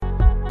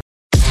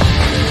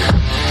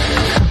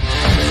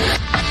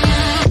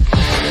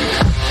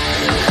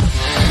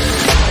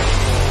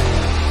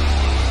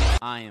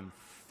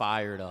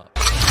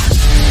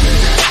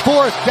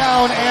4th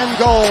down and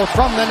goal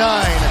from the 9.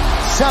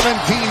 17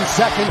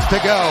 seconds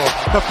to go.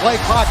 The play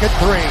clock at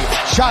 3.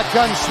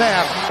 Shotgun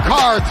snap.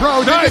 Carr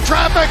throws into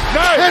traffic.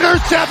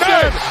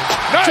 Intercepted.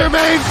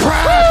 Jermaine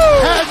Pratt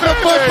has the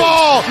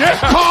football. Yeah.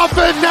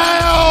 Coffin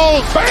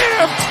nails.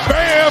 Bam,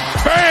 bam,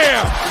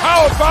 bam.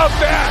 How about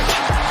that?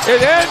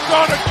 It ends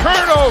on a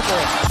turnover.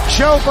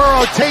 Joe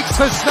Burrow takes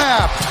the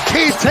snap.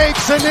 He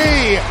takes a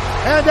knee.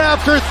 And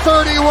after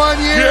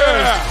 31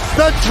 years,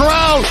 the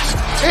drought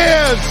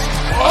is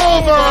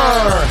over.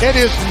 It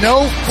is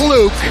no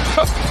fluke.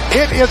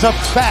 It is a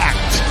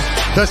fact.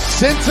 The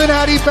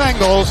Cincinnati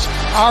Bengals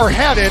are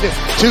headed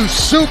to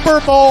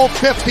Super Bowl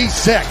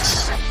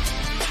 56.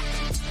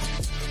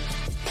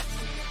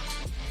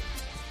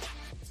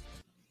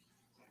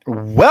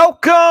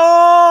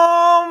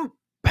 Welcome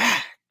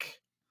back.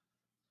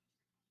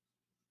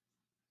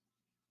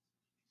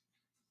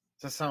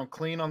 Does that sound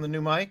clean on the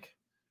new mic?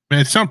 Man,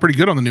 it sounds pretty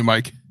good on the new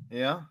mic.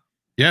 Yeah.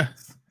 Yeah.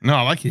 No,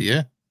 I like it.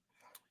 Yeah.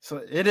 So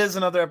it is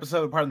another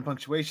episode of Pardon the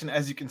Punctuation.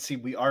 As you can see,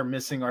 we are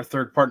missing our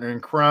third partner in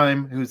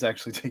crime, who's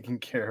actually taking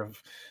care of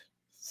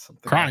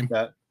something Crime. like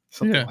that.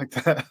 Something like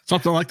that.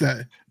 Something like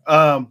that.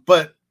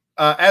 But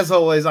as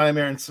always, I am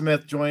Aaron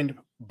Smith, joined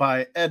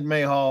by Ed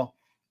Mayhall,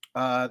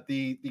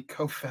 the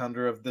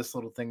co-founder of this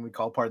little thing we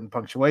call Pardon the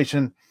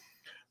Punctuation.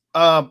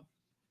 I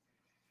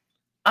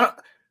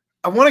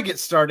want to get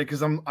started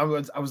because I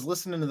was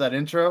listening to that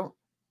intro,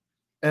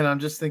 and I'm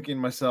just thinking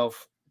to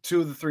myself, 2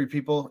 of the 3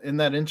 people in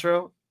that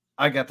intro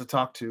I got to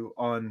talk to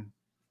on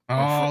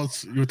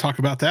you would talk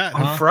about that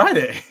on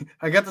Friday.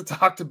 I got to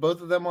talk to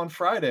both of them on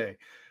Friday.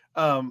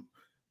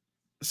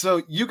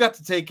 So you got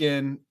to take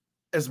in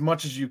as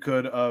much as you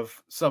could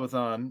of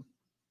Subathon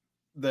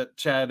that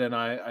Chad and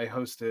I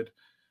hosted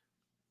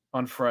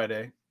on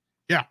Friday.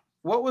 Yeah.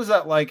 What was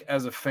that like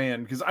as a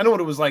fan? Because I know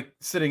what it was like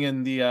sitting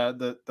in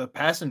the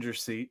passenger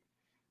seat.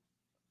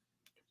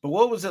 But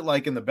what was it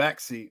like in the back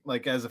seat,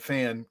 like as a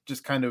fan,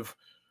 just kind of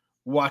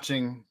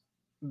watching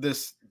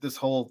this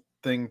whole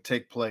thing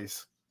take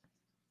place?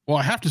 Well,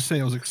 I have to say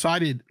I was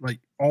excited like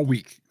all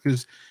week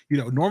because,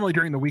 normally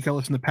during the week I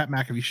listen to Pat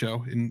McAfee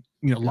show and,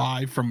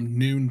 live from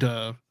noon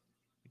to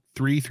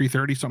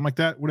 3:30, something like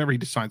that, whenever he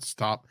decides to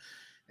stop.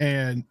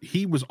 And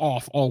he was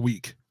off all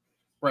week.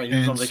 Right. He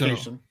was on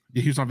vacation.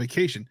 He was on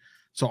vacation.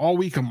 So all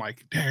week I'm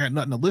like, dang, I got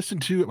nothing to listen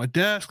to at my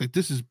desk. Like,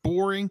 this is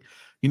boring.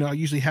 I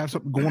usually have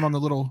something going on the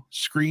little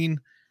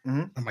screen.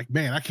 Mm-hmm. I'm like,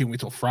 man, I can't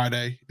wait till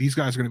Friday. These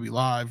guys are going to be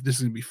live. This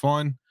is going to be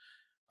fun.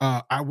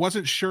 I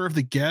wasn't sure of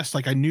the guests.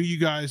 Like, I knew you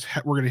guys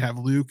were going to have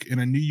Luke, and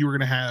I knew you were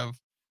going to have.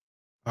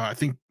 I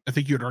think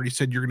you had already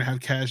said you're going to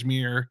have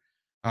Kashmir.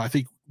 I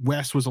think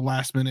Wes was a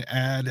last minute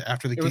ad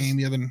after the game.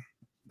 The other night.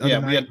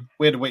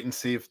 we had to wait and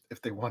see if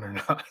they won or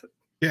not.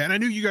 Yeah, and I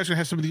knew you guys were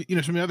going to have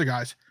some of the other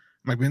guys.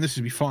 I'm like, man, this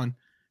would be fun.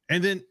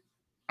 And then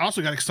I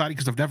also got excited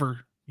because I've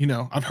never.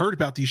 I've heard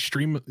about these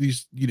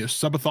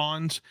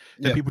subathons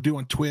that people do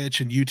on Twitch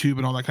and YouTube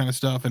and all that kind of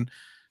stuff. And,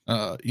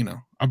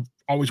 I've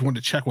always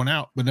wanted to check one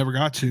out, but never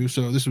got to.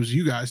 So this was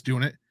you guys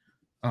doing it.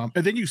 And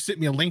then you sent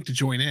me a link to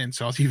join in.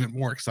 So I was even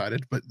more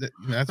excited, but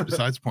that's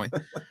besides the point.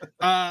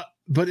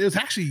 But it was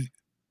actually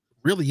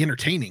really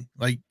entertaining.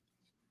 Like,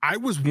 I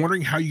was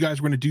wondering how you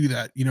guys were going to do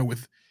that,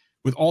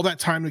 with all that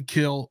time to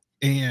kill.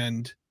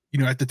 And,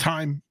 at the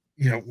time,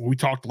 when we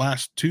talked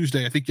last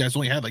Tuesday, I think you guys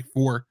only had like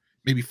 4,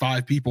 maybe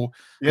 5 people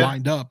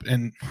lined up.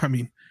 And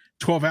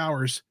 12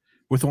 hours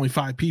with only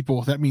 5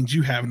 people, that means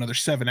you have another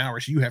 7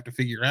 hours you have to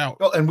figure out.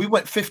 Oh, and we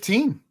went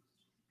 15.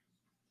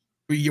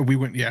 We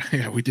went,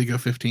 we did go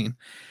 15.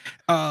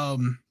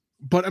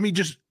 But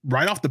just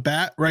right off the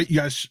bat, right? You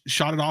guys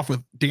shot it off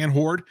with Dan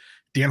Horde.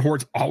 Dan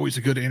Horde's always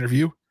a good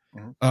interview.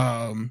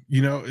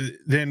 Mm-hmm.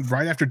 Then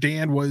right after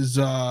Dan was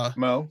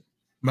Mo.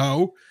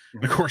 Mm-hmm.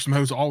 And of course,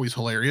 Mo's always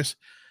hilarious.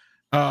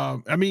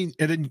 And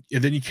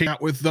then you came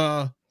out with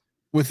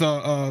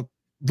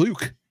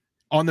Luke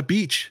on the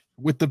beach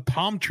with the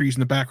palm trees in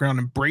the background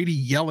and Brady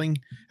yelling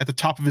at the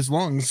top of his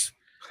lungs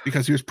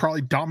because he was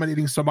probably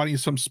dominating somebody in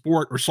some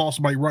sport or saw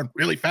somebody run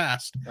really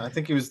fast. I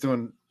think he was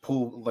doing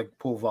pool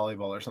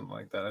volleyball or something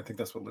like that. I think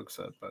that's what Luke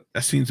said, but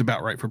that seems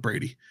about right for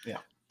Brady. Yeah.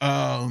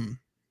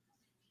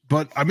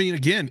 But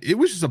again, it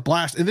was just a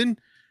blast. And then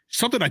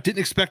something I didn't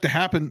expect to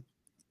happen,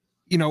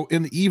 in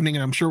the evening,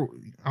 and I'm sure,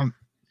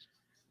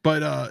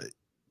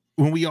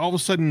 when you all of a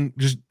sudden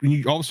just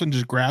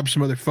grab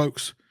some other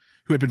folks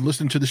who had been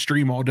listening to the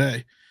stream all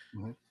day,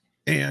 mm-hmm.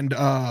 and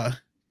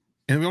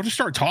we all just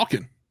started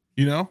talking,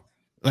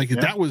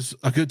 that was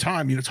a good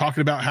time,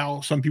 talking about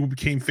how some people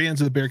became fans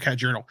of the Bearcat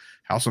Journal,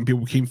 how some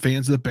people became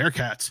fans of the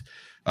Bearcats,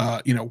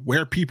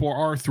 where people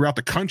are throughout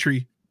the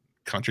country,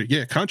 who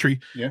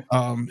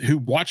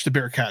watch the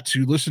Bearcats,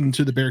 who listen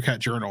to the Bearcat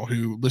Journal,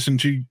 who listen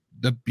to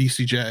the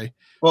BCJ.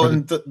 Well,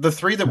 and the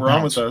 3 that were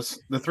on with us,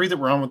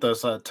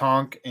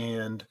 Tonk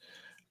and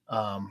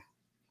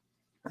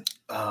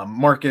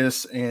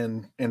Marcus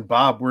and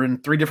Bob were in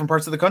 3 different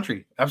parts of the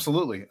country.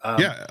 Absolutely.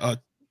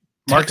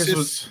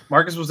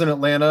 Marcus was in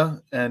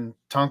Atlanta and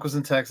Tonk was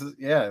in Texas.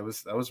 Yeah,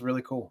 that was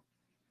really cool.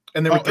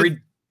 And there were 3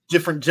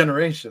 different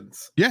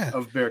generations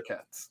of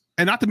Bearcats.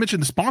 And not to mention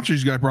the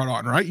sponsors you guys brought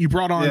on, right? You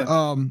brought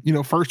on,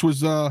 first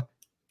was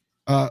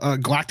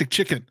Galactic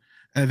Chicken,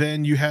 and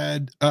then you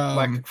had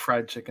Galactic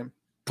Fried Chicken.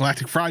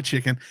 Galactic Fried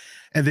Chicken,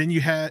 and then you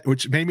had,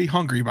 which made me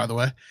hungry, by the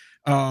way.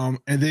 And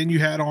then you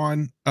had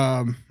on,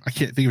 I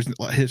can't think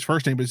of his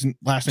first name, but his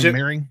last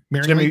name,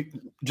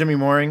 Jimmy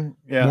Mooring.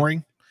 Yeah.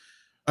 Mooring.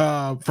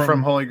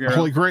 From Holy Grail.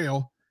 Holy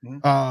Grail.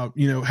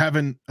 Mm-hmm.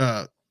 Having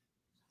the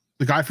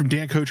guy from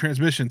Danco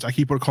Transmissions. I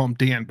keep wanting to call him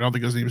Dan, but I don't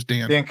think his name is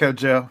Dan. Danco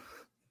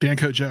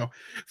Joe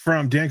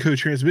from Danco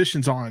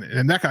Transmissions on,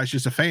 and that guy's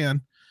just a fan.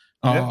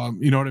 Yeah.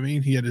 You know what I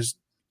mean? He had his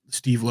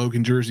Steve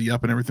Logan jersey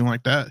up and everything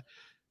like that.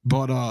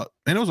 But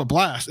and it was a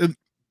blast. And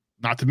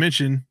not to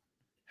mention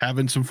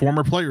having some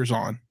former players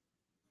on.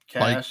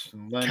 Cash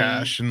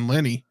and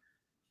Lenny.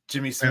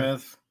 Jimmy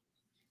Smith.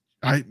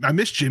 I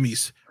miss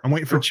Jimmy's. I'm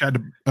waiting for Chad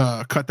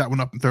to cut that one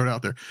up and throw it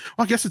out there.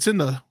 Well, I guess it's in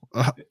the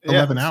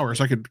 11 hours.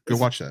 I could go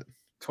watch that.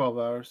 12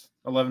 hours.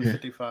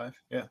 11:55.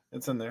 Yeah,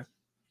 it's in there.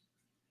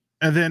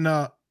 And then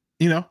I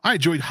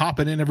enjoyed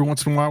hopping in every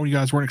once in a while when you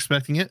guys weren't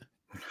expecting it.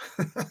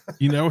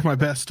 With my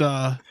best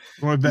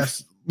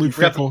Luke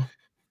Fickle.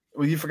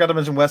 Well, you forgot to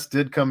mention Wes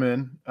did come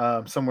in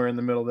somewhere in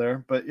the middle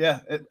there, but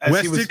yeah,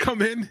 Wes did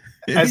come in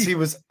as he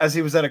was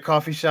at a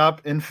coffee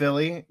shop in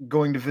Philly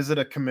going to visit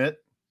a commit.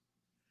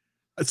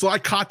 So I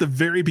caught the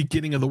very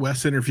beginning of the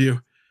Wes interview,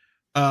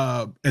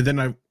 and then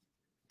I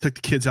took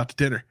the kids out to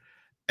dinner.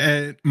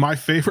 And my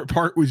favorite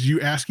part was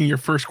you asking your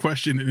first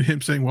question and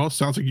him saying, "Well,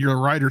 sounds like you're a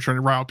writer trying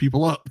to rile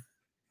people up."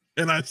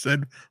 And I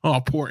said,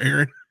 "Oh, poor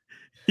Aaron.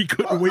 He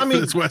couldn't wait for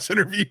this Wes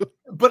interview."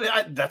 But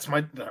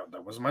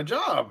that was my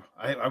job.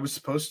 I was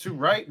supposed to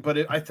write, but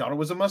I thought it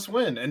was a must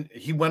win. And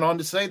he went on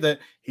to say that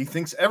he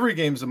thinks every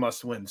game's a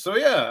must win. So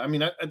yeah, I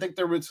mean, I think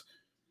it was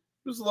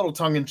a little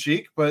tongue in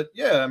cheek, but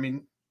yeah, I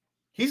mean,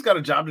 he's got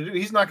a job to do.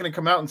 He's not going to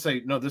come out and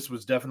say, "No, this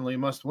was definitely a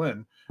must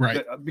win,"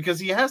 right? Because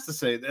he has to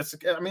say that's.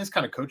 I mean, it's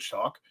kind of coach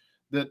talk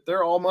that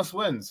they're all must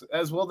wins,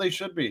 as well they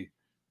should be.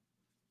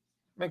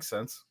 Makes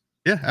sense.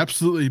 Yeah,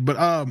 absolutely. But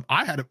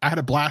I had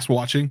a blast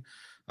watching.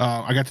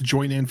 I got to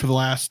join in for the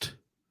last,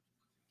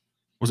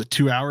 was it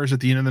 2 hours at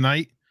the end of the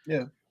night?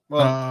 Yeah.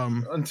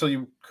 Well, until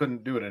you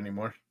couldn't do it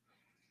anymore.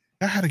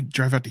 I had to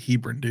drive out to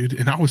Hebron, dude,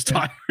 and I was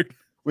tired.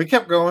 We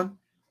kept going,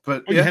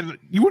 but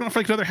you went on for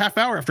like another half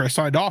hour after I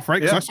signed off,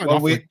 right? Yeah. I signed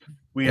off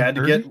we had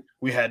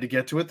to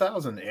get to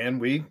 1,000, and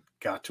we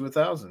got to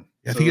 1,000.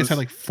 Yeah, I think it's had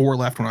like 4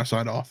 left when I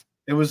signed off.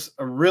 It was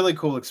a really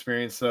cool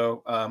experience,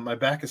 though. My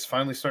back is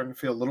finally starting to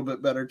feel a little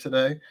bit better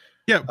today.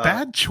 Yeah,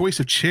 bad choice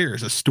of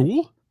chairs. A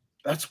stool?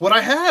 That's what I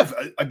have.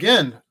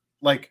 Again,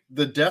 like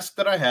the desk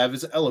that I have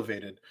is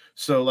elevated.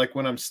 So like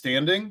when I'm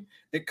standing,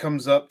 it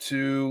comes up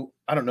to,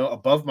 I don't know,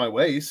 above my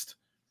waist.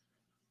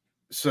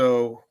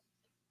 So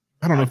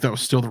I don't know if that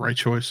was still the right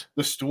choice.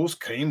 The stools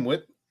came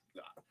with,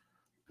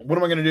 what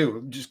am I going to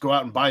do? Just go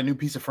out and buy a new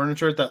piece of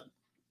furniture at that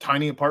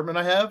tiny apartment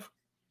I have?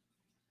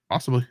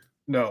 Possibly.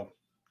 No.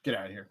 Get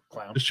out of here,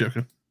 clown. Just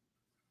joking.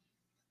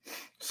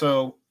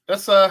 So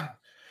that's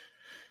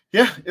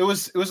it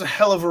was a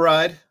hell of a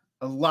ride,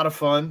 a lot of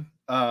fun.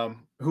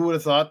 Who would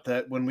have thought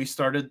that when we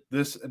started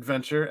this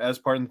adventure as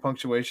part of the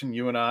punctuation,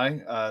 you and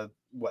I,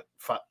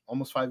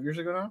 almost 5 years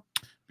ago now?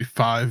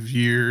 5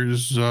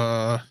 years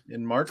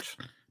in March.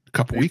 A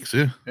couple weeks,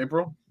 yeah.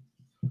 April.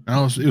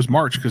 No, it was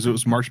March because it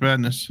was March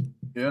Madness.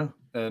 Yeah,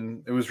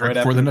 and it was right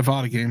before the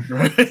Nevada game.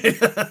 Right.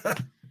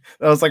 That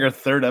was like our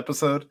 3rd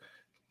episode.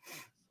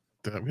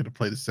 We had to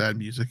play the sad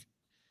music.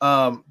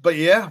 But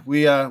yeah,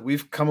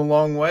 we've come a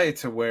long way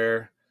to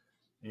where,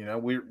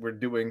 we're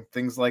doing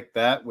things like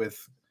that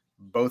with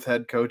both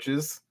head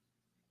coaches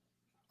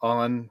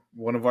on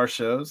one of our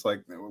shows.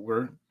 Like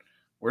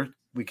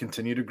we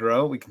continue to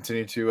grow. We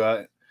continue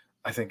to,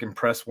 I think,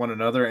 impress one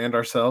another and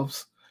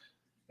ourselves.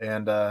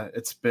 And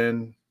it's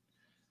been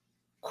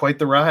quite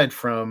the ride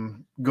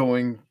from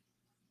going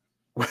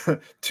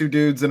 2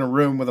 dudes in a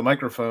room with a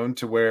microphone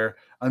to where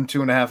I'm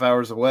 2.5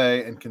 hours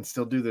away and can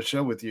still do the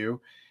show with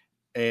you.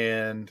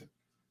 And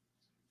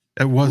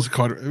it was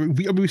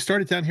we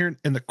started down here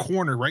in the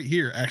corner right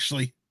here,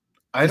 actually.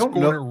 I don't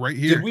know. Right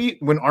here.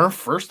 When our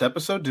first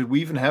episode, did we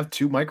even have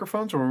 2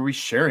 microphones, or were we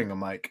sharing a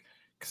mic?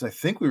 Because I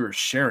think we were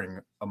sharing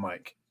a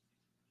mic.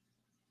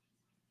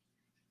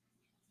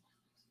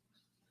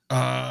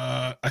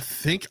 I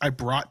think I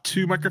brought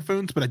 2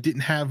 microphones, but I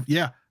didn't have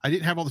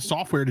all the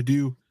software to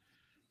do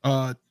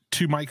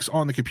 2 mics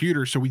on the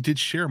computer, so we did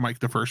share a mic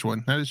the first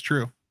one. That is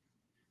true.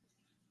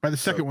 By the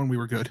second one, we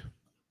were good.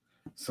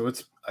 So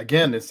it's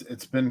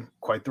been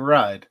quite the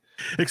ride.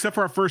 Except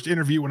for our first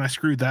interview when I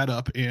screwed that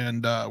up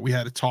and we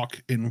had to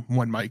talk in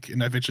one mic,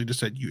 and I eventually just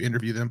said, "You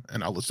interview them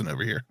and I'll listen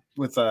over here."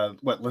 With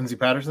Lindsey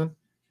Patterson?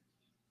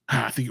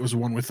 I think it was the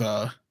one with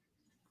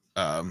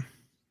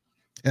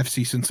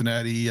FC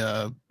Cincinnati,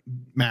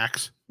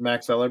 Max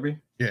Ellerby.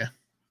 Yeah.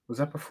 Was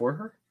that before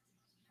her?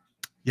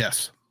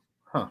 Yes.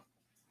 Huh.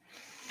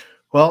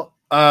 Well,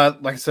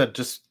 like I said,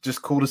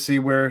 just cool to see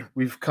where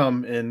we've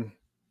come in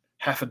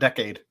half a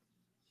decade.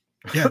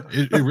 Yeah,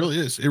 it really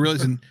is. It really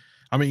is. And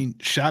I mean,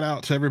 shout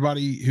out to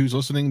everybody who's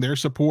listening, their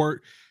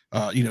support.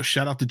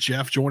 Shout out to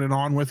Jeff joining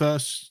on with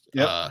us.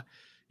 Yep.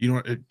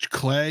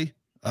 Clay,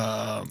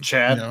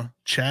 Chad,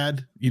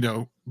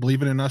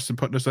 believing in us and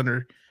putting us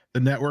under the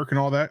network and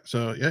all that.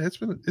 So yeah, it's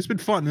been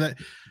fun. That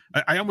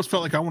I almost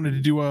felt like I wanted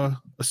to do a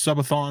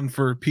subathon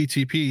for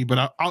PTP,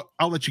 but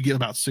I'll let you get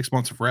about 6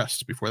 months of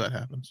rest before that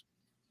happens.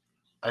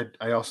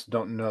 I also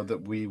don't know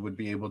that we would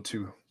be able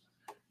to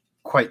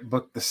quite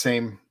book the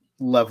same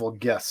level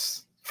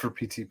guests for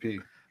PTP.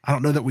 I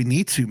don't know that we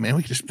need to, man.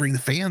 We can just bring the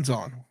fans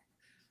on.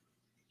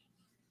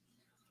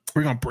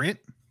 Bring on Brent.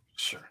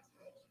 Sure.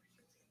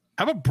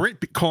 How about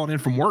Brent calling in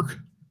from work?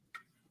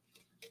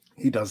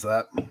 He does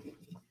that.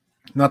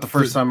 Not the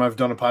first time I've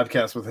done a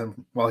podcast with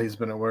him while he's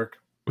been at work.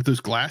 With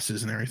those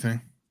glasses and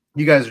everything.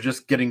 You guys are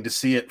just getting to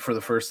see it for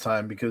the first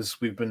time because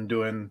we've been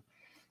doing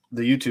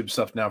the YouTube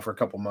stuff now for a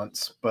couple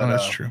months. But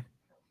that's true.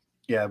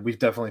 Yeah, we've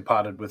definitely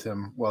potted with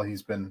him while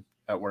he's been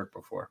at work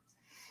before.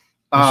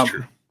 That's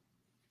true.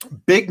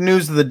 Big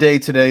news of the day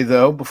today,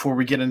 though, before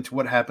we get into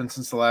what happened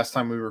since the last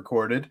time we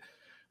recorded.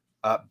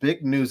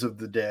 Big news of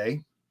the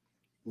day.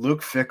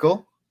 Luke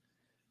Fickell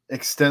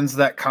extends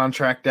that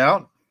contract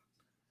out.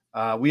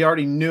 We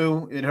already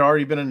knew it had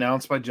already been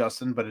announced by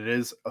Justin, but it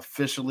is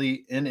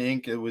officially in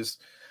ink. It was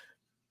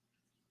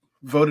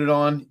voted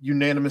on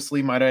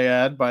unanimously, might I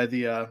add, by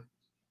the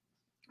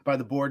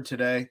board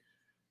today.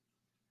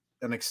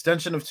 An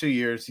extension of 2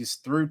 years. He's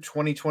through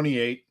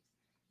 2028.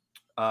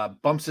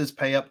 Bumps his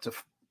pay up to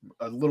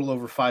a little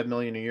over $5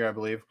 million a year, I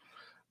believe.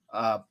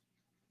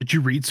 Did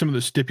you read some of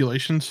the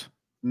stipulations?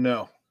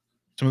 No.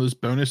 Some of those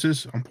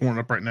bonuses? I'm pulling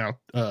up right now.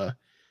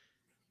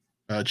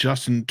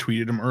 Justin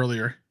tweeted them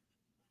earlier.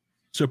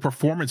 So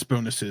performance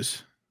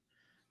bonuses.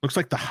 Looks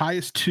like the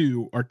highest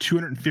two are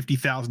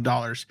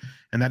 $250,000,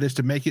 and that is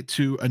to make it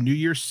to a New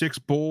Year's Six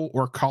bowl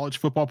or college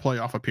football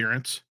playoff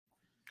appearance.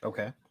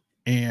 Okay.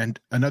 And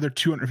another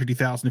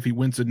 $250,000 if he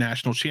wins the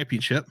national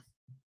championship.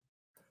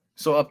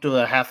 So up to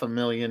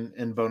 $500,000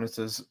 in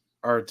bonuses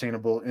are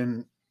attainable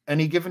in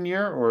any given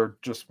year or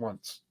just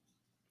once?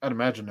 I'd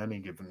imagine any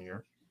given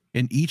year.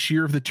 In each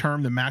year of the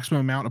term, the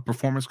maximum amount of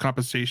performance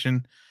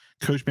compensation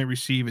coach may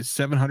receive is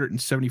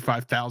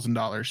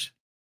 $775,000.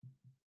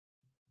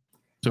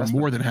 So that's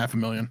more than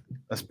 $500,000.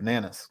 That's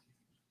bananas.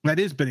 That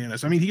is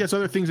bananas. I mean, he has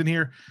other things in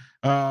here.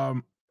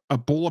 A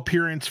bowl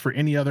appearance for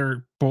any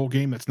other bowl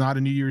game that's not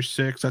a New Year's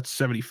Six, that's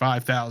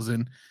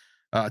 $75,000.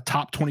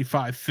 Top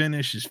 25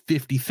 finish is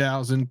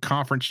 $50,000.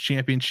 Conference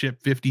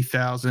championship,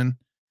 $50,000.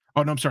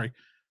 Oh no, I'm sorry.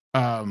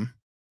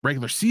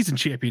 Regular season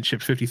championship,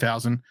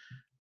 $50,000.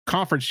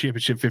 Conference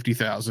championship,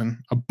 $50,000.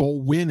 A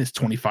bowl win is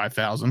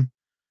 $25,000.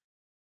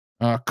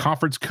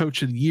 Conference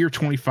coach of the year,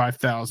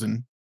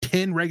 $25,000.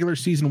 10 regular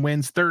season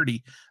wins,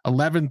 30.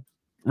 11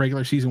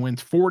 regular season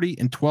wins, 40,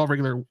 and 12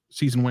 regular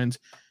season wins,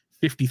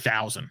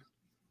 50,000.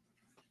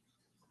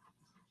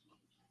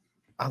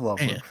 I love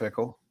Luke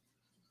Fickell.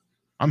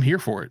 I'm here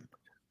for it.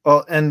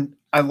 Well, and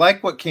I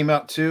like what came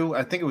out too.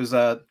 I think it was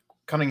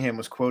Cunningham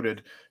was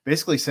quoted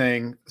basically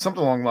saying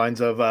something along the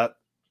lines of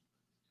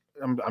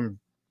I'm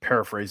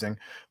paraphrasing,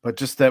 but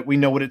just that we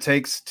know what it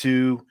takes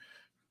to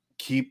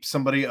keep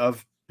somebody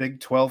of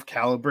Big 12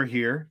 caliber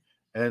here.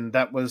 And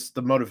that was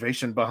the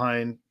motivation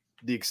behind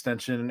the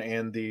extension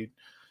and the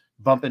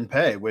bump in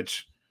pay,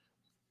 which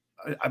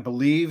I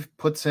believe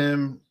puts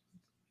him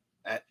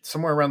at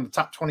somewhere around the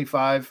top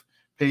 25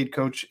 paid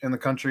coach in the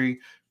country,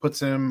 puts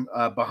him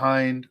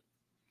behind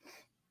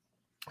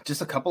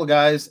just a couple of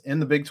guys in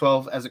the Big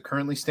 12 as it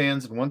currently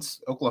stands. And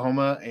once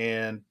Oklahoma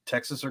and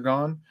Texas are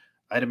gone,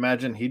 I'd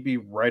imagine he'd be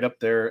right up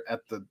there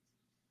at the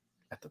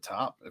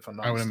top, if I'm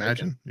not mistaken.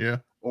 Imagine, yeah,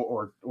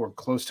 or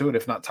close to it,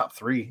 if not top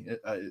three.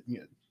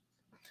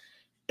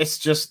 It's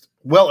just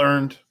well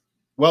earned,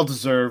 well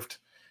deserved,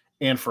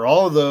 and for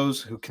all of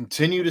those who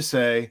continue to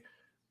say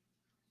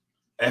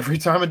every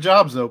time a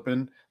job's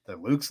open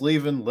that Luke's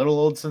leaving little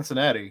old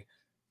Cincinnati.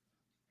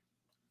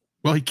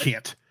 Well, he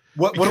can't.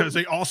 Because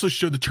they also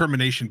show the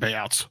termination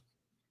payouts.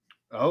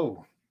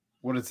 Oh,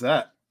 what is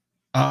that?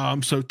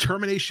 So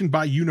termination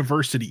by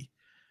university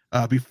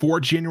before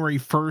January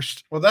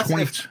 1st. Well, that's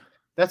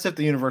if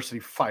the university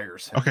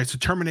fires him. Okay, so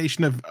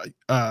termination of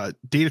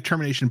date of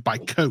termination by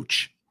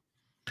coach.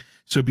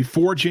 So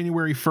before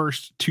January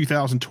 1st,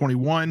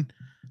 2021,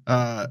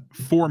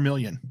 $4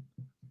 million.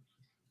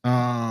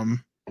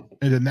 And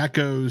then that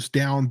goes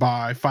down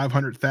by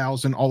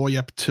 $500,000 all the way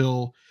up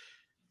till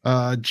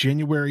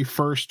January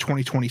 1st,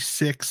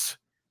 2026,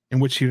 in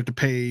which he had to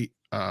pay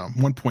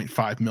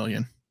 $1.5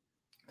 million.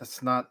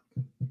 That's not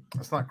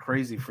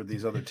crazy for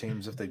these other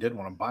teams if they did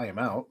want to buy him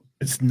out.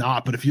 It's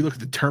not, but if you look at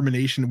the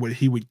termination, what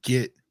he would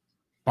get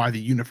by the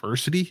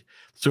university.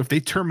 So if they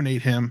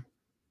terminate him,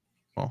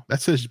 well,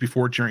 that says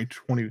before January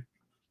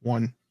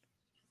 21.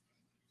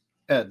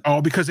 Ed.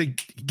 Oh, because they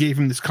gave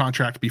him this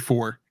contract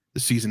before the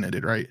season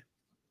ended, right?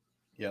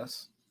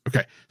 Yes.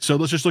 Okay, so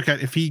let's just look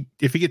at if he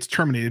gets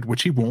terminated,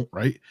 which he won't,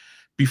 right?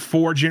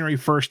 Before January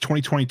 1st,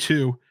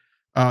 2022,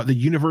 the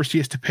university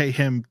has to pay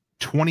him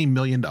 $20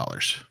 million.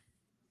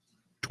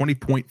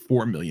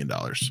 $20.4 million.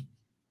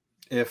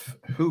 If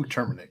who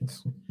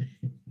terminates?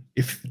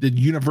 if the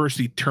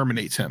university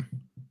terminates him.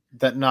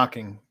 That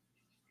knocking,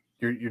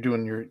 you're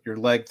doing your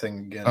leg thing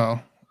again. Oh,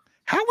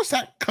 how was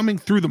that coming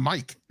through the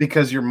mic?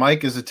 Because your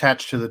mic is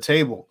attached to the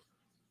table.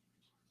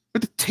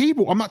 But the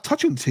table, I'm not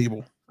touching the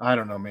table. I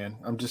don't know, man.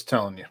 I'm just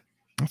telling you.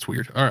 That's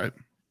weird. All right.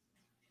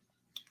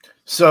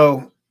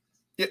 So,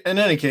 in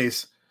any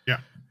case, yeah,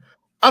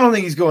 I don't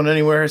think he's going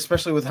anywhere,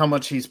 especially with how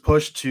much he's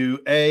pushed to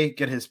A,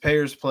 get his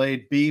players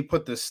played, B,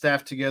 put the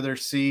staff together,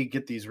 C,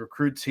 get these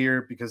recruits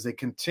here because they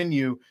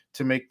continue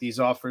to make these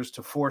offers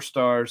to 4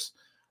 stars.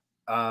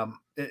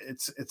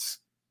 It's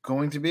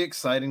going to be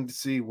exciting to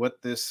see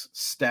what this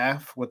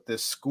staff, what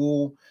this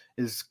school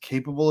is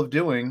capable of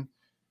doing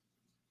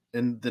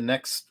in the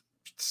next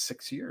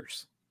 6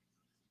 years.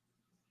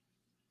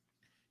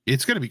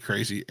 It's going to be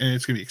crazy, and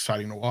it's going to be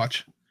exciting to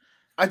watch.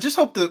 I just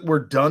hope that we're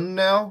done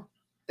now,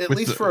 at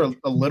least for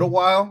a little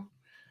while.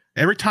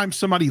 Every time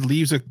somebody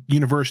leaves a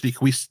university,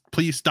 can we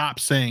please stop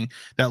saying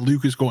that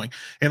Luke is going?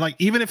 And like,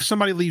 even if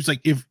somebody leaves,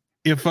 like if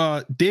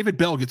David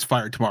Bell gets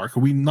fired tomorrow,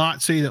 can we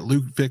not say that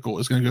Luke Fickell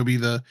is going to go be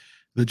the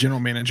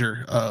general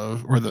manager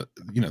of, or the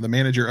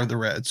manager of the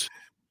Reds?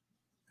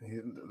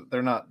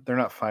 They're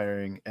not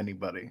firing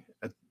anybody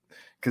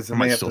because I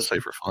might still say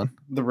for fun.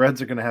 The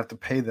Reds are going to have to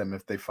pay them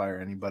if they fire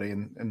anybody,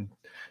 and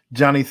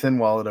Johnny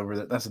Thinwallet over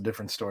there. That's a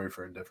different story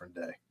for a different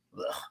day.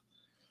 Ugh.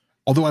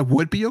 Although I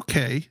would be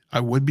okay.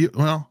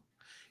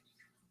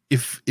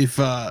 If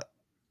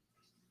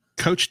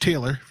Coach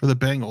Taylor for the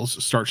Bengals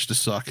starts to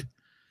suck,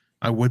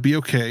 I would be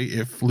okay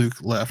if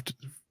Luke left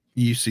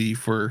UC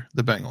for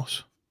the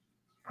Bengals.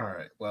 All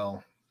right.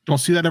 Well, don't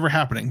see that ever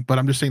happening, but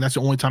I'm just saying that's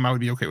the only time I would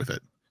be okay with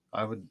it.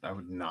 I would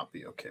not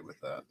be okay with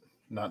that.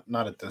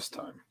 Not at this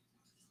time.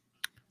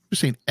 I'm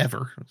just saying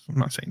ever. I'm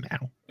not saying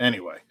now.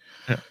 Anyway.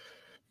 Yeah.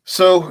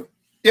 So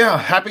yeah,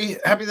 happy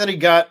that he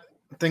got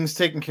things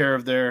taken care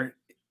of there.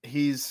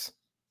 He's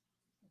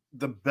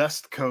the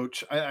best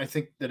coach. I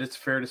think that it's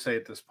fair to say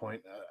at this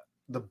point,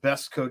 the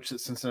best coach that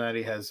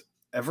Cincinnati has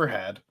ever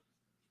had.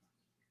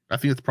 I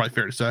think it's probably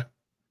fair to say.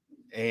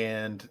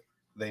 And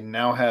they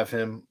now have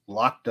him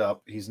locked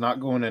up. He's not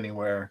going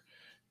anywhere.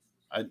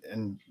 I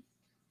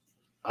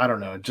don't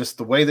know, just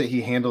the way that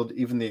he handled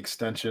even the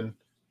extension.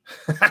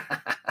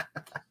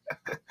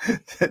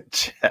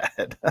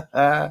 Chad.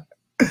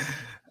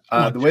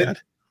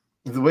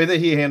 The way that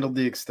he handled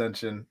the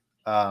extension,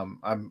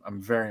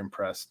 I'm very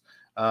impressed.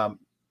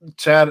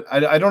 Chad,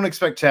 I don't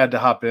expect Chad to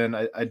hop in.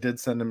 I did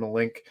send him a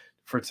link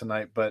for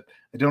tonight, but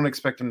I don't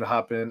expect him to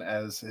hop in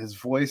as his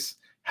voice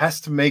has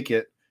to make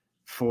it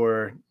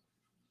for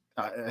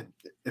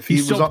if he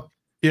was on.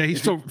 Yeah,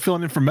 he's still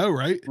filling in for Mo,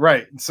 right?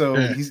 Right. So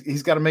yeah.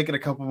 he's got to make it a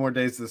couple more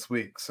days this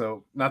week.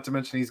 So not to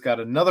mention he's got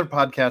another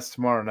podcast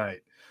tomorrow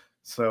night.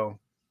 So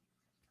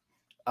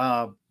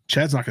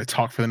Chad's not going to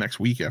talk for the next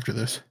week after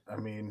this. I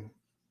mean,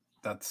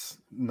 that's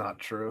not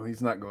true.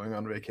 He's not going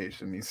on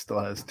vacation. He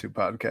still has 2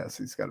 podcasts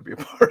he's got to be a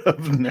part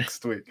of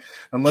next week,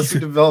 unless he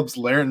develops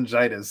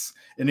laryngitis.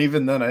 And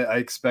even then, I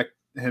expect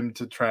him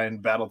to try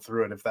and battle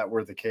through it if that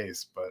were the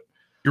case. But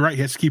you're right.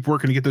 He has to keep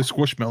working to get those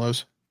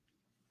squishmallows.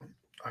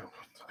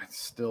 I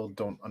still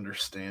don't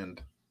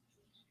understand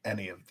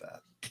any of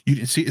that. You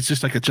didn't see, it's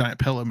just like a giant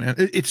pillow, man.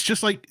 It's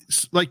just like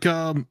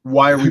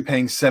why are we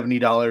paying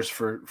 $70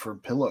 for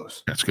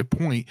pillows? That's a good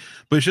point.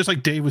 But it's just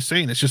like Dave was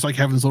saying, it's just like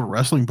having his little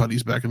wrestling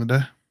buddies back in the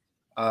day.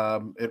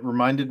 It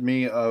reminded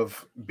me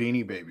of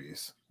Beanie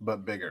Babies,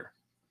 but bigger.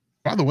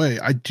 By the way,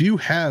 I do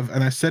have,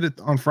 and I said it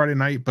on Friday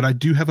night, but I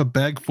do have a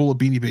bag full of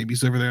Beanie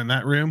Babies over there in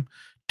that room.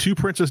 2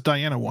 Princess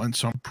Diana ones,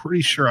 so I'm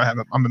pretty sure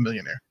I'm a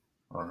millionaire.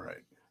 All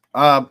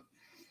right.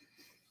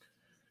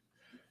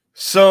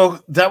 So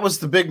that was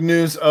the big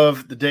news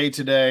of the day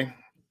today.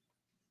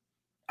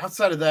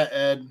 Outside of that,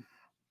 Ed,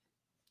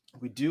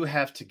 we do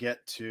have to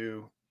get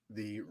to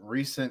the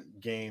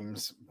recent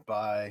games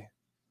by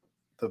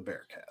the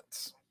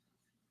Bearcats.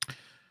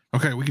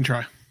 Okay, we can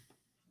try.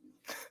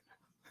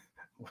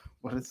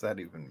 What does that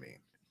even mean?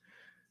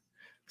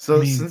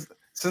 So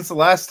since the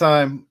last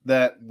time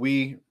that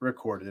we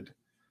recorded,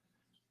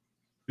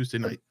 Tuesday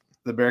night,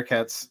 the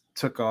Bearcats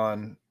took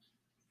on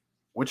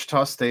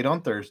Wichita State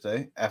on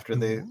Thursday after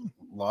they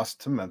lost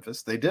to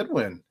Memphis. They did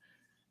win,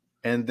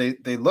 and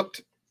they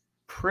looked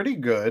pretty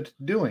good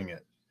doing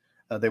it.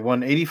 They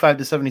won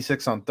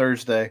 85-76 on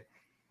Thursday,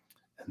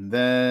 and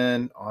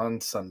then on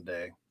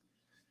Sunday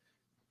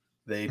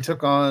they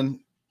took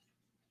on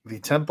the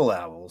Temple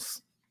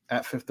Owls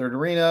at Fifth Third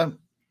Arena,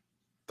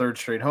 3rd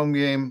straight home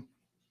game,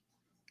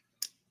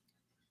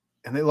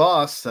 and they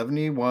lost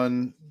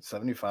 71-75,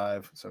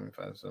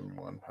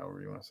 75-71, however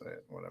you want to say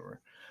it,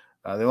 whatever.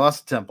 They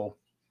lost to Temple.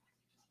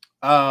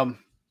 That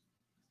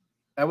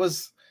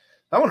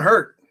one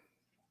hurt.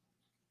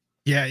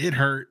 Yeah, it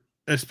hurt,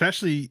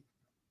 especially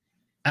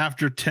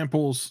after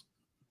Temple's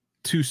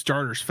 2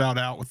 starters fouled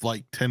out with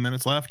like 10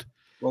 minutes left.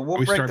 Well,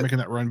 we started making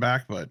that run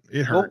back, but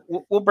it hurt.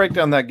 We'll break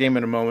down that game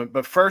in a moment.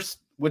 But first,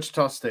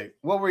 Wichita State.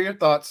 What were your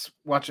thoughts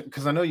watching?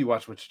 Because I know you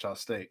watched Wichita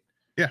State.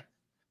 Yeah.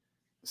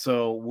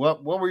 So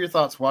what were your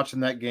thoughts watching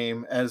that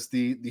game as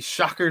the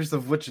Shockers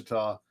of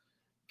Wichita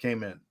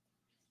came in?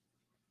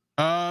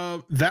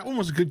 That one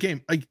was a good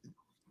game. Like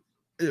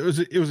it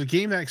was a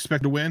game that I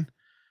expected to win.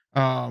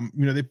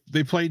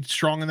 They played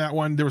strong in that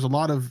one. There was a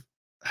lot of,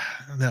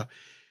 I don't know,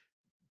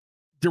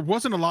 there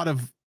wasn't a lot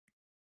of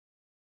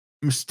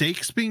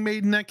mistakes being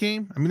made in that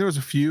game. I mean, there was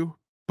a few,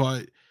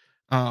 but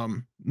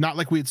not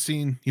like we had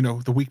seen,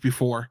 the week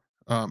before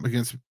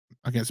against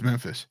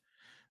Memphis,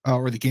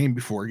 or the game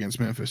before against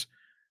Memphis.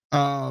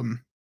 I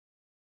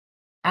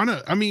don't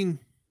know. I mean,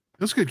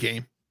 it was a good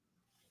game.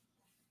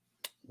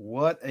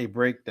 What a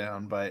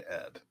breakdown by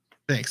Ed.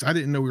 Thanks. I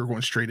didn't know we were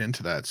going straight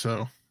into that.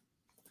 So,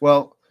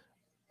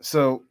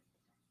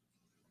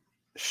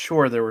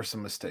 sure, there were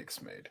some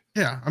mistakes made.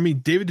 Yeah. I mean,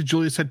 David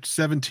DeJulius had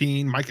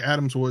 17. Mike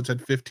Adams-Woods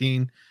had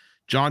 15.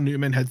 John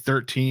Newman had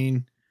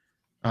 13.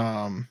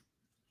 Adu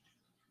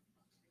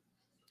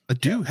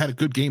had a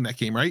good game that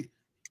game, right?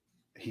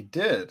 He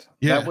did.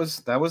 Yeah.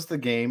 That was the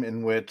game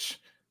in which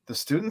the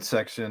student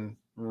section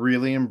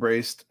really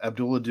embraced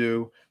Abdul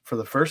Adu for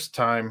the first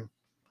time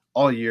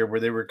all year, where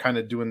they were kind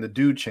of doing the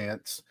do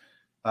chants,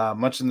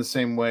 much in the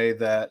same way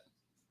that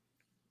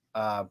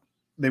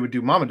they would do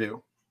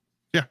Mamadou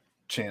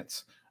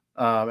chants.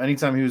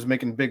 Anytime he was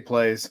making big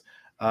plays,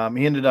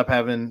 he ended up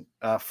having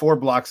 4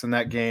 blocks in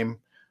that game,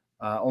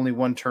 only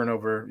 1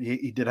 turnover.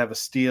 He did have a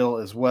steal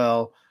as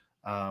well.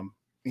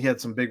 He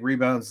had some big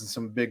rebounds and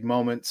some big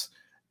moments.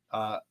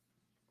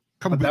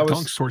 Couple big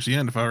dunks towards the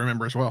end, if I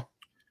remember as well.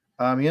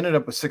 He ended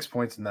up with 6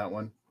 points in that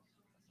one.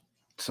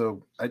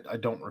 So I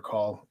don't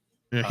recall.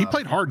 Yeah, he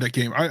played hard that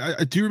game.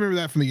 I do remember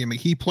that from the game. Like,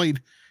 he played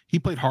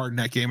hard in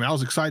that game, and I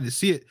was excited to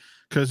see it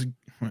because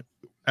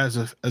as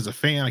a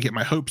fan, I get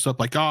my hopes up.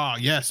 Like,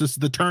 yes, this is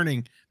the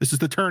turning.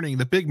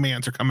 The big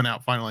mans are coming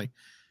out finally.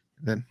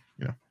 And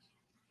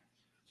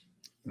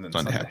then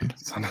Sunday happened.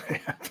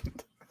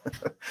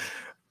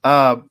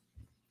 But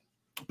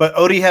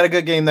Odie had a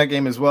good game that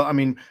game as well. I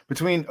mean,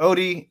 between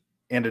Odie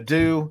and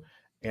Adu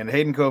and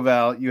Hayden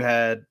Koval, you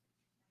had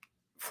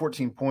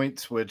 14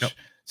 points, which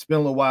it's been a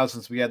little while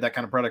since we had that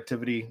kind of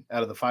productivity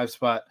out of the 5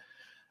 spot.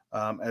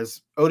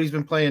 As Odie's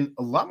been playing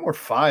a lot more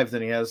 5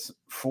 than he has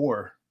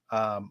 4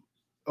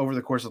 over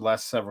the course of the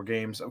last several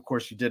games. Of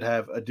course, you did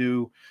have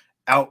Adu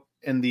out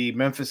in the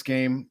Memphis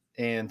game,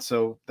 and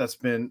so that's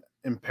been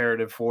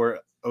imperative for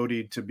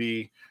Odie to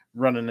be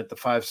running at the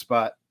 5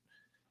 spot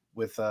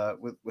with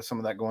some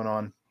of that going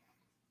on.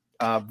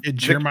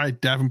 Jeremiah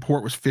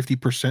Davenport was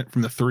 50%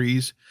 from the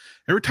threes.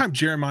 Every time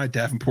Jeremiah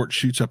Davenport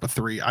shoots up a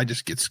 3, I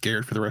just get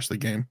scared for the rest of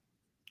the game.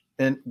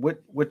 And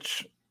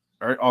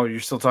you're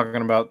still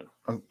talking about?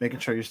 I'm making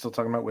sure you're still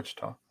talking about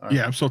Wichita. Right.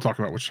 Yeah, I'm still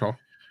talking about Wichita.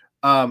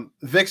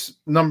 Vic's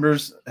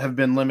numbers have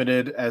been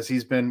limited as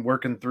he's been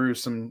working through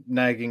some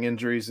nagging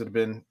injuries that have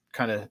been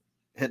kind of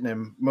hitting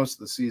him most of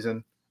the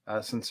season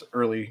since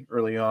early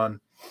on.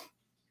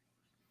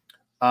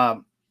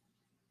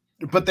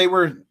 But they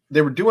were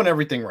doing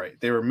everything right.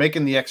 They were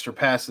making the extra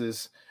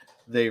passes.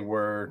 They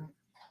were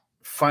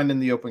finding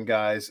the open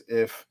guys.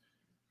 If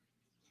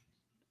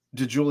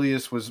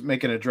DeJulius was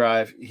making a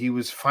drive, he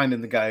was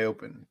finding the guy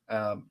open.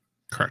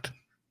 Correct.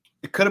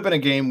 It could have been a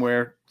game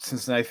where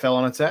Cincinnati fell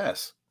on its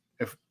ass,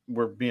 if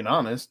we're being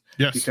honest.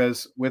 Yes.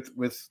 Because with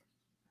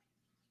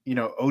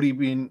Odie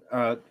being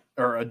or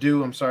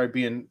Adu, I'm sorry,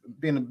 being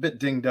a bit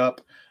dinged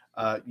up,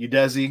 Morris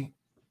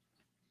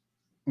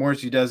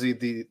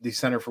Udeze, the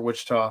center for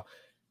Wichita,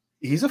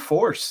 he's a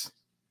force.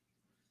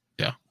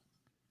 Yeah.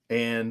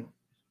 And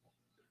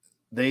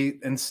they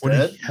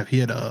instead he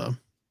had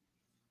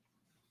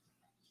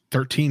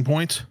 13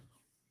 points.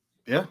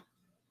 Yeah.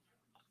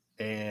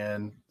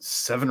 And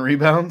 7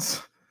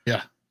 rebounds.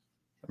 Yeah.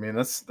 I mean,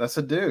 that's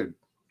a dude.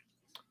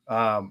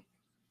 Also,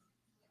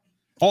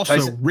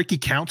 Tyson, Ricky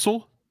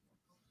Council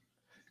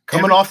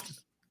coming off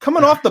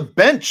the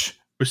bench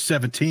was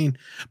 17.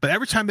 But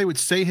every time they would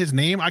say his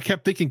name, I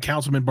kept thinking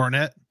Councilman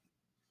Barnett.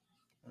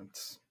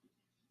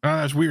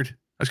 That's weird.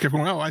 I just kept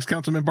going, it's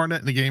Councilman Barnett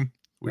in the game.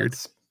 Weird.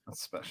 That's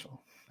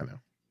special. I know.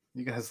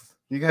 You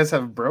guys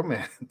have a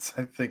bromance,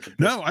 I think.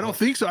 No, I don't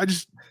think so. I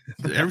just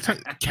every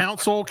time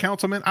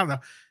councilman, I don't know.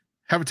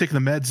 Haven't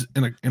taken the meds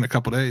in a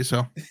couple days,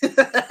 so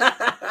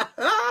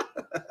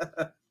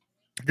I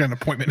got an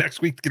appointment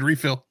next week to get a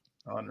refill.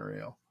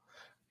 Unreal.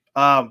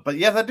 But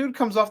yeah, that dude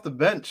comes off the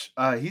bench.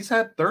 He's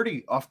had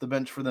 30 off the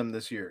bench for them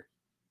this year.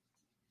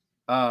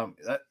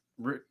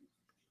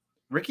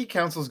 Ricky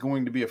Council is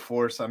going to be a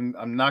force.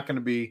 I'm not going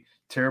to be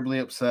terribly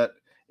upset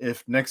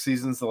if next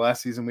season's the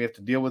last season we have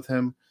to deal with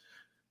him.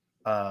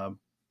 I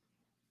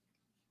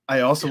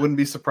also wouldn't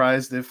be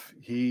surprised if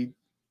he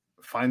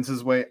finds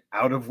his way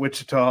out of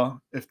Wichita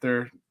if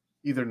they're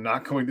either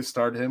not going to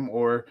start him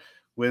or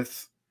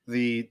with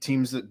the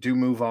teams that do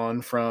move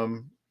on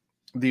from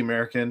the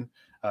American.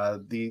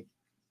 The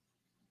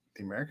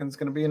American's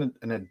going to be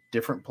in a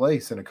different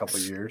place in a couple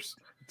of years.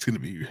 It's going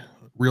to be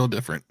real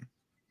different.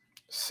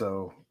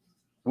 So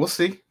we'll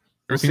see.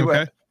 Everything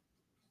okay?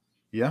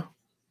 Yeah.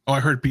 Oh, I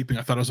heard beeping.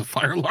 I thought it was a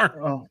fire alarm.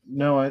 Oh,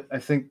 no, I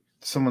think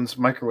someone's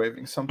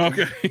microwaving something.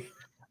 Okay.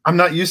 I'm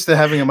not used to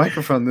having a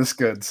microphone this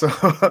good. So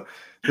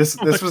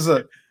this was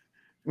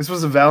This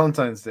was a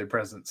Valentine's Day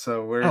present.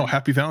 So we're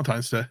happy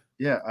Valentine's Day.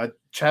 Yeah,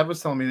 Chad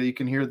was telling me that you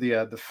can hear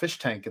the fish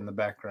tank in the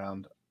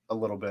background a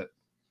little bit.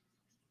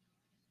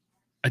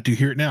 I do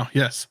hear it now.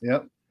 Yes.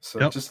 Yep.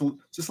 So just a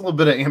little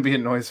bit of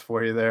ambient noise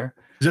for you there.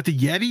 Is that the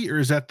Yeti or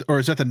is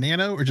that the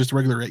Nano or just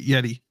regular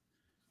Yeti?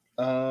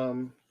 Where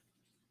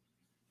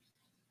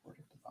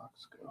did the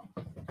box go?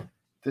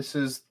 This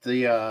is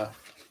the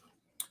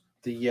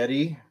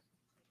Yeti.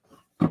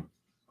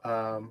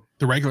 The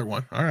regular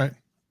one. All right.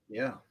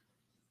 Yeah.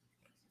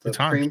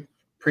 The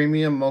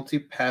premium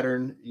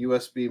multi-pattern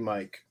USB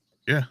mic.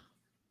 Yeah.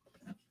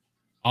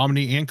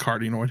 Omni and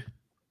Cardioid.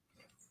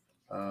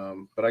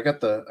 But I got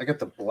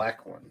the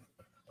black one.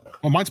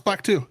 Well, mine's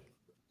black too.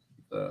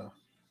 Yeah.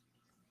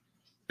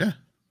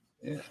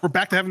 We're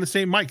back to having the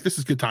same mic. This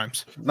is good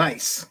times.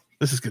 Nice.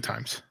 This is good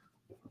times.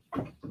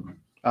 And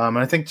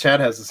I think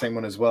Chad has the same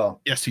one as well.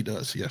 Yes, he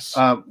does. Yes.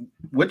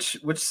 Which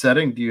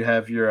setting do you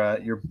have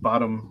your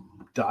bottom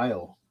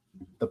dial?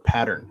 The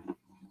pattern.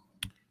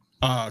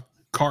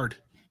 Card.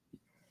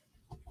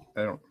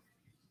 I don't.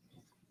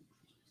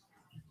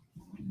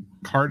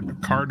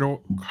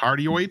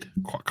 Cardioid.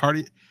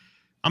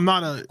 I'm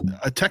not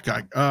a tech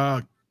guy.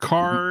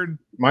 Card.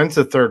 Mine's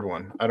the third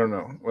one. I don't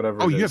know.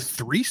 Whatever. Oh, you have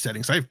 3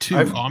 settings. I have 2.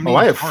 I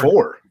have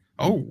 4.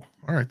 Oh,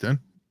 all right then.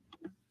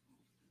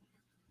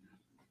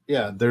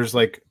 Yeah, there's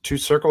like 2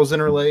 circles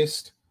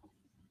interlaced.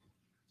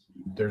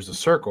 There's a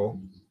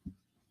circle.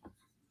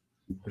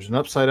 There's an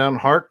upside down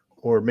heart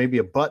or maybe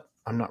a butt.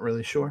 I'm not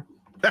really sure.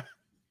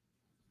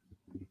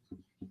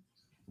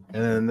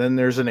 And then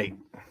there's an 8.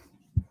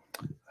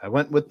 I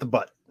went with the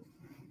butt.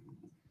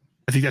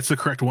 I think that's the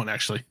correct one,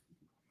 actually.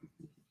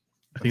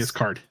 I think it's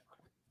card.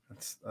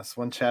 That's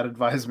one Chad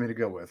advised me to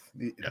go with.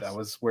 Yes. That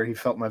was where he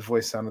felt my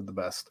voice sounded the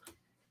best.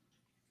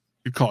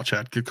 Good call,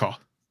 Chad. Good call.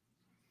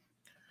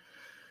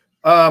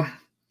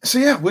 So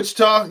yeah,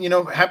 Wichita,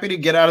 happy to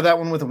get out of that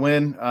one with a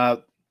win.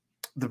 The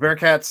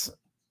Bearcats,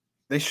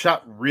 they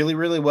shot really,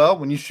 really well.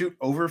 When you shoot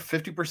over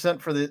 50%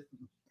 for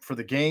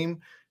the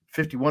game,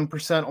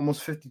 51%,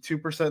 almost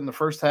 52% in the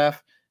first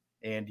half,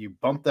 and you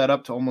bump that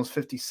up to almost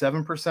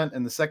 57%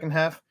 in the second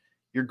half,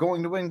 you're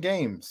going to win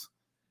games.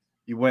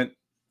 You went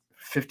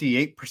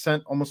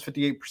 58%, almost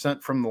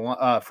 58%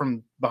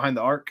 from behind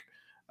the arc.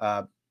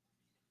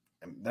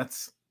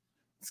 It's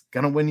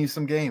gonna win you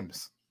some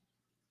games.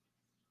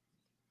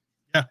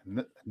 Yeah.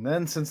 And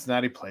then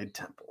Cincinnati played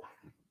Temple.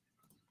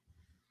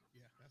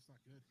 Yeah, that's not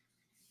good.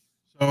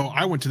 So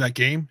I went to that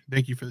game.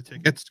 Thank you for the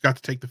tickets. Got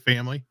to take the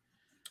family.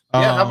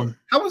 Yeah,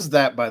 how was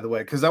that, by the way?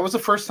 Because that was the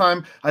first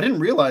time. I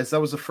didn't realize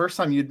that was the first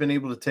time you'd been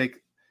able to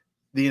take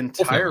the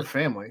entire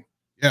family.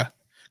 Yeah,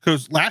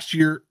 because last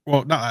year,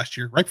 well, not last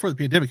year, right before the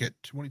pandemic hit,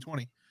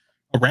 2020,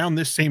 around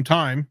this same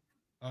time,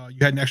 you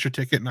had an extra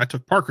ticket, and I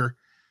took Parker,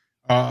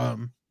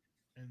 and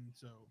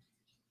so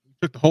we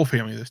took the whole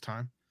family this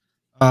time.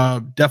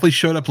 Definitely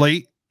showed up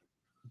late.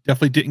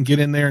 Definitely didn't get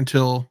in there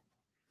until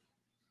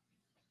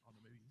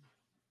maybe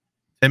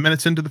 10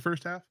 minutes into the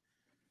first half,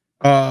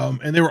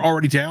 and they were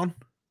already down.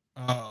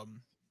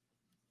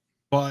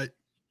 But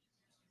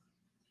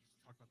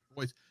talk about the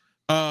boys.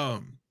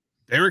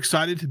 They were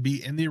excited to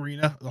be in the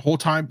arena the whole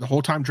time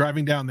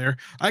driving down there.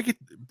 I get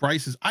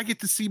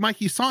to see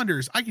Mikey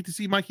Saunders.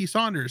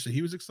 So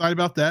he was excited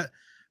about that.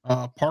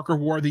 Parker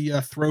wore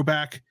the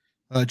throwback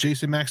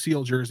Jason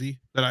Maxiell jersey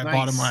that I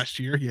bought him last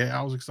year. Yeah,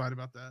 I was excited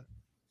about that.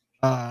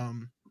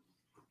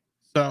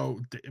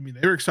 So I mean,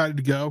 they were excited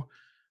to go.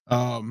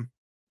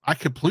 I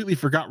completely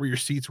forgot where your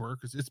seats were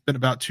because it's been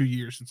about 2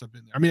 years since I've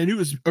been there. I mean, I knew it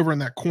was over in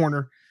that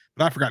corner,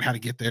 but I forgot how to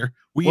get there.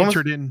 When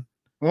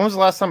was the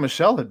last time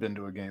Michelle had been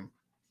to a game?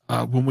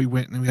 When we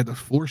went and we had the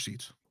floor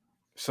seats.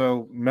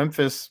 So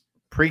Memphis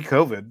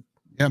pre-COVID.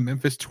 Yeah,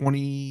 Memphis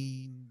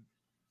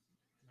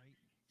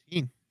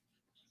 2019.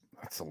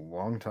 That's a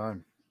long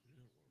time.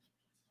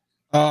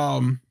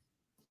 I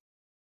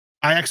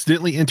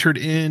accidentally entered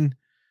in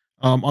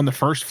on the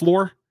first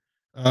floor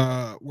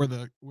where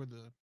the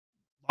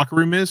locker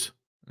room is.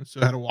 And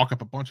so I had to walk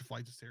up a bunch of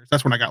flights of stairs.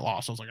 That's when I got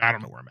lost. I was like, I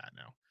don't know where I'm at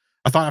now.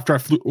 I thought after I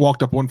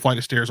walked up one flight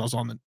of stairs, I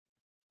thought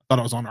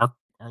I was on our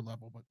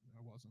level, but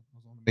I wasn't. I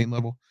was on the main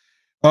level.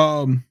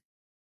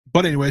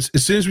 But anyways,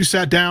 as soon as we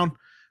sat down,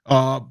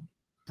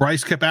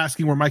 Bryce kept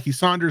asking where Mikey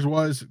Saunders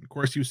was. Of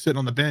course, he was sitting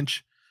on the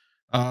bench.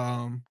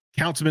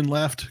 Councilman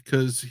left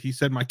because he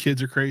said my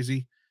kids are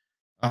crazy.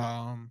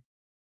 But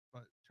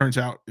turns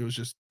out it was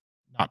just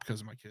not because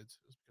of my kids.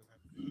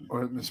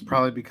 Or it's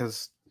probably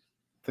because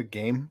the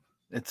game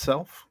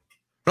itself.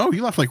 Oh,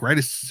 he left like right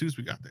as soon as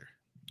we got there.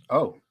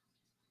 Oh,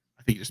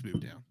 I think he just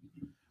moved down.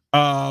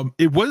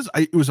 It was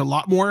a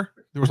lot more.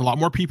 There was a lot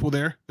more people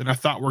there than I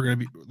thought was going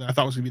to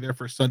be there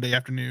for a Sunday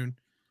afternoon.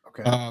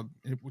 Okay.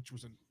 Which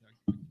was a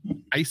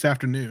nice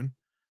afternoon.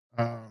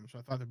 So I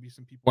thought there'd be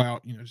some people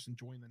out, just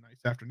enjoying the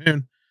nice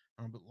afternoon.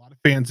 But a lot of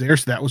fans there,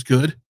 so that was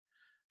good.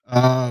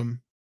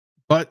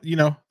 But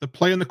the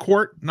play on the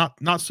court,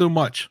 not so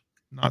much.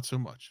 Not so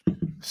much.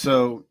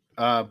 So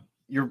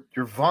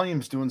your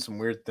volume's doing some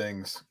weird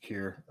things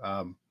here.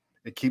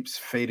 It keeps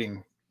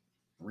fading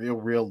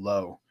real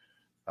low.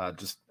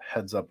 Just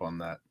heads up on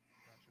that.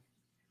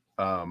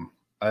 I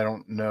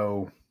don't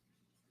know.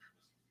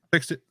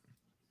 Fixed it.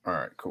 All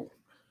right, cool.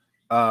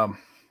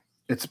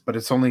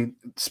 It's only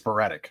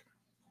sporadic.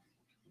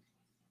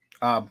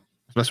 Messing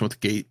with the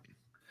gate.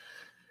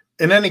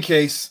 In any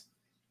case,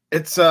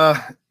 it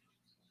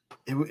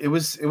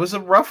was a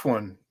rough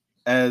one,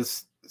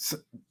 as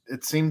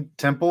it seemed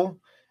Temple,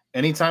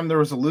 anytime there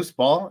was a loose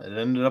ball, it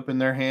ended up in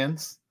their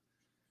hands.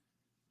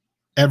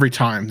 Every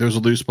time there was a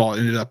loose ball, it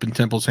ended up in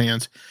Temple's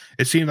hands.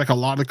 It seemed like a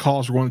lot of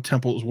calls were going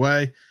Temple's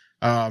way.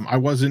 I'm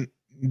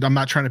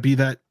not trying to be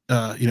that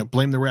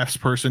blame the refs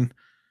person.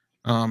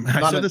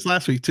 I said this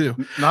last week too.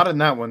 Not in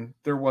that one.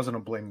 There wasn't a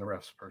blame the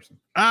refs person.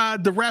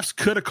 The refs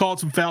could have called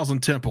some fouls on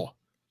Temple.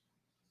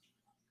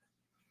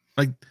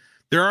 Like,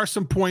 there are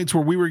some points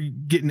where we were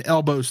getting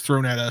elbows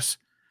thrown at us,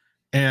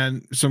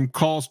 and some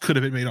calls could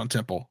have been made on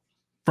Temple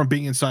from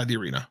being inside the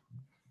arena.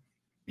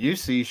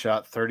 UC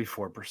shot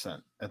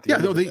 34% at the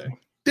end of the day.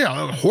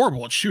 Yeah,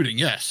 horrible at shooting.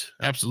 Yes,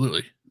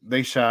 absolutely.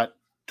 They shot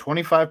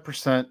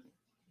 25%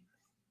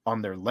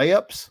 on their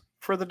layups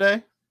for the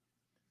day.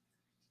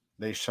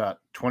 They shot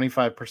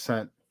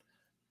 25%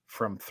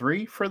 from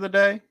 3 for the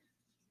day.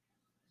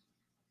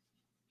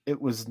 It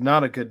was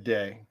not a good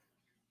day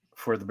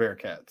for the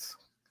Bearcats.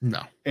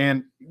 No.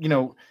 And,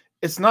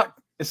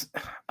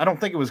 I don't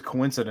think it was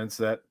coincidence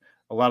that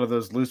a lot of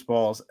those loose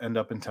balls end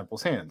up in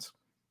Temple's hands.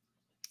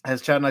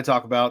 As Chad and I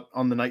talk about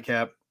on the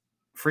nightcap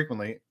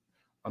frequently,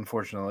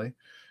 unfortunately,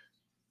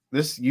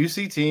 this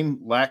UC team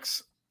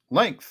lacks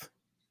length.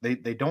 They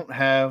don't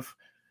have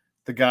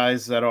the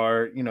guys that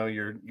are,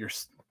 your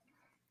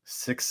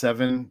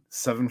 6'7",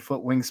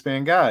 7-foot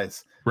wingspan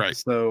guys. Right.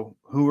 So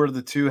who are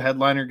the 2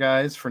 headliner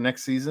guys for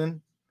next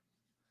season?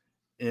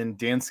 In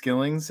Dan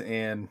Skillings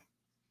and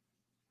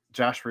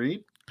Josh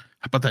Reed.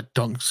 How about that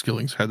dunk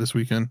Skillings had this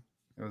weekend?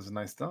 It was a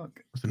nice dunk.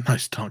 It was a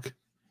nice dunk.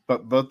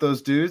 But both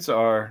those dudes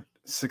are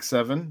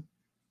 6'7",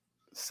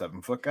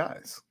 7-foot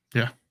guys.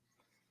 Yeah.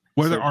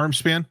 What are their arm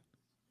span?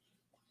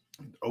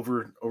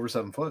 Over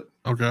 7 foot.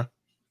 Okay. That's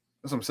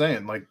what I'm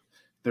saying. Like,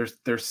 they're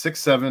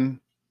 6'7".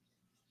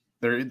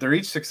 They're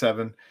each 6'7",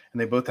 and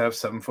they both have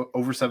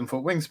over 7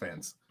 foot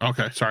wingspans.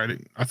 Okay,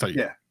 sorry, I thought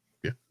you.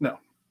 Yeah. No,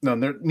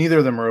 neither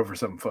of them are over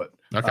 7 foot.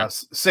 Okay.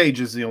 Sage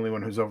is the only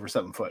one who's over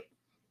 7 foot.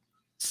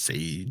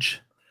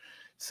 Sage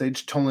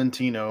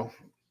Tolentino.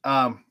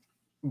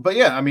 But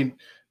yeah, I mean,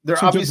 they're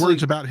some obviously good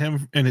words about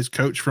him and his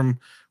coach from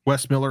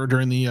Wes Miller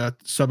during the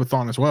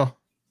subathon as well.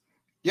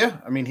 Yeah,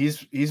 I mean,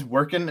 he's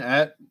working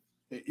at.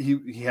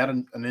 He had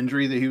an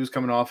injury that he was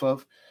coming off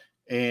of,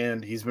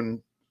 and he's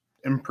been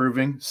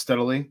improving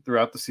steadily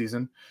throughout the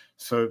season.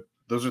 So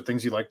those are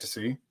things you like to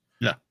see.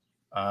 Yeah.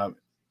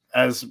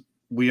 As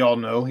we all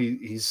know,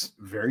 he's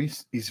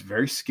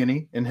very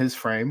skinny in his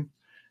frame,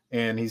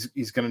 and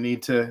he's going to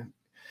need to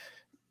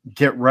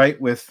get right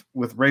with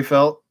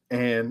Rayfelt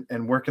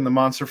and work in the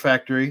Monster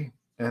Factory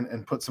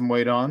and put some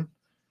weight on,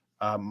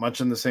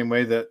 much in the same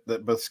way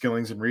that both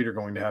Skillings and Reed are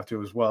going to have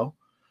to as well.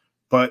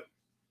 But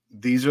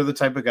these are the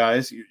type of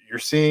guys you're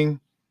seeing.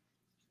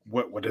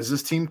 What does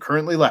this team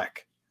currently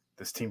lack?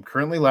 This team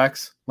currently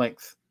lacks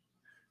length.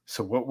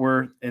 So what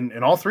we're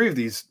in all 3 of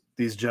these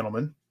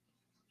gentlemen,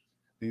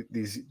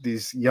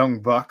 these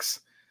young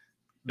bucks,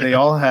 they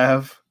all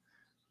have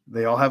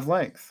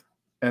length,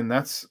 and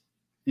that's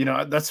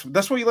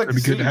what you like to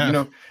see.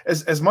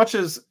 As much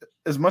as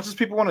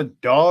people want to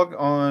dog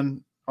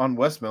on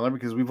Wes Miller,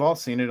 because we've all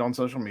seen it on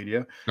social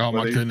media. Oh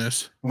my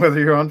goodness! Whether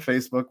you're on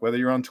Facebook, whether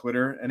you're on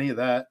Twitter, any of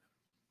that,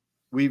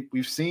 we've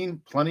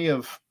seen plenty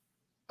of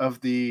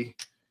the.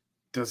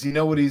 Does he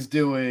know what he's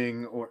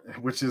doing?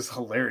 Which is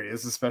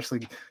hilarious,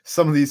 especially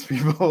some of these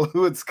people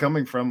who it's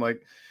coming from.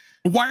 Like,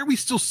 why are we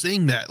still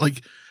saying that?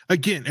 Like,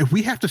 again, if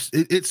we have to,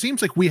 it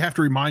seems like we have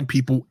to remind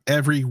people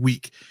every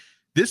week.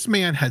 This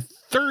man had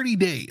 30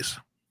 days,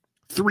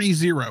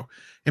 3-0.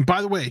 And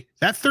by the way,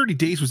 that 30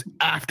 days was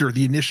after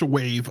the initial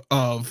wave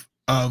of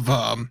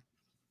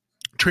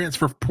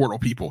transfer portal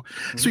people.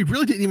 Mm-hmm. So he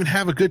really didn't even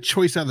have a good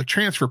choice out of the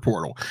transfer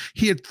portal.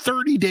 He had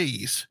 30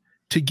 days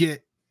to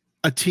get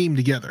a team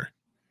together.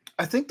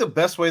 I think the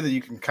best way that you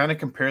can kind of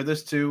compare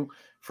this to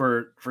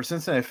for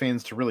Cincinnati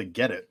fans to really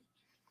get it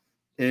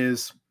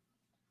is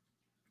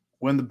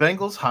when the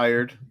Bengals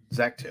hired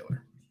Zach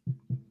Taylor.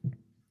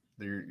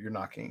 You're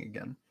knocking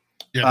again.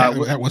 Yeah,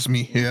 that was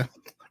me. Yeah.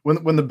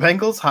 When the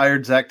Bengals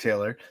hired Zach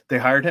Taylor, they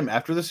hired him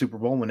after the Super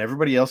Bowl when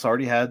everybody else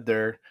already had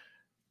their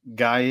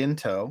guy in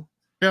tow.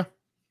 Yeah.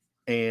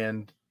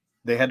 And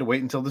they had to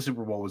wait until the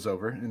Super Bowl was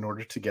over in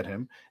order to get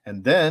him.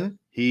 And then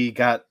he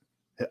got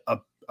a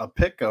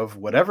pick of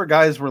whatever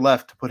guys were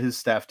left to put his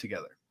staff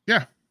together.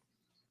 Yeah.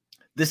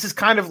 This is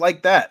kind of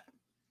like that.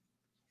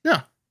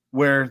 Yeah.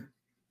 Where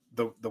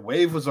the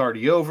wave was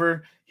already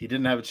over. He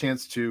didn't have a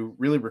chance to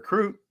really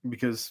recruit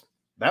because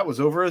that was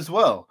over as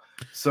well.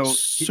 So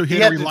he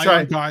had to rely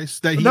on guys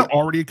that he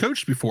already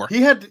coached before.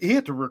 He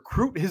had to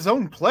recruit his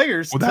own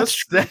players to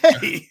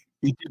stay.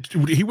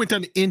 He went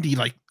down to Indy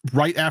like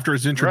right after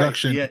his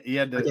introduction. Right. He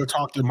had to go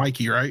talk to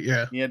Mikey, right?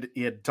 Yeah. He had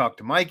to talk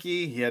to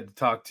Mikey. He had to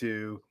talk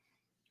to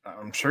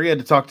I'm sure he had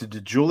to talk to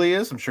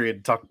DeJulius. I'm sure he had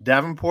to talk to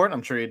Davenport.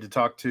 I'm sure he had to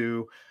talk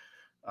to.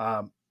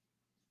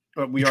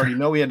 But we already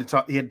know he had to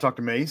talk. He had to talk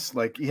to Mace.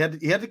 Like he had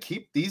to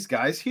keep these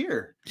guys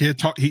here.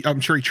 I'm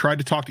sure he tried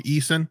to talk to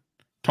Eason,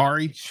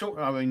 Tari.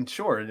 Sure, I mean,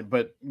 sure,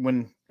 but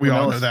when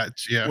all know that,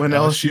 yeah. When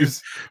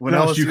LSU's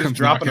comes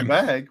dropping a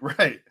bag,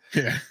 right?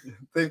 Yeah,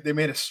 they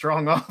made a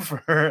strong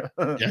offer.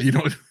 Yeah, you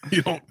don't.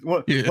 Yeah.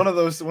 One of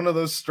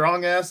those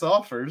strong ass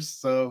offers.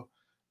 So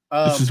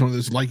this is one of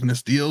those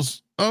likeness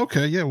deals. Oh,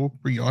 okay, yeah, we'll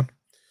bring you on.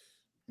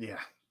 Yeah,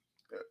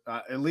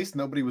 at least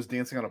nobody was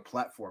dancing on a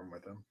platform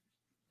with him.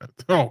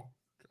 Oh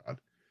God,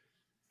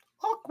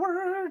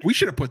 awkward. We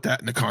should have put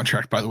that in the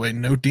contract, by the way.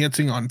 No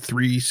dancing on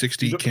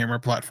 360 camera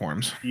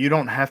platforms. You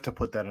don't have to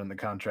put that in the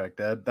contract,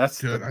 Ed.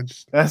 That's good.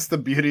 That's the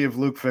beauty of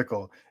Luke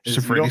Fickell. Just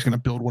afraid he's going to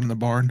build one in the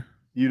barn.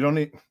 You don't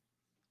need.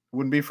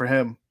 Wouldn't be for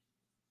him.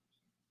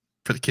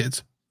 For the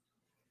kids.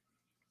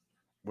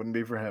 Wouldn't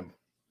be for him.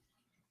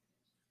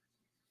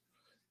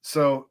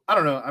 So I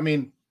don't know. I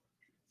mean,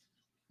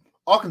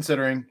 all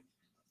considering,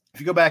 if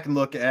you go back and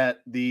look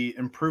at the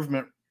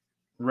improvement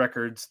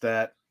records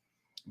that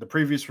the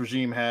previous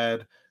regime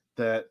had,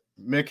 that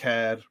Mick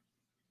had,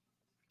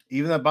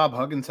 even that Bob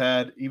Huggins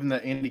had, even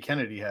that Andy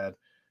Kennedy had,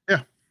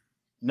 yeah,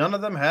 none of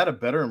them had a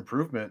better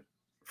improvement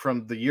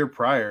from the year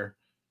prior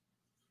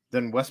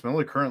than Wes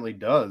Miller currently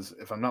does,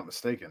 if I'm not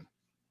mistaken.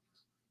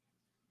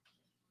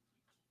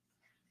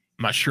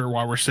 I'm not sure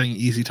why we're saying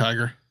easy,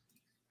 Tiger.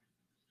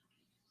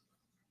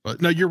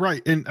 But no, you're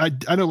right. And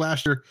I know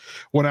last year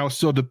when I was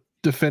still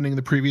defending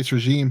the previous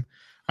regime,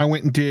 I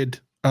went and did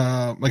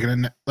like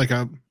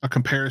a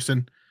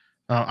comparison.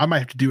 I might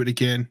have to do it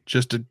again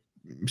just to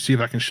see if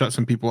I can shut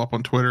some people up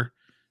on Twitter.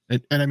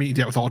 And I mean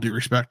that with all due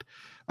respect.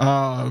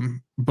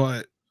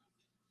 But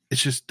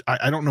it's just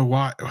I don't know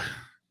why.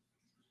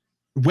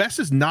 Wes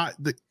is not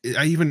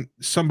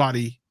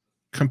somebody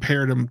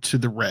compared him to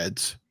the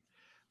Reds.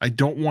 I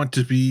don't want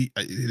to be,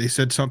 they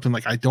said something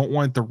like, I don't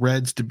want the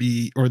Reds to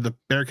be, or the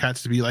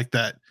Bearcats to be like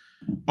that.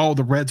 Oh,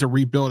 the Reds are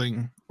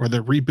rebuilding, or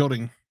they're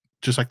rebuilding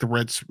just like the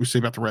Reds, we say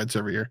about the Reds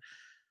every year.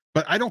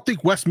 But I don't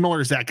think Wes Miller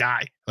is that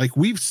guy. Like,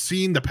 we've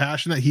seen the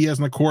passion that he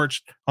has on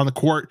the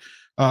court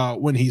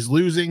when he's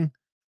losing.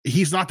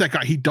 He's not that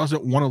guy. He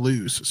doesn't want to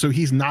lose. So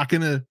he's not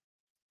going to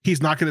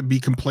be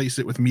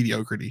complacent with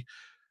mediocrity.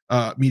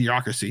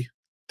 Mediocrity.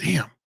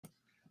 Damn.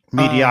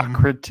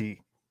 Mediocrity.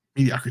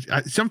 Mediocrity.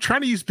 So I'm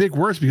trying to use big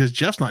words because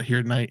Jeff's not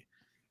here tonight.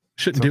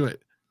 Shouldn't do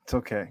it. It's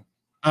okay.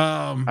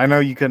 I know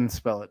you couldn't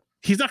spell it.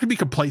 He's not going to be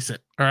complacent.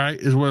 All right,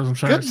 is what I'm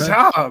trying to say. Good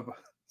job.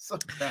 So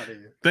proud of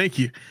you. Thank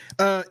you.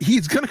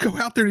 He's going to go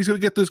out there and he's going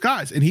to get those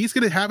guys, and he's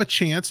going to have a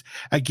chance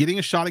at getting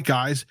a shot at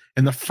guys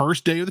in the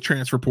first day of the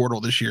transfer portal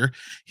this year.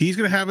 He's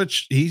going to have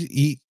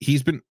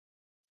he's been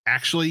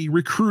actually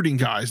recruiting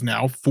guys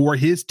now for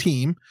his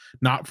team,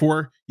 not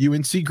for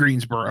UNC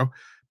Greensboro,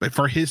 but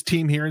for his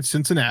team here in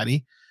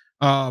Cincinnati.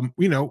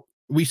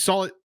 We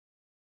saw it.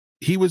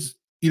 He was,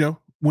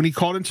 when he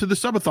called into the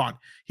subathon,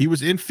 he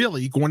was in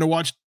Philly going to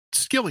watch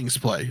Skillings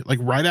play. Like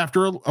right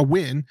after a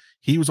win,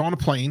 he was on a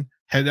plane,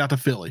 headed out to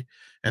Philly.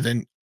 And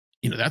then,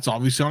 that's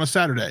obviously on a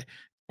Saturday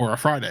or a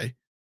Friday.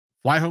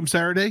 Fly home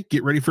Saturday,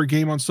 get ready for a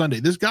game on Sunday.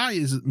 This guy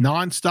is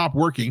nonstop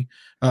working.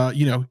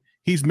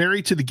 He's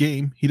married to the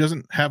game. He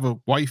doesn't have a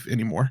wife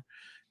anymore.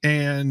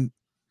 And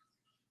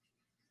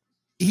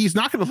he's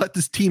not going to let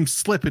this team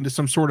slip into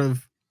some sort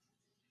of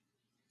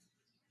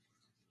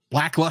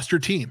lackluster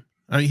team.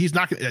 I mean, he's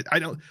not going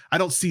to, I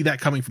don't see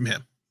that coming from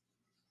him.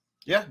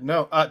 Yeah,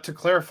 no, to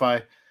clarify,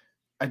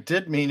 I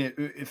did mean it.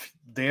 If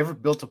they ever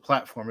built a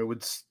platform, it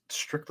would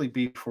strictly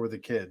be for the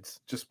kids.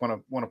 Just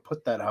want to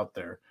put that out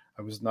there.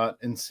 I was not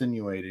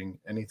insinuating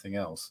anything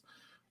else.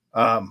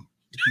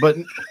 But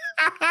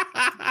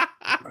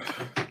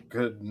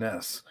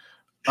goodness.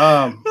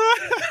 That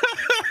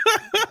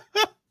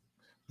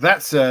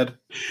said,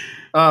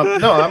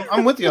 no,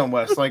 I'm with you on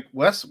Wes. Like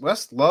Wes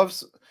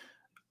loves.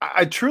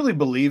 I truly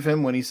believe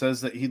him when he says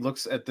that he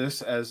looks at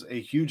this as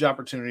a huge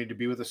opportunity to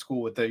be with a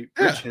school with a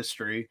rich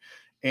history,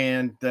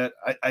 and that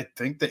I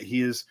think that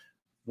he is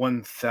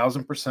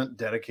 1,000%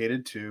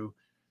 dedicated to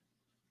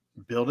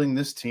building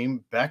this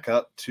team back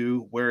up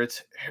to where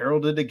it's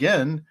heralded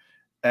again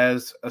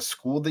as a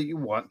school that you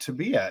want to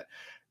be at.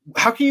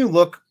 How can you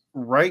look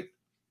right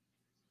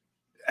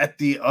at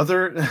the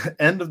other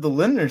end of the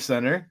Lindner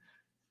Center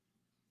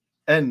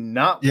and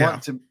not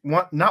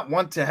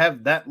want to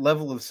have that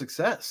level of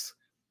success?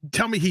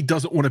 Tell me he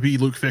doesn't want to be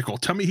Luke Fickell.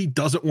 Tell me he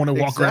doesn't want to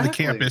walk around the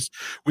campus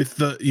with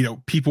the,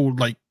 people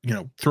like,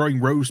 throwing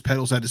rose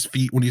petals at his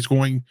feet when he's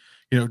going,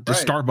 to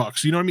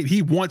Starbucks. You know what I mean?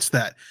 He wants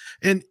that.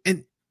 And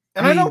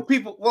I know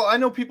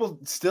people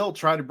still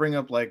try to bring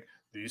up like,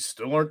 these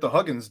still aren't the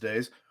Huggins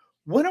days.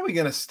 When are we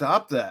going to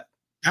stop that?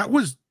 That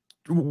was,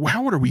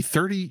 how old are we?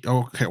 30? Oh,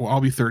 okay. Well,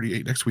 I'll be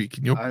 38 next week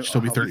and you'll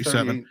still be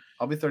 37.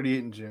 I'll be 38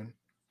 in June.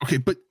 Okay.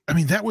 But I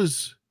mean, that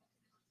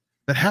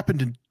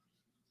happened in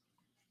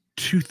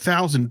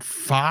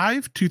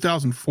 2005,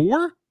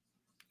 2004.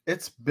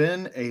 It's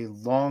been a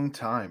long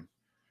time,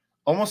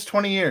 almost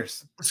 20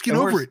 years. Let's get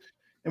over it.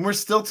 And we're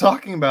still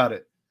talking about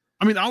it.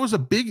 I mean, I was the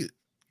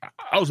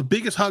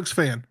biggest Hugs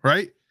fan,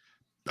 right?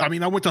 I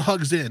mean, I went to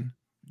Hugs Inn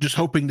just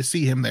hoping to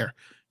see him there.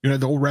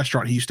 The old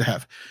restaurant he used to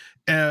have.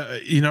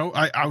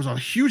 I was a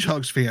huge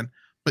Hugs fan,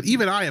 but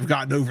even I have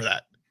gotten over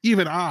that.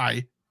 Even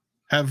I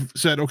have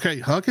said, okay,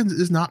 Huggins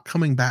is not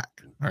coming back.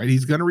 All right,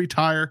 he's going to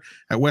retire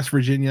at West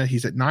Virginia.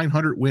 He's at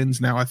 900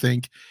 wins now, I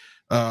think.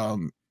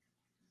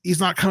 He's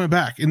not coming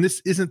back, and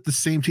this isn't the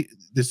same team.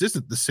 This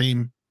isn't the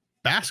same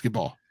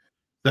basketball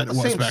that it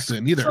was back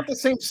then either. It's not the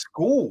same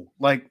school.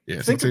 Like,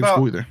 yeah, think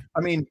about.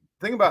 I mean,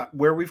 think about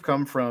where we've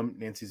come from.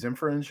 Nancy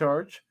Zimpher in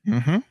charge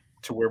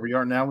to where we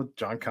are now with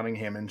John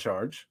Cunningham in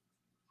charge.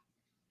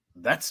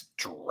 That's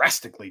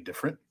drastically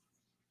different.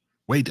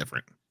 Way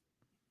different.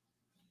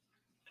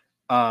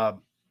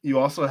 You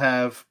also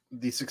have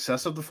the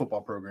success of the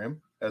football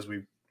program, as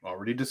we've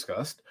already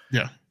discussed.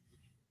 Yeah.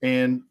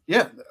 And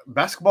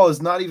basketball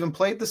is not even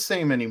played the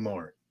same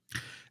anymore.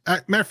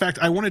 Matter of fact,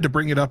 I wanted to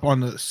bring it up on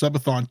the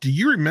subathon. Do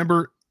you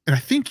remember? And I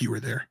think you were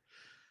there.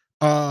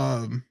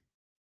 Like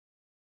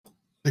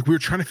we were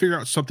trying to figure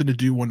out something to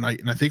do one night,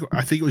 and I think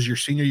it was your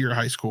senior year of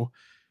high school,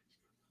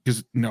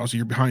 because I was a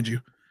year behind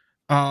you.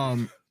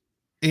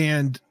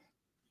 And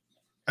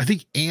I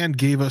think Ann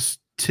gave us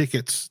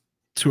tickets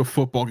to a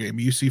football game,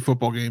 UC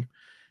football game,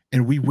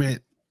 and we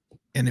went,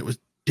 and it was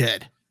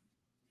dead.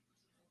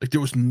 Like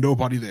there was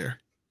nobody there.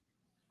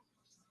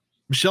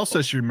 Michelle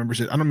says she remembers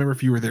it. I don't remember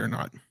if you were there or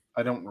not.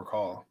 I don't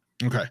recall.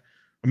 Okay. Well,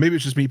 maybe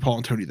it's just me, Paul,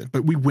 and Tony then.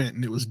 But we went,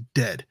 and it was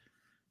dead.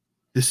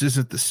 This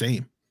isn't the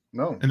same.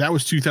 No. And that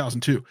was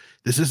 2002.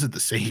 This isn't the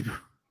same.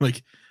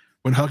 Like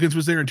when Huggins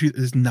was there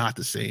it's not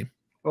the same.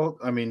 Well,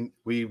 I mean,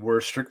 we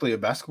were strictly a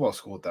basketball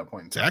school at that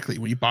point. Exactly.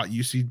 When you bought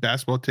UC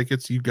basketball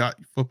tickets, you got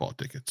football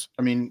tickets.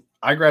 I mean,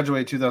 I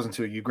graduated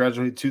 2002. You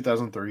graduated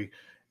 2003.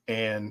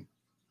 And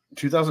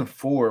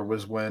 2004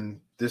 was when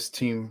this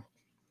team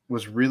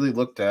was really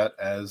looked at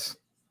as,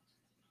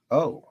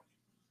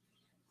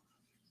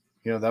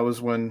 that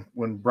was when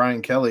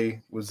Brian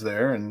Kelly was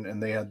there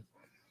and they had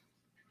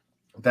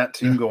that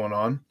team going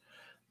on.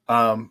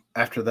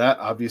 After that,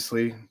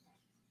 obviously,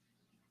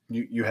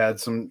 you had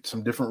some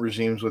different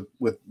regimes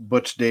with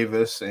Butch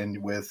Davis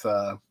and with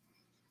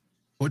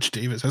Butch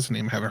Davis. That's a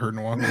name I haven't heard in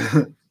a while.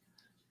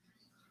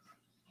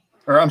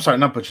 Or I'm sorry,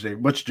 not Butch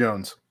Davis, Butch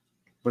Jones.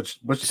 Butch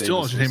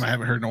Still Davis is a name I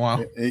haven't heard in a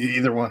while.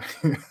 Either one.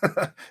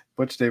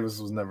 Butch Davis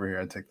was never here.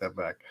 I take that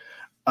back.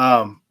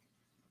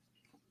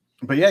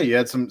 But yeah, you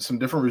had some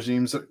different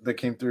regimes that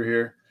came through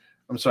here.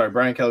 I'm sorry,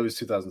 Brian Kelly was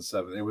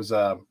 2007. It was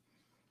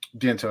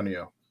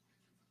D'Antonio.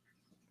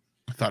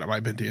 I thought it might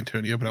have been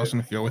D'Antonio, but I was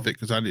going to go with it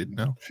because I didn't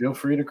know. Feel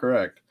free to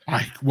correct.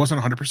 I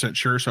wasn't 100%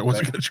 sure, so I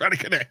wasn't going to try to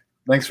connect.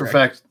 Thanks for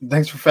fact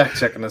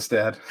checking us,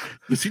 Dad.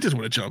 He just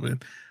want to jump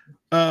in.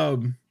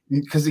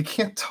 Because he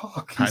can't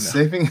talk. He's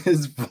saving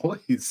his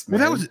voice. Man.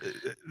 Well,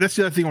 that's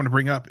the other thing I want to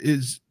bring up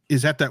is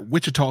at that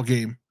Wichita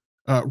game,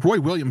 Roy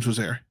Williams was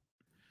there.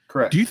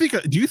 Correct. Do you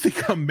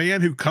think a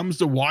man who comes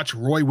to watch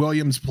Roy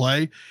Williams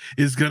play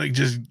is going to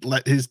just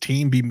let his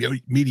team be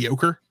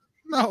mediocre?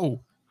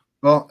 No.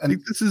 Well,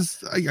 and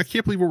I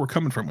can't believe where we're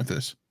coming from with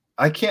this.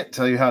 I can't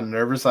tell you how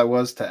nervous I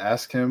was to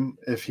ask him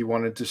if he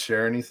wanted to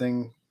share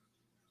anything.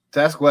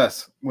 To ask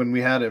Wes when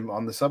we had him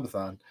on the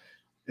subathon,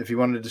 if he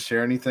wanted to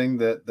share anything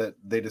that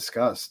they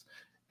discussed.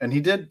 And he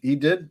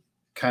did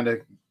kind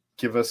of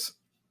give us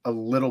a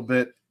little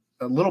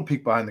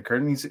peek behind the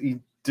curtain. He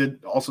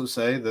did also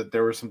say that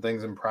there were some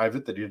things in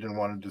private that he didn't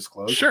want to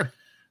disclose. Sure.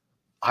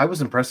 I was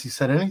impressed he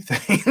said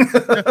anything.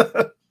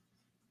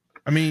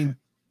 I mean,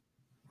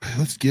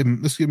 let's give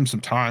him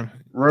some time.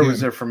 Roy was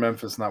there from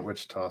Memphis, not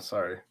Wichita.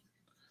 Sorry.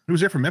 He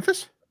was there from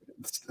Memphis?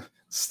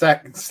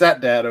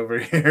 Stat dad over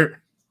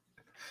here.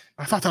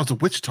 I thought that was a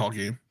Wichita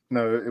game.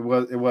 No,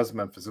 it was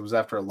Memphis. It was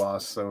after a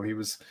loss, so he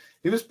was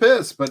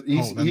pissed. But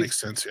that makes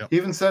sense. Yeah. He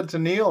even said to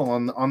Neil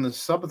on the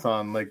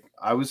subathon, like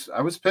I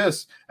was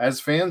pissed. As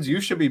fans,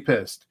 you should be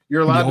pissed.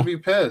 You're allowed to be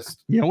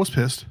pissed. Yeah, I was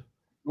pissed.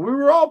 We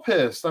were all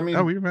pissed. I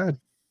mean, we were mad.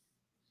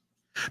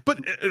 But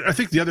I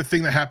think the other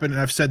thing that happened,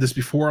 and I've said this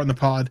before on the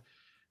pod,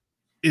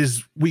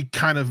 is we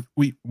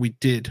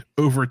did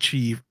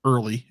overachieve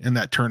early in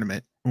that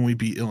tournament when we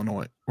beat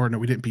Illinois. Or no,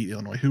 we didn't beat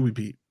Illinois. Who we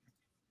beat?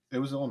 It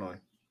was Illinois.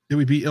 Did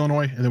we beat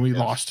Illinois? And then we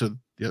lost to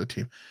the other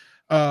team.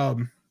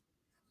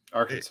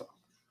 Arkansas.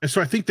 And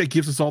so I think that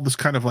gives us all this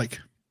kind of like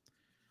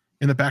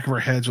in the back of our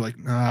heads, we're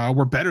like,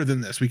 we're better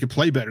than this. We could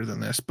play better than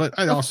this. But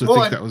I also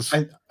think that was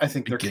I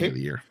think they're beginning of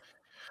the year.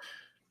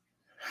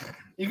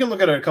 You can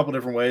look at it a couple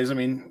different ways. I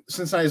mean,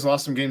 Cincinnati's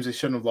lost some games they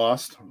shouldn't have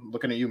lost. I'm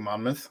looking at you,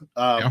 Monmouth.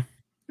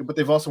 But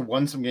they've also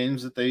won some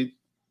games that they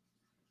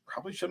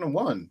probably shouldn't have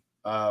won.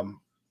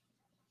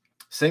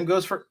 Same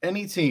goes for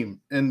any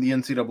team in the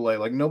NCAA.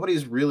 Like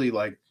nobody's really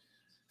like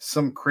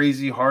some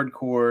crazy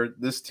hardcore.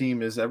 This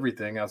team is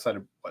everything outside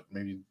of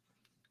maybe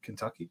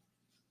Kentucky.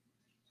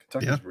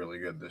 Kentucky's really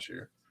good this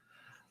year.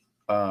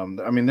 I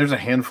mean, there's a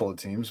handful of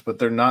teams, but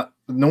they're not.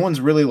 No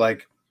one's really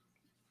like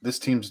this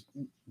team's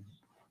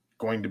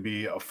going to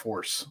be a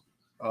force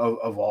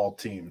of all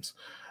teams.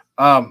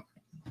 I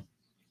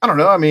don't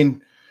know. I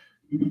mean,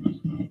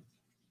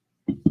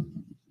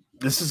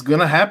 this is going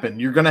to happen.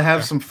 You're going to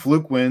have some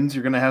fluke wins.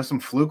 You're going to have some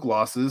fluke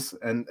losses.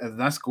 And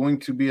that's going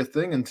to be a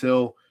thing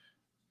until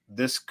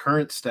this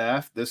current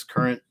staff, this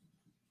current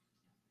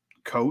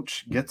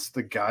coach gets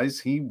the guys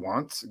he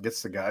wants,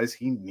 gets the guys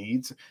he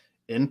needs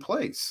in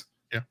place.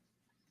 Yeah.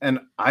 And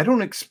I don't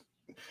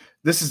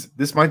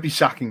this might be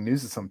shocking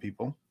news to some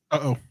people.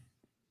 Uh-oh.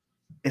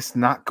 It's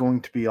not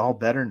going to be all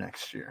better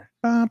next year.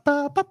 Ba,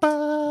 ba, ba,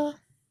 ba.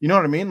 You know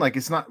what I mean? Like,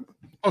 it's not.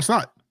 Oh, it's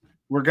not.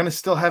 We're going to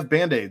still have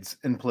Band-Aids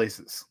in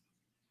places.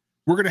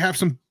 We're going to have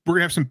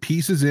some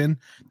pieces in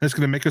that's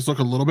going to make us look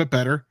a little bit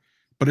better,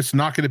 but it's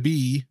not going to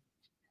be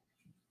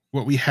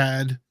what we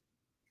had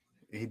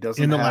in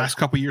the last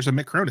couple of years of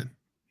Mick Cronin.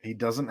 He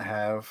doesn't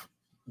have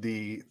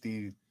the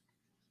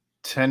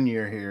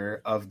tenure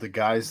here of the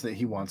guys that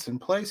he wants in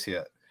place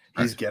yet.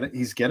 He's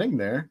getting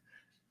there,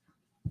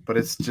 but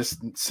it's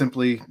just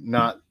simply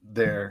not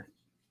there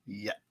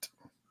yet.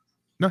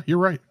 No, you're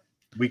right.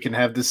 We can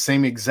have this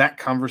same exact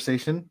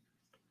conversation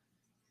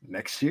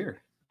next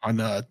year on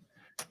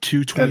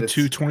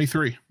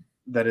 2/22/23.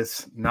 That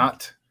is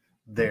not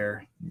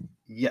there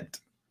yet,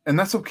 and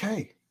that's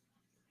okay.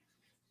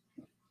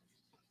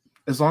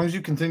 As long as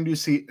you continue to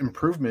see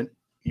improvement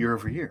year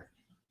over year.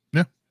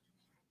 Yeah.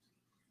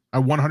 I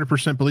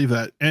 100% believe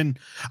that. And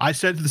I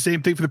said the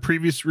same thing for the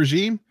previous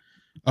regime.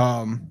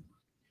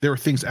 There were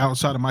things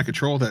outside of my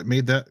control that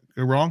made that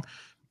go wrong,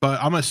 but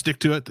I'm going to stick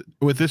to it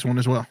with this one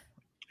as well.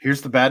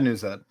 Here's the bad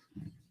news, Ed.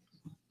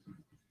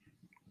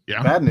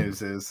 Yeah. Bad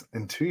news is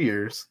in 2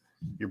 years,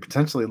 you're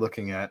potentially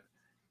looking at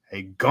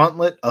a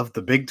gauntlet of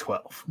the Big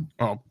 12.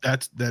 Oh,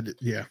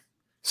 yeah.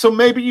 So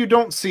maybe you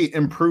don't see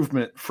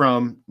improvement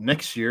from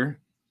next year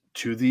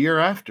to the year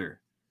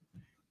after.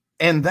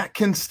 And that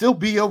can still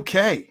be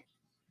okay.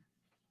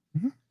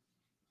 Mm-hmm.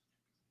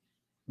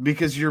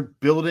 Because you're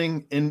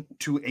building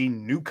into a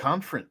new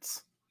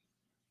conference.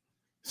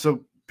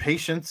 So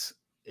patience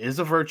is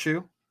a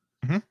virtue.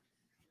 Mm-hmm.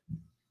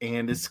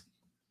 And it's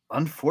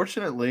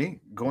unfortunately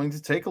going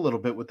to take a little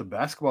bit with the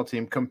basketball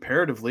team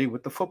comparatively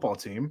with the football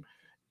team,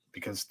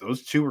 because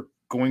those two are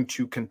going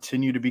to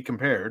continue to be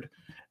compared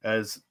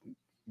as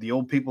the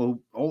old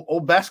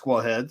basketball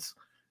heads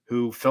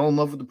who fell in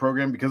love with the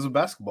program because of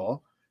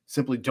basketball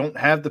simply don't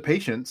have the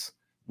patience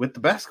with the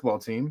basketball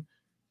team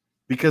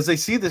because they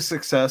see the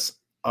success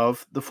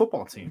of the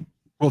football team.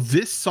 Will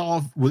this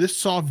solve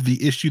the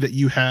issue that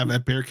you have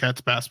at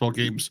Bearcats basketball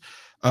games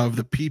of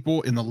the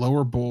people in the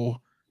lower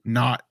bowl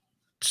not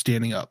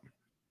standing up?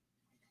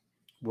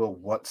 Will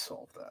what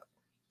solve that?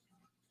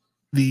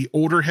 The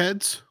older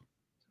heads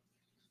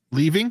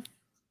leaving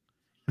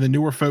and the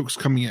newer folks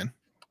coming in.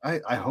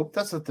 I hope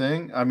that's a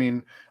thing. I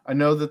mean, I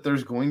know that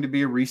there's going to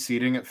be a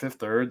reseeding at Fifth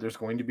Third. There's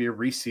going to be a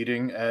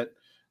reseeding at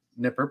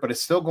Nippert, but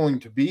it's still going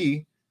to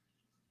be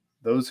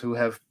those who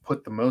have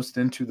put the most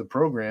into the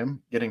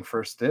program getting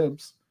first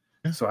dibs.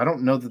 Yeah. So I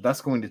don't know that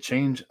that's going to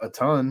change a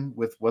ton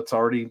with what's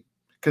already,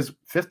 because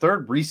Fifth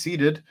Third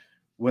reseeded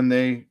when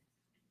they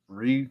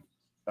revamped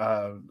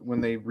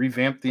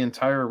the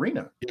entire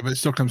arena. Yeah, but it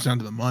still comes down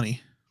to the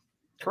money.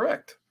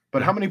 Correct.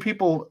 But how many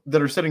people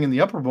that are sitting in the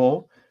upper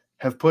bowl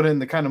have put in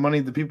the kind of money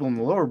the people in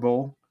the lower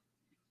bowl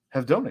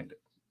have donated?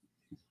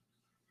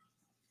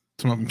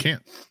 Some of them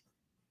can't.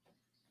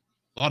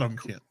 A lot of them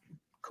can't.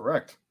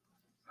 Correct.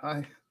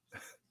 Hi.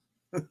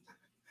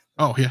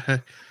 Oh, yeah.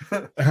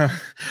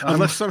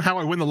 Unless somehow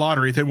I win the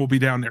lottery, then we'll be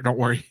down there. Don't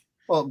worry.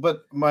 Well,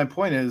 but my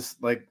point is,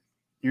 like,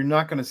 you're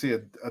not going to see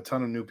a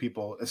ton of new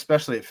people,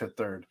 especially at Fifth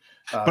Third.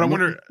 But I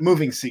wonder,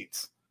 moving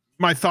seats.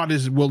 My thought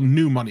is, will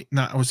new money?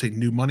 Not I would say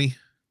new money.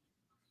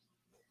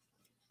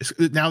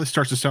 Now this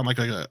starts to sound like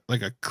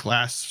a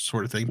class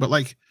sort of thing, but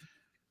like,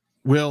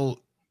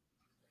 will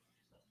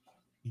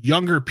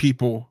younger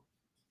people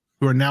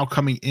who are now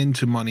coming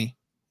into money,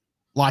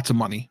 lots of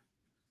money,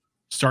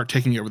 start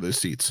taking over those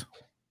seats?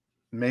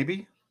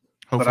 Maybe,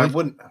 hopefully.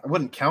 But I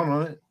wouldn't count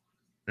on it.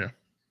 Yeah,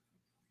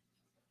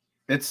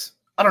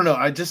 I don't know.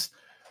 I just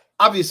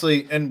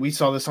obviously, and we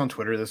saw this on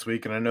Twitter this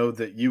week, and I know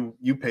that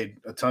you paid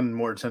a ton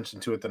more attention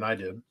to it than I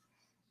did,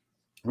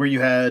 where you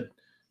had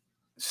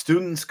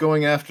students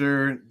going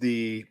after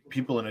the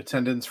people in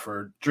attendance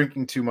for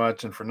drinking too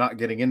much and for not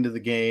getting into the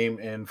game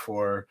and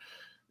for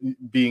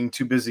being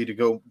too busy to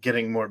go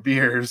getting more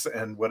beers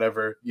and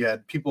whatever. You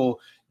had people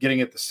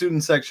getting at the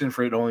student section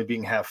for it only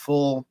being half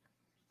full.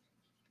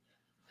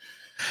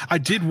 I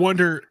did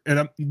wonder,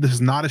 and this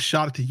is not a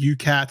shot at the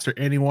UCats or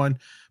anyone,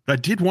 but I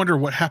did wonder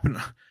what happened.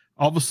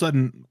 All of a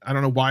sudden, I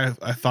don't know why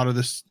I thought of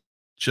this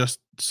just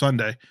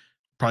Sunday,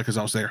 probably because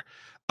I was there.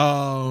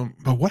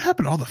 But what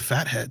happened to all the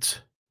fat heads?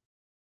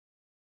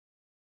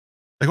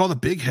 Like all the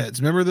big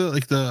heads. Remember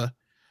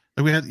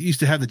we used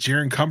to have the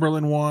Jaron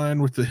Cumberland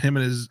one with him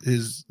and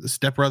his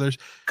stepbrothers.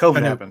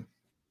 COVID happened.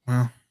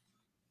 Well,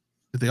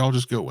 did they all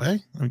just go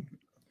away? I mean,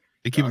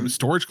 they keep them in a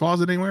storage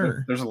closet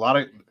anywhere? There's a lot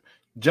of,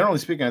 generally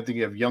speaking, I think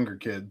you have younger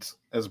kids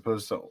as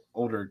opposed to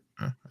older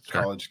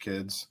college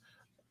kids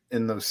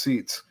in those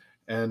seats,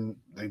 and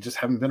they just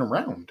haven't been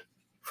around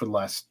for the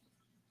last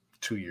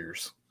 2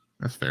 years.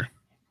 That's fair.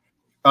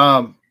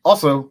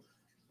 Also,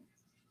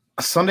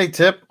 A Sunday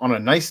tip on a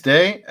nice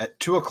day at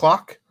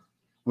 2:00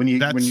 when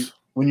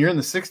you're in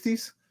the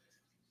 60s.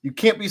 You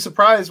can't be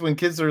surprised when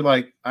kids are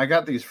like, "I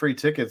got these free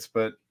tickets,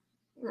 but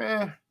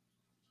yeah."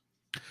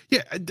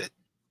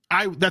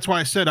 That's why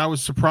I said I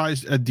was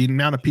surprised at the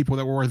amount of people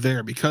that were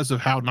there because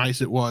of how nice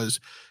it was.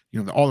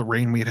 You know, all the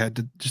rain we had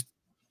to just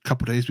a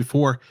couple days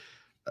before.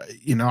 I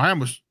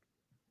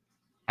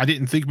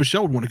didn't think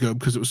Michelle would want to go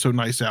because it was so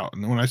nice out.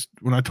 And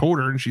when I told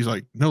her, and she's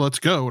like, "No, let's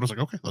go," and I was like,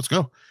 "Okay, let's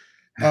go."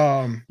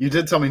 You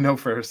did tell me no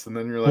first, and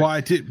then you're like, "Well,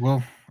 I did.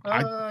 Well,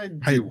 I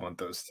do want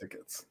those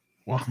tickets."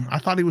 Well, I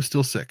thought he was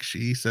still sick.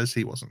 She says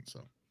he wasn't.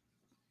 So,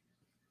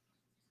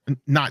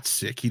 not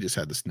sick. He just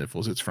had the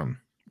sniffles. It's from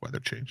weather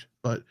change.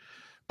 But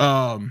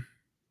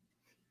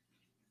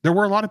there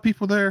were a lot of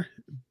people there.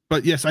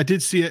 But yes, I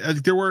did see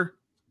it.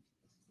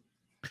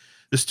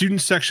 The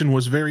student section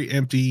was very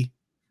empty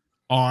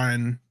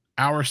on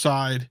our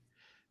side,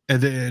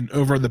 and then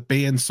over the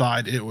band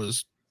side, it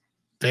was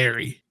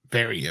very,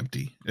 very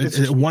empty.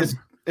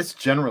 It's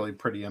generally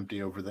pretty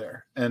empty over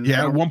there. And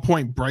yeah, at one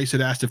point, Bryce had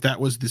asked if that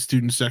was the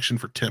student section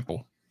for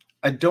Temple.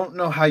 I don't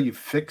know how you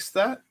fix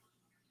that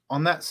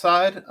on that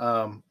side.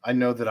 I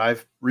know that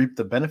I've reaped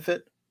the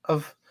benefit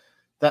of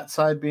that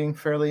side being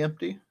fairly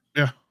empty.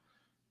 Yeah.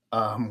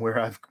 Where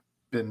I've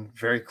been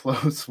very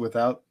close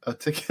without a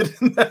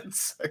ticket in that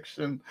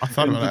section. I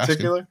thought about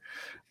particular.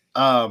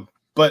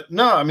 But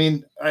no, I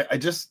mean, I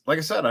just, like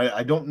I said,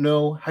 I don't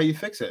know how you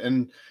fix it.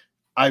 And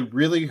I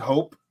really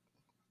hope,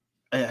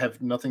 I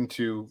have nothing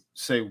to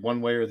say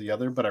one way or the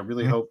other, but I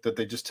really hope that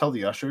they just tell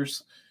the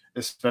ushers,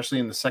 especially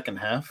in the second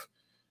half,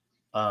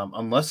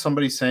 unless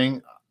somebody's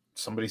saying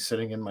somebody's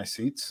sitting in my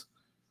seats,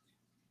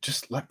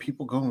 just let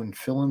people go and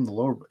fill in the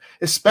lower,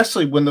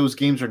 especially when those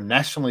games are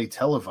nationally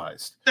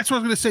televised. That's what I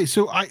was going to say.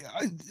 So I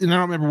don't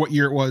remember what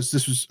year it was.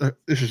 This was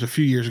a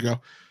few years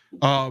ago.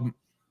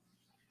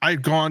 I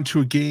had gone to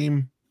a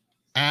game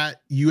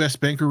at US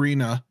Bank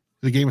Arena.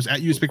 The game was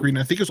at US Bank Arena.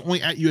 I think it was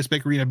only at US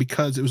Bank Arena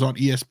because it was on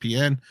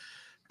ESPN.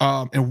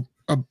 And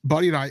a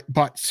buddy and I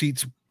bought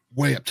seats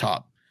way up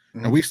top.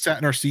 And we sat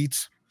in our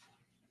seats.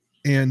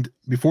 And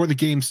before the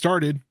game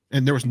started,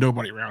 and there was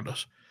nobody around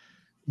us.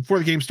 Before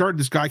the game started,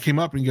 this guy came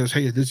up and he goes,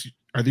 "Hey,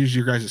 are these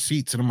your guys'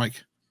 seats?" And I'm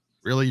like,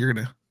 "Really? You're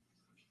gonna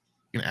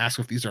ask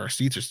if these are our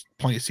seats? There's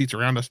plenty of seats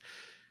around us."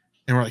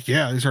 And we're like,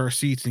 "Yeah, these are our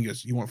seats." And he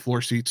goes, "You want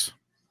floor seats?"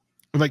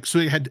 Like, so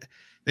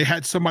they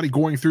had somebody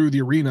going through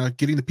the arena,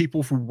 getting the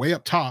people from way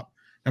up top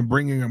and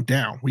bringing them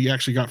down. We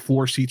actually got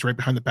floor seats right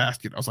behind the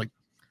basket. I was like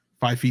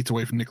 5 feet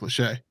away from Nick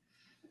Lachey.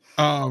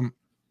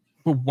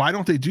 But why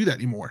don't they do that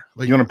anymore?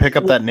 Like, you want to pick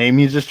up that name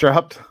you just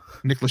dropped?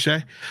 Nick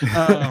Lachey.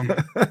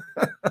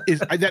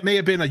 That may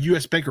have been a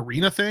US Bank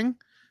Arena thing,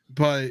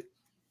 but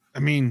I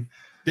mean,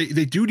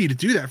 they do need to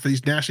do that for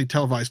these nationally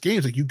televised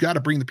games. Like, you got to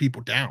bring the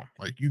people down.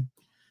 Like, you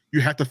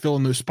have to fill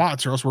in those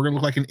spots, or else we're going to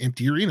look like an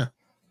empty arena.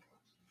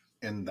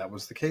 And that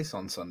was the case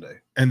on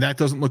Sunday. And that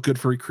doesn't look good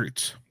for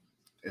recruits.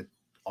 It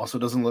also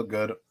doesn't look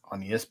good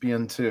on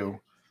ESPN2.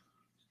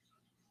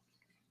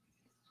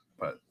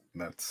 But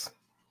that's,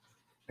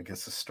 I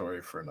guess, a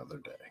story for another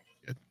day.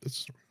 Yeah,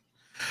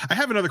 I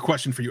have another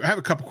question for you. I have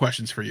a couple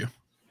questions for you.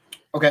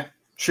 Okay,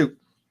 shoot.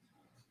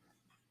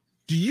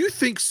 Do you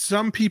think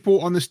some people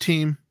on this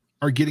team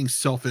are getting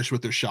selfish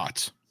with their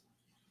shots?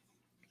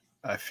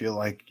 I feel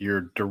like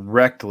you're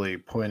directly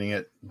pointing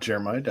at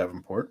Jeremiah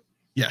Davenport.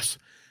 Yes.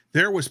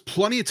 There was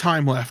plenty of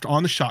time left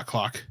on the shot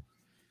clock,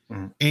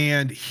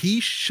 and he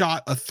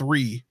shot a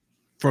 3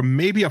 from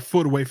maybe a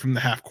foot away from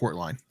the half court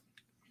line.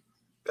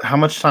 How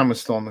much time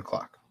was still on the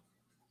clock?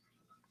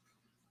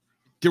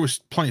 There was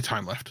plenty of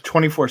time left.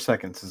 24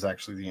 seconds is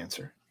actually the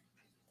answer.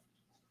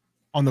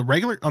 On the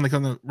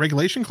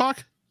regulation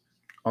clock?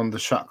 On the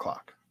shot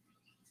clock.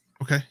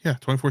 Okay, yeah,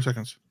 24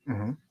 seconds.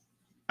 Mm-hmm.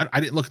 I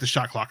didn't look at the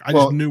shot clock. I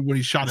just knew when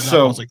he shot it up,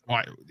 I was like,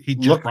 why? He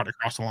just brought it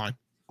across the line.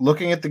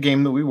 Looking at the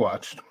game that we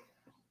watched,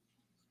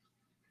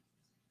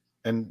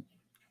 and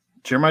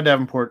Jeremiah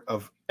Davenport,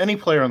 of any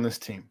player on this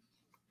team,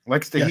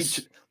 likes to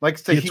heat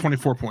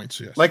 24 points.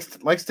 Yes,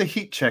 likes to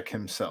heat check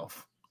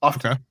himself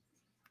often. Okay.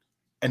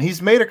 And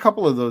he's made a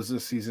couple of those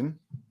this season.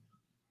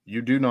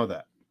 You do know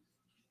that.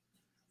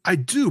 I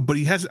do, but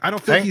he has. I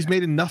don't think he's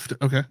made enough to.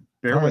 Okay,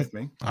 bear with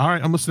me. All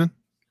right, I'm listening.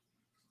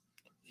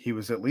 He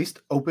was at least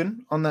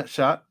open on that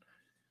shot,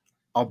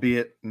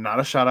 albeit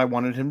not a shot I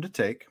wanted him to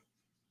take.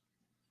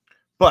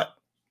 But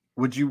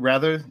would you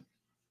rather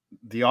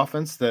the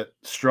offense that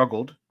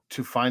struggled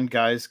to find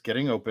guys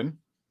getting open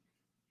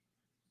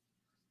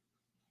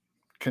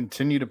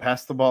continue to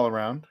pass the ball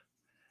around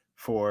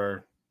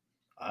for,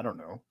 I don't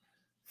know,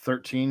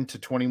 13 to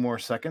 20 more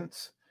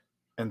seconds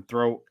and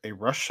throw a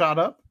rush shot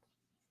up?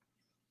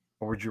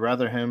 Or would you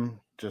rather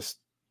him just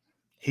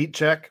heat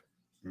check?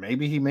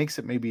 Maybe he makes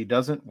it, maybe he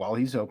doesn't while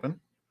he's open,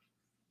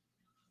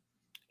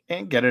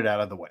 and get it out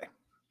of the way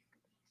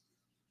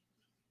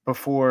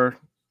before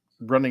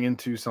running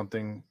into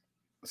something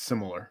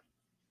similar?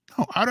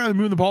 Oh, I'd rather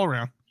move the ball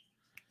around.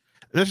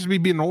 This is me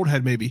being an old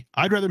head, maybe.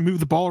 I'd rather move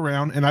the ball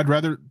around, and I'd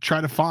rather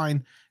try to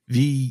find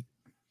the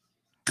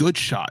good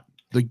shot.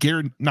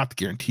 not the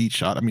guaranteed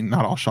shot. I mean,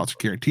 not all shots are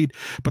guaranteed,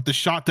 but the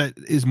shot that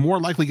is more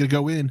likely going to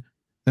go in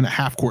than a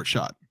half court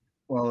shot.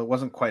 Well, it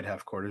wasn't quite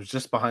half court. It was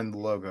just behind the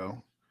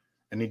logo.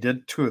 And he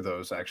did 2 of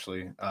those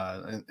actually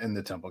in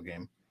the Temple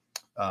game.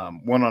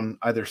 One on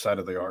either side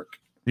of the arc.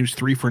 He was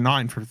 3 for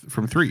 9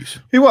 from threes.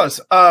 He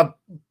was.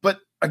 But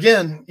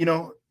again,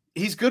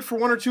 he's good for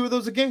 1 or 2 of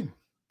those a game.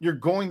 You're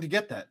going to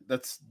get that.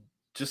 That's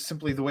just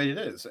simply the way it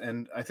is.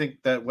 And I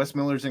think that Wes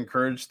Miller's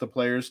encouraged the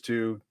players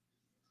to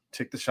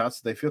take the shots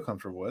that they feel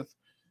comfortable with.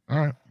 All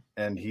right.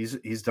 And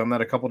he's done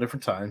that a couple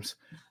different times.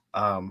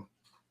 I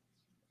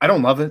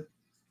don't love it.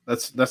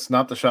 That's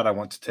not the shot I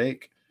want to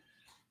take.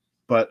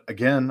 But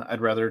again, I'd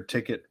rather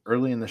take it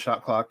early in the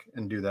shot clock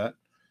and do that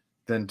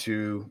than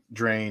to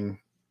drain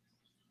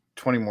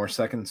 20 more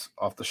seconds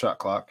off the shot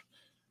clock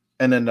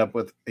and end up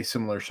with a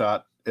similar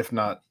shot, if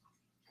not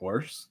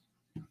worse.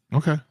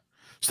 Okay.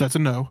 So that's a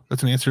no.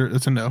 That's an answer.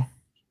 That's a no.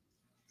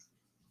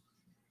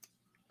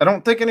 I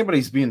don't think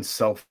anybody's being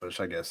selfish,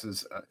 I guess,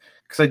 is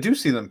because I do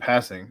see them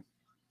passing.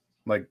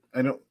 Like,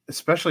 I don't,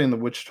 especially in the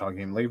Wichita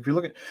game. Like, if you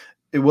look at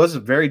it, was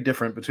very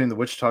different between the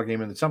Wichita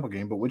game and the Temple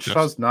game, but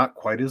Wichita's not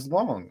quite as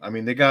long. I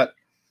mean, they got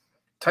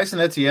Tyson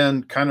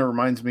Etienne kind of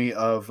reminds me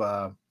of,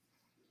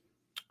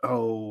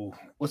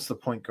 what's the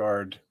point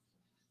guard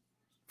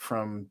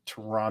from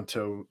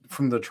Toronto,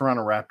 from the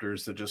Toronto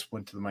Raptors that just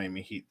went to the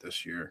Miami Heat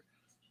this year?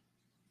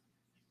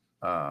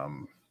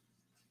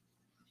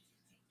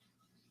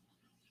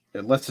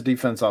 It lets the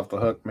defense off the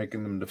hook,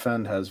 making them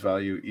defend has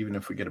value, even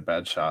if we get a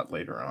bad shot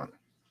later on.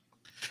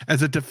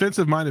 As a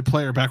defensive-minded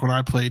player, back when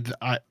I played,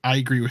 I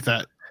agree with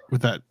that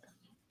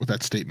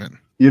statement.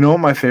 You know what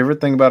my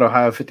favorite thing about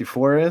Ohio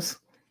 54 is?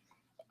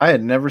 I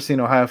had never seen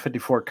Ohio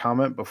 54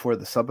 comment before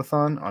the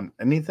subathon on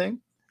anything.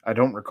 I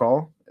don't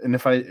recall, and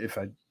if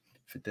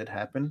it did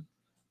happen,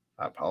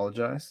 I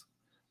apologize.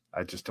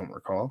 I just don't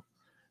recall.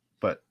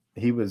 But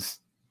he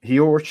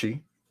or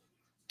she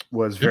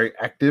was very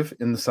active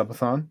in the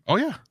subathon. Oh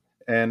yeah,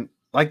 and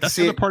that's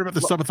the other part about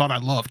the subathon I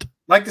loved.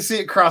 Like to see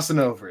it crossing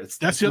over.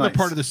 That's the other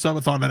part of the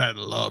subathon that I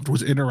loved,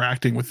 was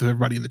interacting with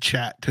everybody in the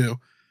chat too.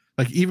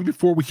 Like, even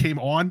before we came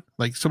on,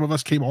 like some of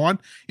us came on,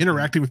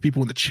 interacting with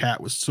people in the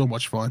chat was so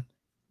much fun.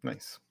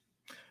 Nice.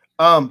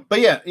 But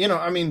yeah,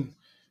 I mean,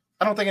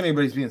 I don't think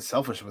anybody's being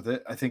selfish with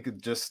it. I think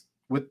it just,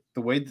 with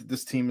the way that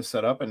this team is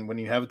set up, and when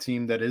you have a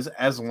team that is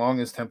as long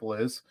as Temple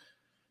is,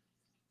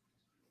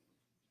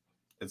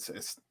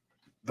 it's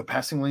the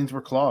passing lanes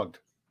were clogged.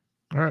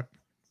 All right.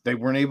 They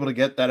weren't able to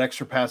get that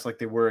extra pass like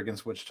they were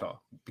against Wichita,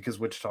 because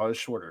Wichita is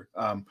shorter.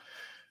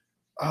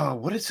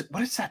 What is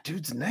that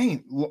dude's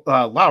name?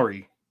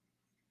 Lowry.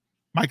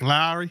 Mike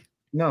Lowry?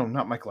 No,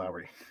 not Mike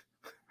Lowry.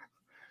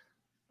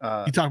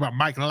 You talking about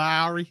Mike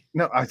Lowry?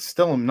 No, I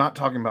still am not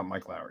talking about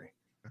Mike Lowry.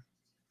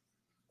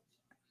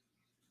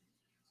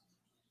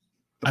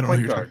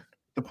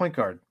 The point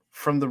guard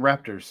from the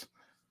Raptors.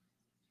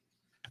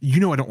 I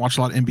don't watch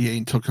a lot of NBA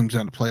until it comes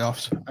down to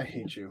playoffs. I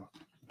hate you.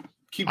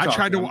 I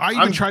tried to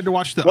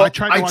watch that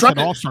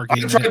All-Star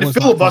game. I tried to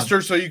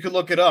filibuster so you could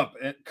look it up.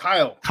 And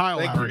Kyle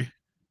Lowry. You.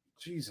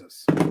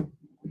 Jesus.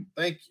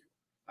 Thank you.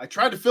 I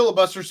tried to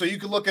filibuster so you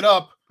could look it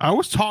up. I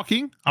was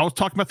talking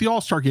about the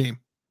All-Star game,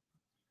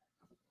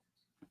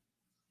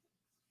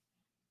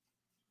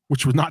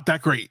 which was not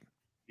that great.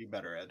 Be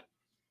better, Ed.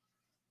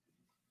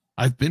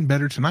 I've been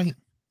better tonight.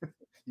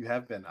 You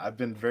have been. I've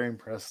been very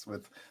impressed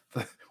with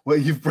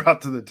what you've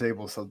brought to the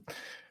table. So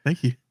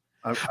thank you.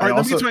 All right,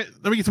 let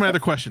me get to my other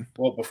question.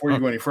 Well, before you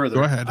go any further,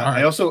 go ahead.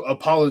 I also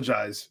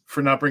apologize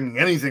for not bringing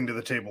anything to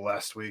the table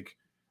last week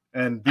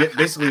and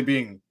basically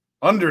being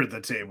under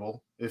the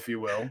table, if you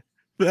will.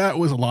 That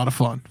was a lot of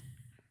fun.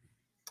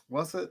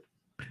 Was it?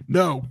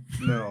 No.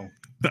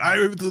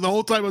 The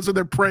whole time I was in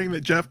there praying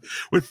that Jeff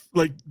would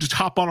just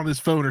hop on his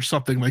phone or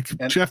something.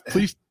 Jeff,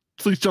 please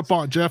jump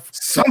on, Jeff.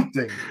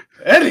 Something,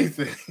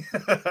 anything,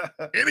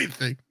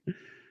 anything.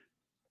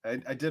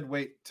 I did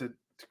wait to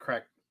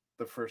crack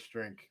the first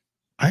drink.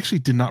 I actually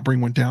did not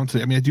bring one down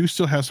today. I mean, I do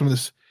still have some of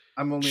this.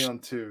 I'm only on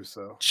 2,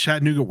 so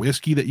Chattanooga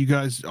whiskey that you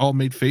guys all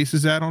made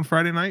faces at on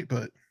Friday night,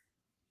 but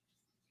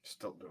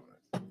still doing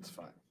it. It's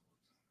fine.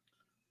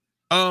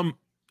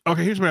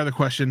 Okay, here's my other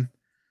question.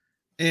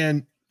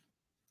 And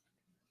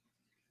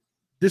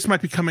this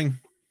might be coming.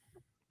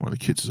 One of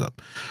the kids is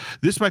up.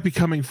 This might be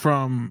coming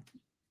from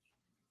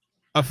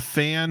a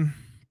fan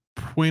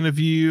point of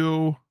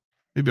view.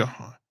 Maybe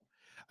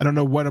I don't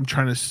know what I'm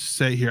trying to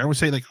say here. I would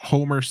say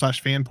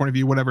Homer/fan point of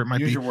view, whatever it might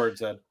be. Use your words,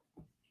 Ed.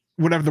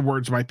 Whatever the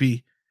words might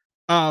be.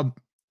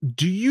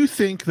 Do you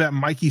think that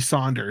Mikey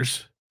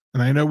Saunders,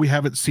 and I know we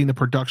haven't seen the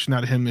production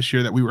out of him this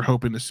year that we were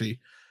hoping to see,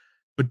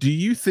 but do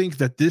you think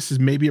that this is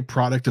maybe a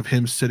product of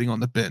him sitting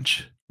on the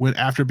bench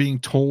after being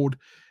told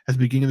at the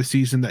beginning of the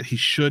season that he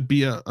should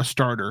be a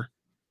starter?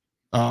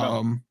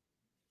 No.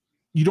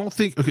 You don't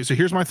think? Okay, so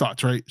here's my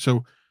thoughts. Right,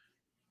 so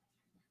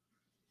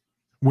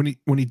when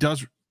he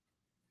does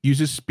use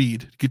his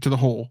speed to get to the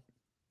hole,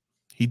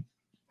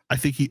 I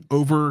think he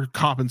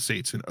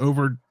overcompensates and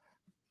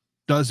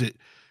overdoes it,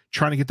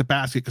 trying to get the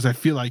basket, because I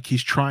feel like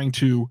he's trying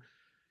to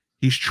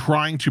He's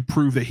trying to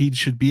prove that he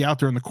should be out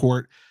there on the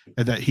court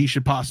and that he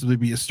should possibly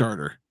be a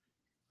starter.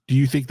 Do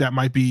you think that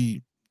might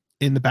be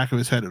in the back of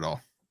his head at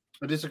all?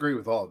 I disagree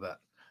with all of that.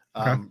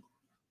 Okay.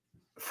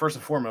 First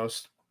and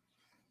foremost,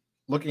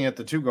 looking at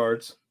the two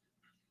guards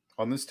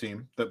on this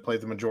team that play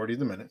the majority of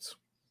the minutes,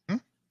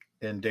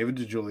 and David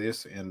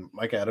DeJulius and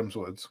Mike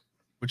Adams-Woods,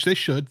 which they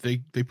should.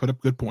 They put up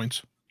good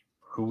points.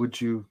 Who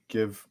would you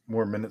give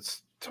more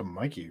minutes to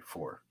Mikey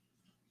for?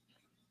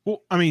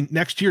 Well, I mean,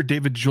 next year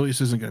David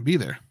DeJulius isn't going to be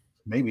there.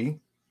 Maybe.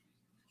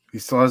 He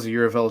still has a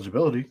year of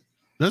eligibility.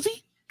 Does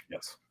he?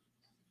 Yes.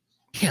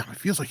 Yeah, it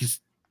feels like he's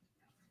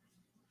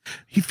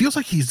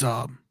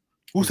what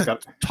was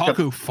that?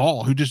 Taco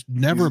Fall, who just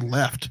never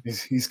left.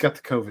 He's got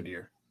the COVID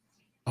year.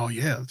 Oh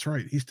yeah, that's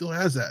right. He still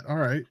has that. All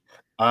right.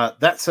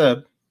 That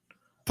said,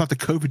 I thought the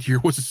COVID year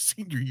was his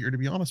senior year, to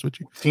be honest with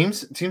you.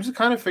 Teams have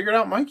kind of figured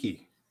out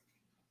Mikey.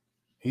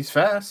 He's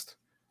fast,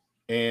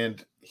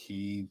 and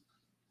he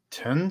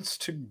tends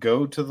to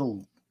go to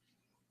the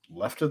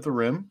left of the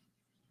rim,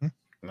 and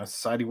that's the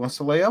side he wants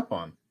to lay up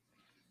on.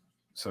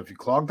 So if you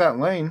clog that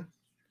lane,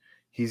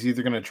 he's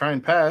either going to try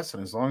and pass,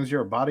 and as long as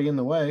you're a body in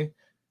the way,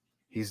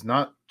 he's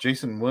not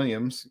Jason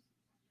Williams.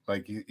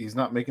 Like, he's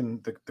not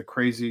making the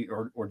crazy,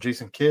 or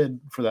Jason Kidd,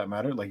 for that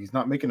matter. Like, he's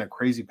not making a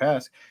crazy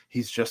pass.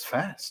 He's just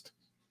fast.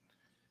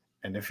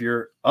 And if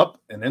you're up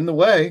and in the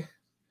way,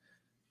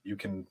 you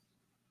can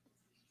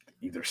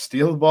either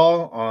steal the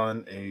ball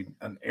on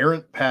an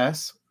errant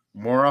pass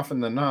more often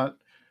than not,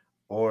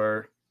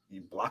 or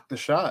you block the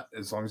shot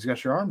as long as you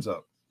got your arms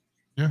up.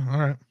 Yeah, all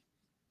right.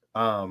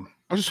 I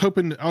was just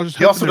hoping there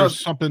was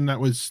something that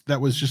was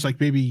just like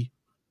maybe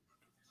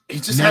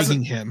he just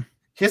nagging him.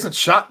 He hasn't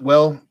shot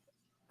well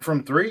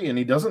from three, and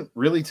he doesn't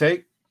really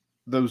take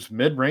those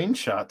mid-range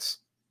shots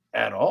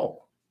at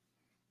all.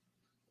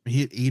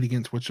 He had 8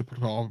 against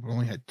Wichita, but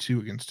only had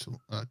 2 against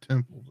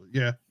Temple.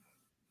 Yeah.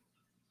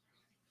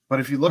 But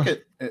if you look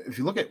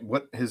at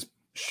what his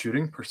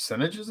shooting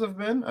percentages have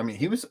been, I mean,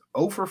 he was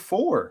 0 for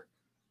 4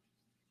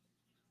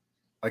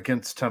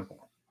 against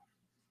Temple.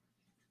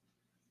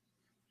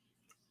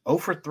 0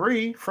 for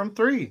 3 from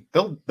 3.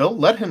 They'll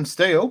let him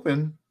stay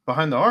open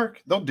behind the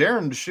arc. They'll dare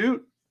him to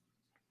shoot.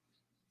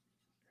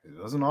 He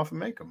doesn't often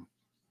make them.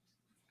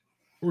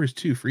 Or his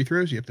 2 free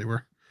throws? Yep, they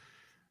were.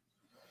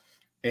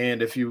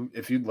 And if you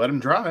let him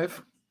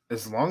drive,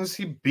 as long as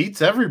he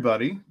beats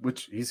everybody,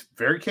 which he's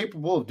very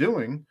capable of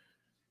doing,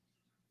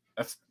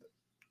 that's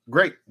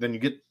great. Then you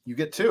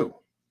get 2.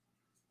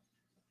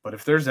 But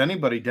if there's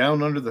anybody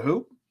down under the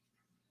hoop,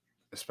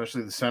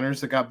 especially the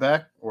centers that got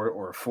back,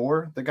 or a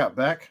 4 that got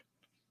back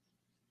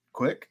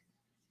quick,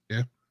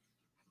 yeah,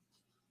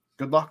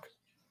 good luck.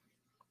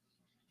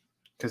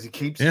 Because he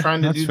keeps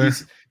trying to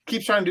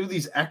do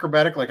these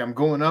acrobatic, like, I'm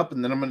going up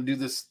and then I'm going to do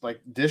this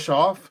like dish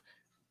off,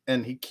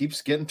 and he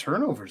keeps getting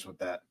turnovers with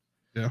that.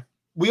 Yeah,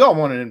 we all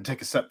wanted him to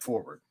take a step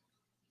forward.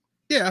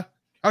 Yeah,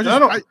 I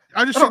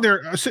just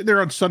sitting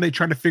there on Sunday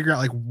trying to figure out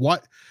like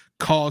what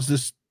caused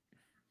this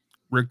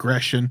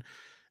regression,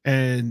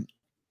 and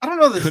I don't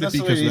know that it's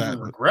necessarily even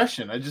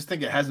regression. I just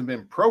think it hasn't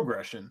been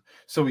progression,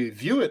 so we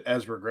view it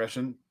as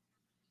regression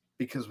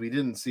because we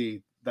didn't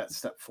see that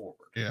step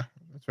forward. Yeah,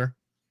 that's fair.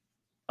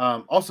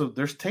 Also,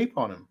 there's tape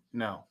on him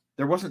now.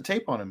 There wasn't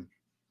tape on him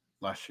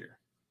last year.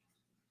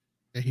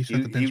 Yeah,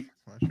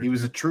 he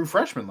was a true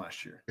freshman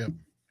last year. Yep.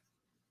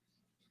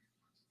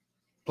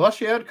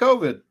 Plus, you had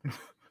COVID.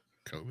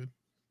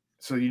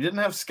 So you didn't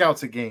have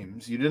scouts at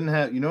games. You didn't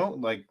have,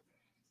 like.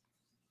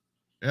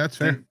 Yeah, that's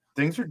fair.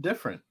 Things are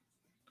different.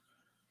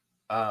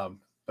 But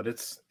it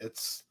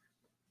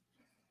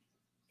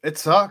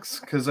sucks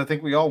because I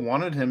think we all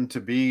wanted him to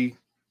be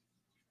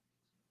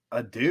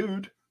a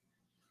dude.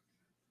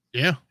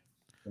 Yeah.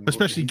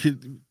 Especially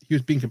he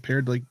was being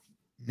compared to like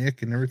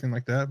Nick and everything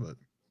like that, but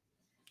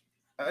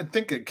I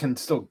think it can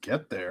still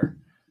get there.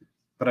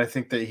 But I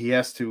think that he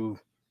has to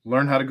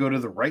learn how to go to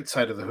the right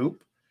side of the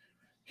hoop.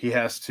 He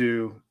has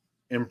to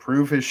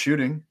improve his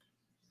shooting.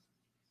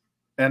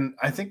 And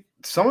I think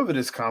some of it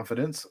is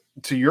confidence,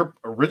 to your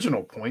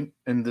original point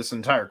in this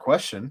entire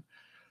question.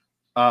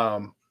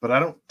 But I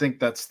don't think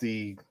that's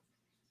the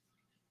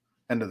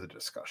end of the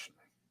discussion.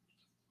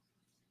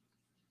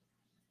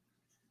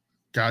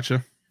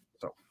 Gotcha.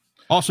 So,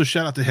 also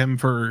shout out to him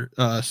for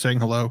saying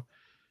hello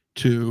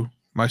to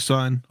my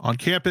son on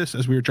campus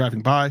as we were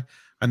driving by.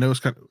 I know it's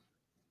kind of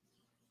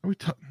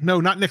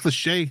no, not Nicholas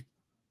Shea.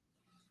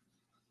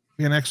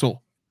 Van Exel.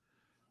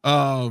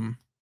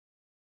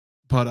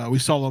 But we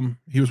saw him.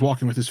 He was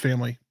walking with his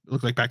family. It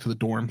looked like back to the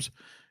dorms,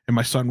 and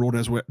my son rolled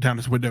down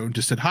his window and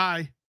just said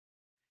hi.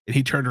 And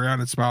he turned around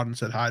and smiled and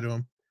said hi to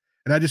him.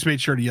 And I just made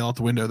sure to yell out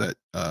the window that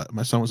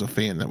my son was a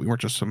fan, that we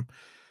weren't just some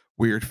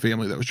weird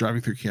family that was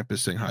driving through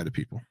campus saying hi to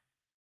people.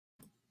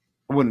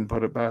 I wouldn't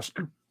put it past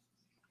him.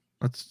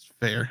 That's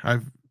fair. I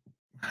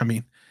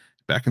mean,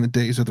 back in the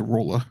days of the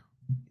Rolla,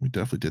 we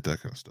definitely did that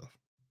kind of stuff.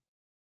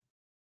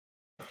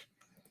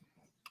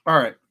 All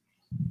right.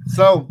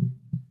 So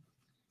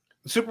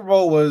the Super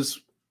Bowl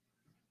was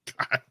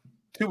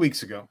 2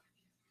 weeks ago.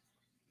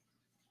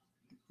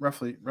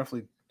 Roughly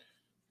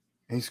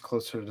He's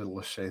closer to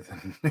Lachey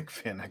than Nick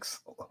Van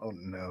Exel. Oh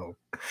no.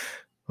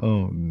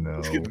 Oh no.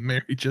 He's getting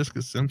married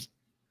Jessica Simpson.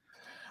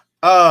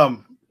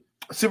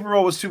 Super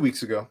Bowl was 2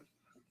 weeks ago.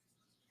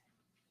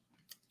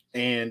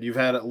 And you've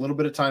had a little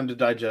bit of time to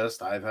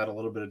digest. I've had a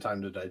little bit of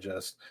time to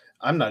digest.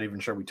 I'm not even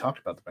sure we talked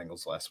about the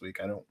Bengals last week.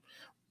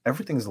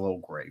 Everything's a little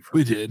gray for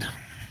me. We did.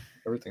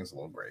 Everything's a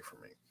little gray for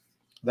me.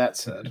 That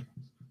said,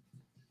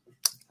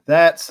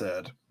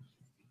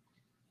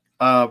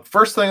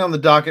 first thing on the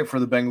docket for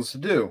the Bengals to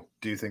do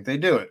you think they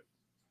do it?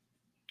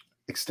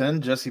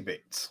 Extend Jesse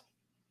Bates.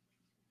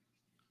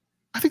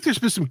 I think there's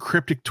been some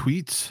cryptic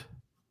tweets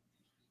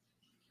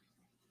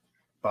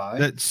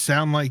that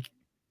sound like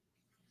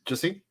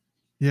Jesse.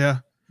 Yeah,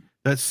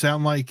 that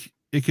sound like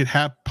it could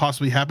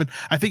possibly happen.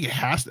 I think it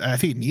has. I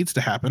think it needs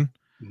to happen.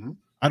 Mm-hmm.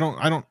 I don't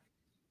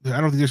think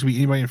there's gonna be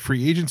anybody in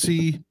free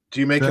agency.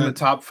 Do you make him a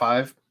top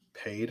 5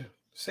 paid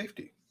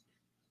safety?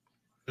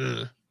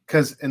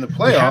 Because in the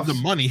playoffs, have the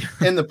money.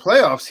 In the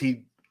playoffs,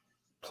 he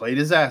played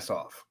his ass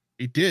off.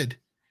 He did.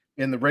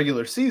 In the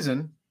regular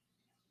season,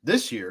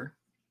 this year,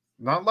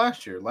 not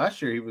last year.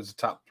 Last year he was a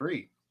top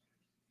 3.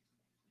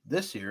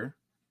 This year,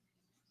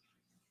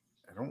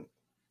 I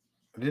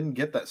didn't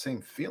get that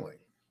same feeling.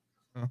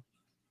 Huh.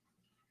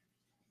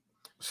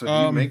 So do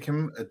you make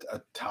him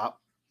a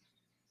top,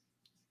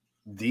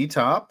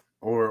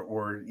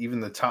 or even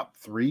the top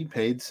 3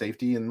 paid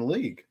safety in the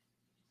league?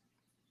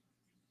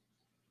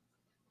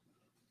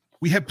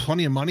 We have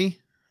plenty of money.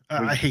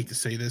 I hate to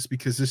say this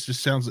because this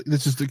just sounds like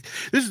this is the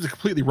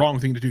completely wrong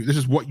thing to do. This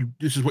is what you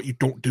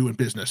don't do in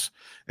business.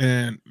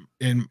 And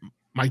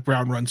Mike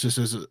Brown runs this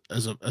as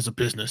a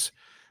business.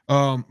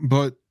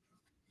 But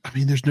I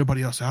mean, there's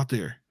nobody else out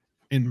there,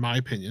 in my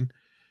opinion.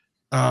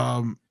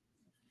 And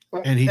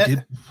he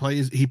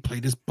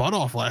played his butt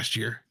off last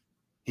year.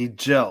 He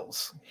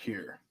gels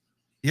here.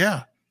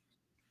 Yeah.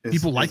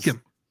 People like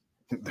him.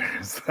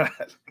 There's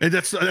that. And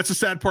that's the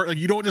sad part. Like,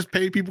 you don't just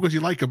pay people because you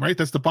like him, right?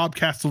 That's the Bob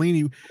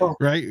Castellini,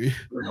 right?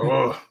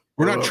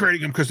 We're not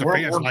trading him because the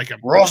fans like him.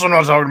 We're also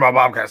not talking about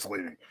Bob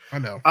Castellini. I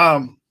know.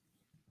 I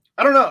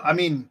don't know. I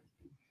mean,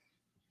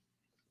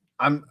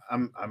 I'm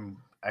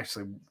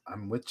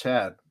with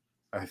Chad,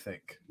 I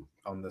think,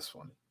 on this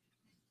one.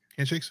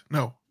 Handshakes?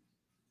 No.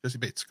 Jesse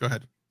Bates, go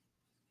ahead.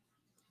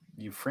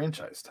 You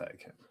franchise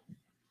tag him.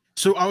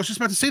 So I was just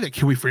about to say that.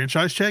 Can we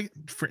franchise tag?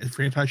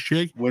 Franchise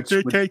tag?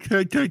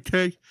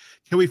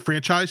 Can we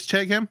franchise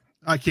tag him?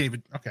 I can't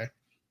even. Okay.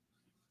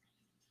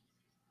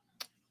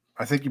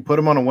 I think you put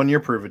him on a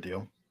 1-year prove-it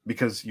deal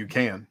because you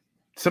can.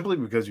 Simply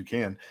because you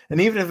can. And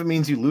even if it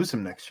means you lose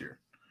him next year.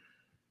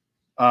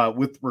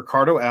 With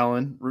Ricardo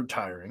Allen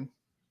retiring,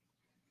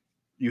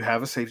 you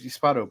have a safety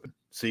spot open.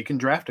 So you can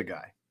draft a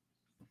guy.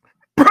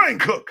 Brian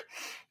Cook!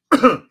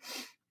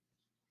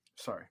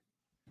 Sorry.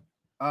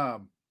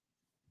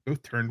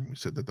 Both turned. We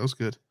said that was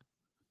good.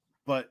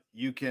 But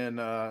you can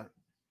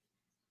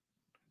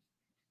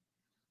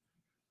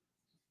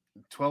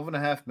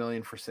 $12.5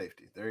 million for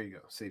safety. There you go,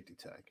 safety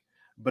tag.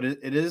 But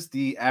it is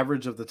the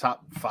average of the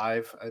top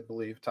 5, I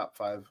believe, top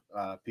 5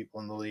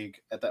 people in the league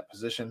at that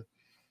position.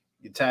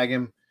 You tag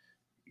him,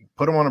 you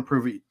put him on a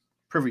prove it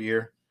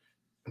year,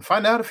 and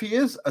find out if he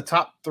is a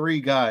top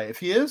 3 guy. If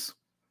he is,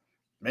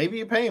 maybe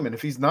you pay him, and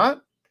if he's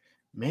not,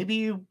 maybe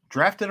you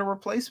drafted a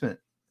replacement.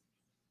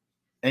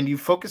 And you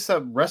focus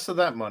the rest of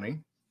that money,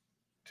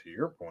 to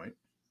your point,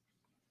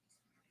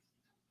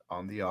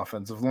 on the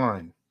offensive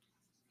line,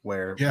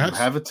 where you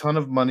have a ton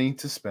of money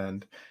to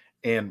spend.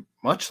 And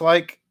much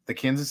like the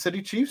Kansas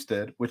City Chiefs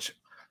did, which,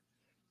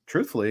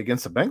 truthfully,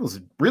 against the Bengals,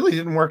 it really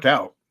didn't work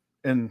out.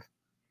 And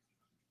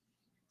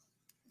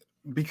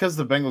because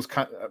the Bengals,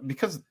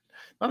 because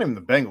not even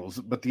the Bengals,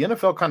 but the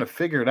NFL kind of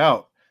figured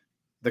out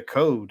the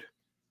code.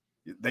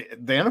 The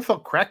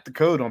NFL cracked the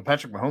code on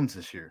Patrick Mahomes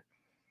this year.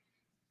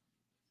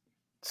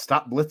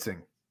 Stop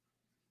blitzing.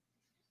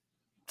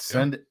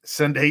 Send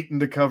 8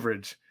 into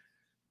coverage.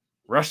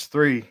 Rush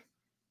 3.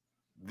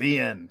 The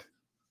end.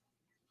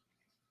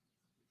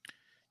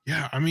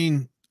 Yeah, I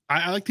mean,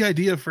 I like the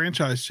idea of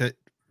franchise tag.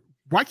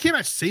 Why can't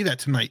I say that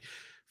tonight?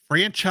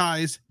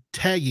 Franchise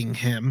tagging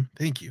him.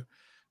 Thank you.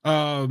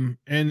 And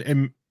I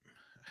don't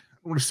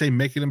want to say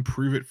making him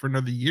prove it for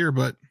another year,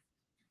 but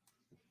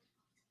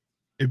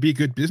it'd be a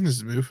good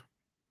business move.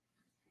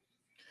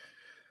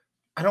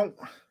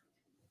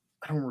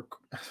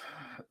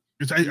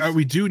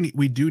 We do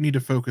need to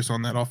focus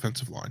on that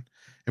offensive line,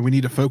 and we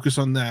need to focus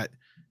on that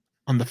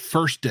on the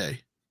first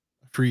day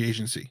of free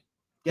agency,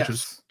 which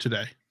is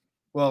today.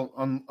 Well,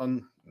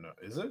 no,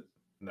 is it?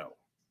 No,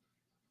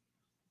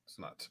 it's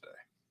not today.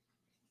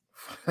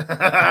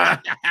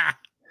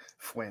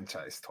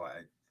 Franchise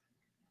tag,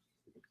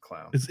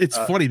 clown. It's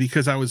funny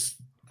because I was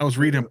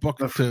reading a book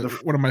to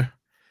one of my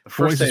the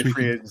first day of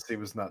free agency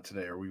was not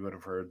today, or we would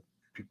have heard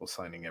people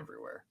signing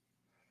everywhere.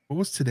 What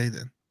was today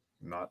then?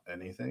 Not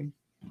anything.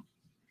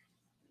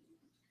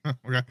 Huh,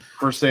 okay.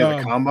 First day of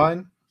the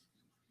combine,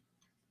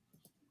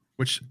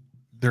 which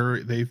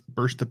they've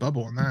burst the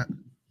bubble on that.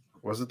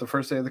 Was it the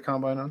first day of the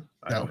combine? On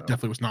No,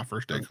 definitely was not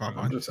first day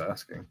combine. I'm just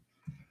asking.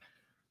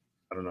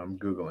 I don't know. I'm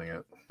Googling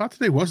it. I thought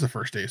today was the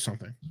first day of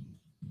something.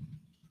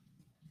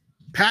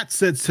 Pat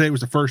said today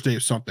was the first day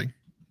of something.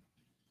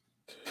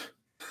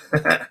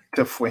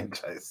 The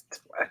franchise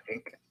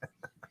flag.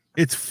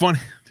 It's funny,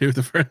 dude.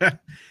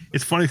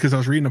 It's funny because I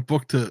was reading a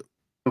book to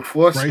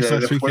Before Bryce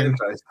last the weekend,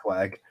 franchise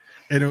flag.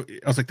 and I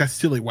was like, "That's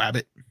silly,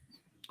 Wabbit."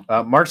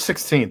 March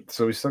 16th.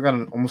 So we still got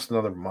almost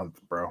another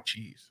month, bro.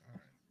 Jeez.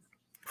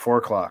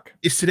 4:00.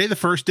 Is today the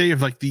first day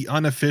of like the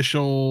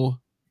unofficial?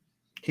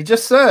 He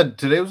just said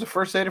today was the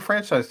first day to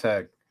franchise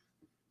tag.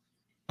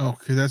 Oh,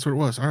 okay, that's what it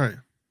was. All right.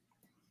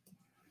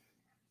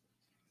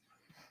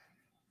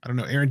 I don't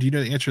know, Aaron. Do you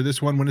know the answer to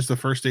this one? When is the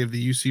first day of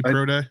the UC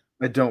Pro Day?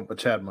 I don't, but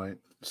Chad might.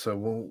 So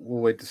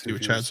we'll wait to see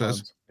what Chad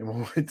says. And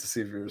we'll wait to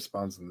see if he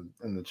responds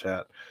in the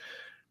chat.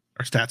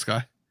 Our stats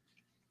guy.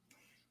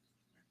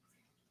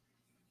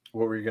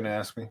 What were you going to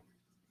ask me?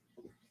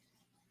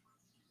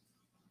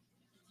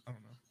 I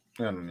don't know.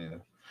 I don't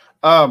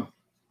either.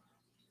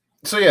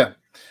 So yeah,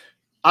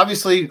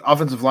 obviously,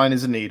 offensive line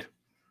is a need.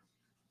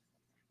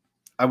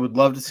 I would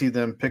love to see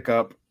them pick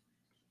up.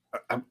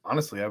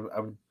 Honestly, I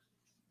would.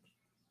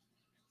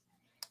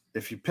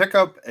 If you pick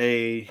up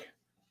a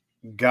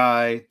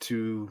guy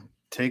to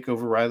take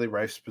over Riley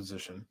Reif's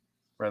position,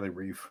 Riley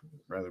Reif.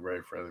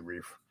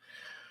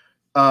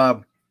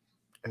 I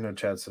know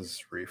Chad says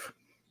Reif.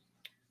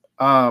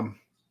 I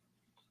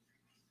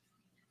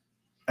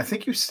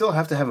think you still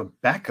have to have a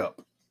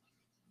backup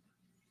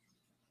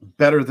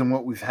better than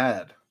what we've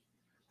had,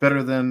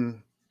 better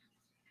than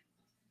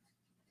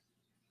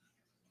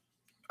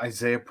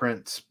Isaiah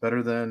Prince,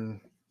 better than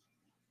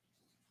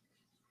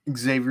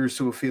Xavier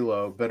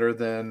Suafilo, better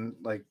than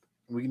like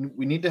we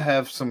need to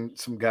have some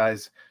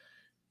guys,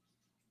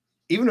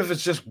 even if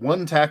it's just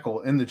one tackle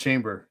in the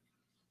chamber.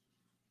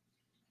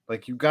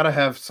 Like you got to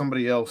have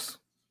somebody else,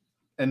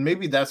 and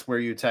maybe that's where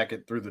you attack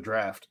it through the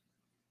draft.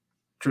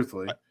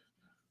 Truthfully,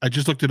 I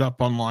just looked it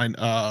up online.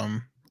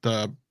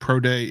 The pro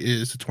day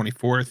is the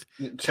 24th.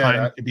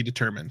 Time to be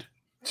determined.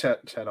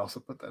 Chad also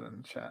put that in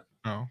the chat.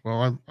 Oh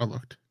well, I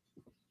looked.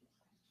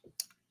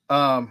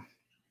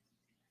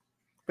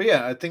 But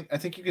yeah, I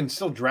think you can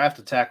still draft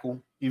a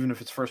tackle, even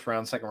if it's first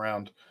round, second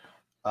round,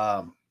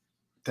 to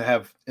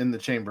have in the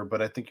chamber.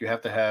 But I think you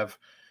have to have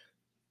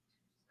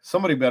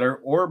somebody better,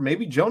 or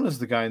maybe Jonah's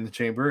the guy in the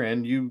chamber,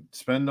 and you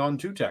spend on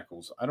 2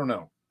 tackles. I don't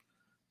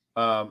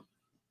know.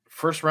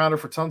 First rounder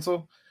for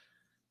Tunsil.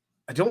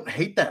 I don't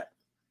hate that.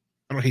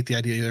 I don't hate the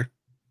idea either.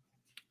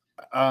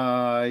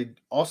 I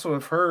also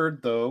have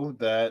heard though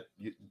that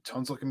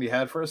Tunsil can be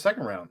had for a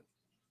second round.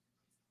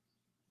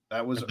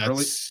 That was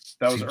early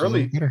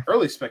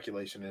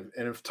speculation.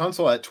 And if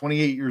Tunsil at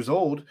 28 years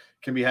old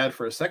can be had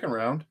for a second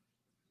round,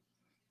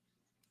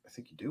 I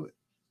think you do it.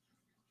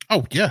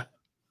 Oh yeah,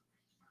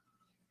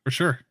 for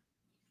sure.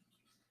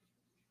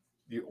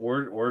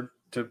 Or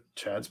to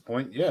Chad's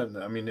point, yeah.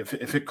 I mean,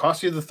 if it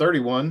costs you the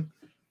 31,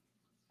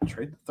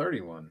 trade the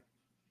 31.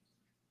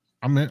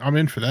 I'm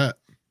in for that.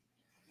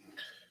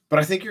 But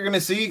I think you're going to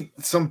see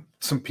some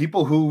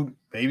people who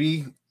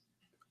maybe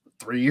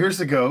 3 years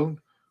ago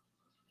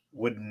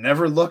would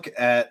never look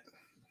at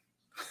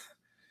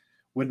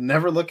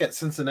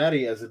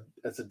Cincinnati as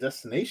a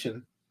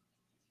destination,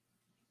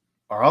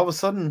 are all of a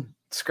sudden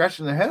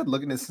scratching their head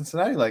looking at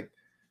Cincinnati like.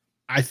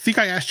 I think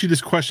I asked you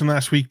this question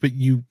last week, but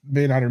you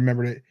may not have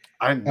remembered it.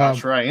 I'm not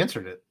sure I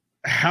answered it.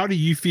 How do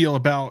you feel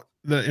about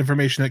the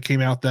information that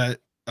came out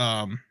that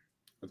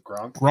with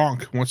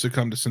Gronk wants to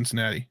come to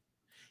Cincinnati?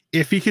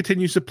 If he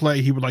continues to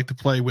play, he would like to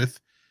play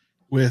with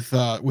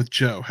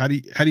Joe. How do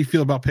you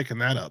feel about picking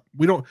that up?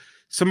 I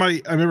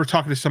remember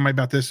talking to somebody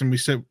about this, and we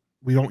said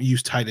we don't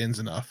use tight ends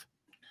enough.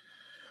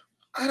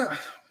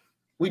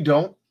 We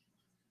don't,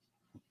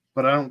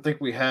 but I don't think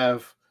we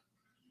have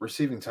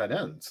receiving tight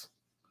ends.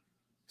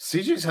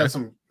 CJ's had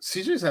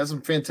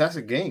some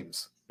fantastic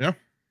games. Yeah.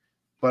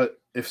 But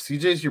if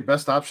CJ's your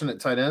best option at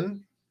tight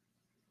end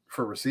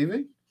for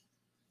receiving,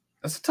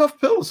 that's a tough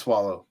pill to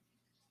swallow.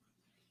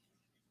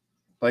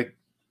 Like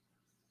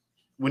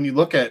when you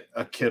look at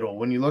a Kittle,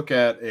 when you look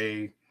at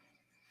a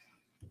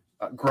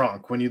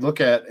Gronk, when you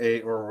look at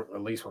or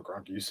at least what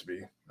Gronk used to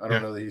be, I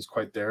don't know that he's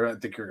quite there. I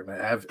think you're going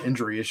to have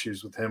injury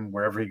issues with him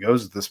wherever he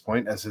goes at this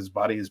point, as his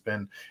body has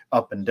been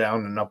up and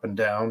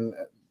down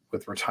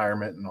with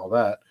retirement and all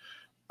that.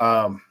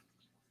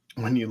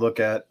 When you look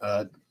at,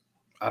 I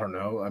don't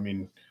know, I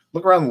mean,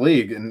 look around the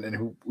league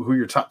and who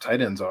your top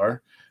tight ends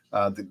are.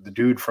 The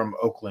dude from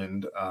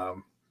Oakland,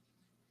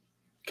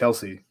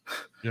 Kelsey.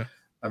 Yeah.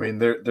 I mean,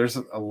 there's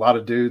a lot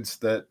of dudes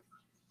that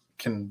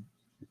can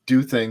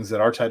do things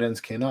that our tight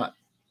ends cannot.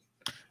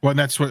 Well, and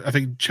that's what I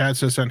think Chad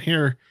says on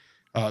here,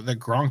 that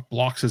Gronk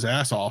blocks his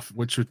ass off,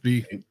 which would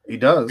be he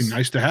does be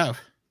nice to have.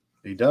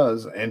 He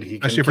does, and he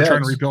especially if we're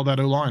trying to rebuild that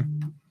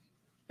O-line.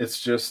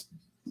 It's just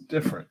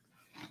different.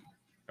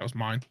 That was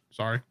mine.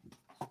 Sorry.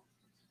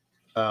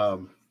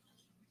 So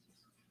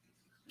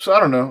I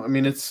don't know. I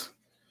mean,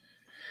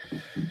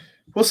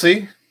 we'll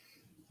see.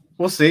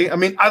 I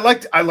mean, I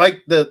like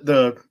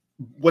the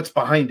what's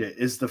behind it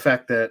is the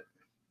fact that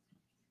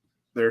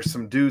there's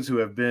some dudes who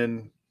have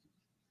been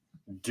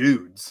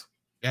dudes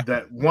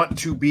that want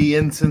to be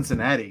in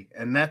Cincinnati,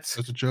 and that's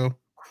a joke.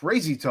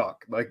 Crazy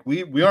talk. Like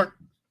we aren't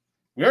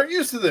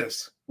used to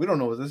this. We don't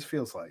know what this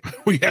feels like.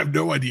 We have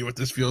no idea what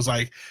this feels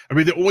like. I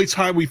mean, the only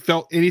time we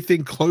felt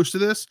anything close to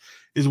this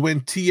is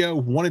when T.O.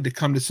 wanted to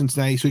come to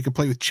Cincinnati so he could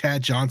play with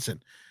Chad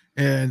Johnson.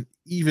 And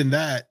even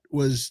that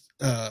was,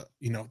 the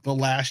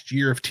last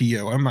year of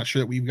T.O. I'm not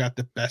sure that we've got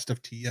the best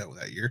of T.O.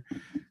 that year.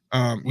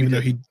 Even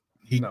though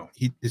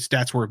his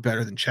stats were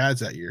better than Chad's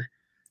that year.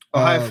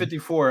 Ohio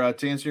 54,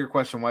 to answer your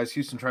question, why is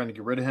Houston trying to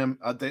get rid of him?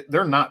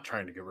 They're not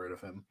trying to get rid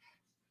of him.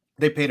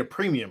 They paid a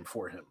premium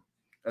for him,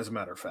 as a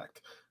matter of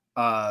fact.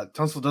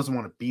 Tunsil doesn't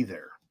want to be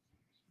there.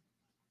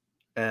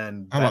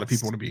 And a lot of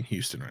people want to be in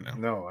Houston right now.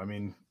 No, I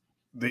mean,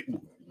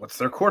 what's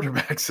their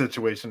quarterback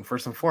situation,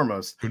 first and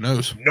foremost? Who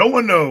knows? No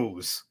one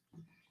knows.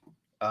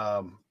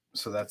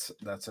 So that's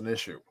an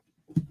issue.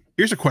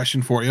 Here's a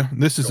question for you.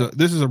 This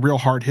is a real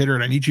hard hitter,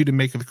 and I need you to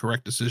make the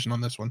correct decision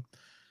on this one.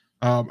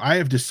 I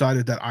have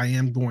decided that I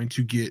am going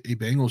to get a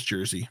Bengals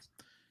jersey,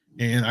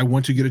 and I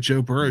want to get a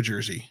Joe Burrow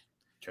jersey.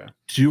 Okay.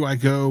 Do I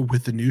go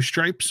with the new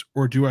stripes,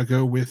 or do I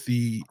go with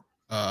the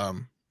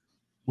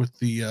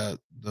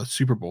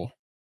Super Bowl?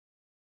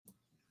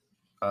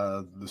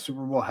 The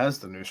Super Bowl has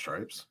the new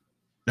stripes.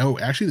 No,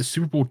 actually, the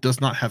Super Bowl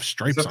does not have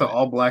stripes. Is that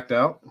all blacked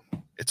out?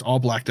 It's all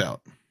blacked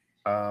out.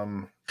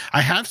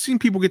 I have seen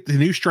people get the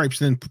new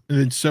stripes and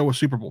then sew a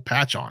Super Bowl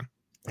patch on.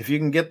 If you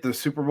can get the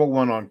Super Bowl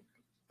one on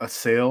a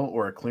sale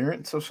or a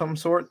clearance of some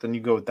sort, then you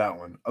go with that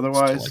one.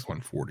 Otherwise, like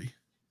 140.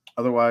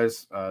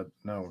 Otherwise,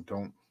 no,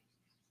 don't.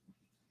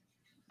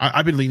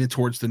 I've been leaning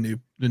towards the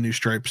new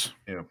stripes.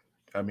 Yeah,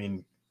 I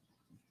mean,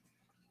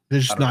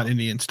 there's just not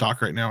any in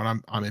stock right now,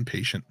 and I'm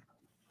impatient.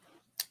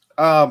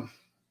 Outside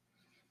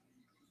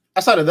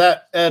of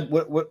that, Ed,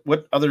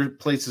 what other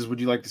places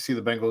would you like to see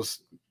the Bengals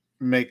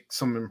make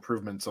some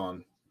improvements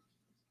on?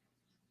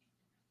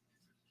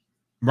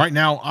 Right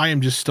now, I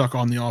am just stuck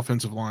on the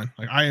offensive line.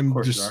 Like I am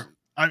just.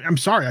 I'm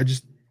sorry. I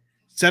just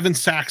 7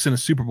 sacks in a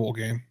Super Bowl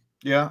game.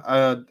 Yeah,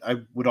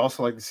 I would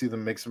also like to see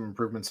them make some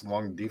improvements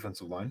along the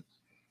defensive line.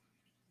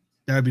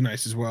 That'd be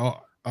nice as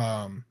well.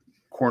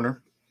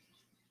 Corner.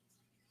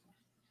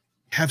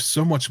 Have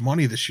so much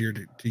money this year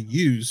to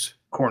use.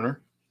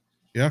 Corner.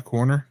 Yeah,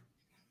 corner.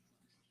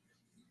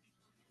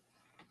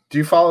 Do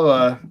you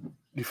follow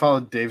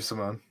Dave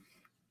Simone?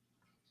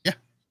 Yeah.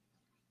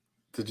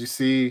 Did you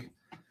see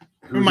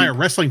my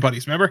wrestling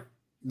buddies, remember?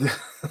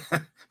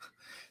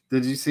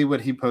 Did you see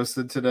what he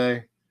posted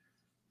today?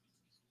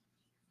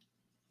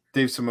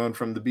 Dave Simone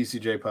from the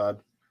BCJ pod.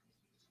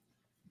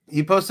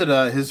 He posted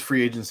his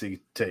free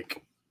agency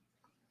take.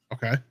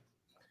 Okay.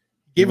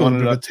 Gave a little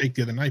bit of a take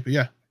the other night, but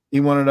yeah.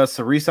 He wanted us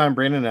to re-sign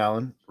Brandon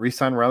Allen,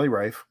 re-sign Riley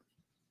Rife,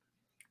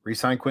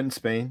 re-sign Quentin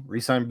Spain,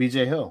 re-sign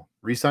BJ Hill,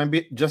 re-sign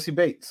Jesse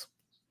Bates,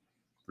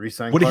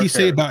 re-sign What Clark did he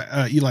say Harris.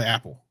 about Eli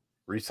Apple?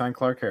 Re-sign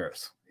Clark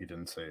Harris. He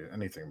didn't say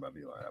anything about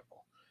Eli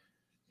Apple.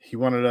 He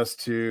wanted us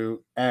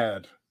to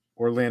add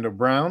Orlando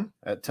Brown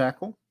at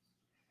tackle,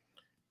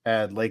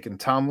 add Laken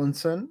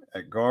Tomlinson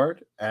at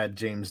guard, add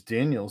James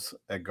Daniels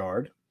at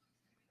guard,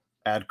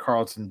 add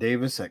Carlton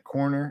Davis at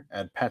corner,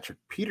 add Patrick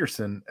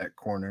Peterson at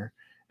corner,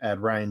 add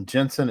Ryan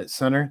Jensen at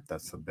center.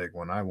 That's the big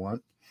one I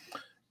want.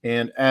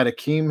 And add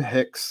Akeem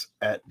Hicks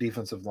at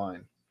defensive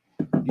line.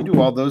 You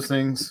do all those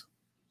things,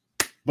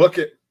 book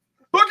it.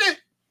 Book it!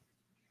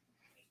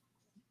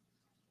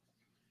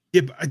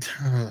 Yeah, but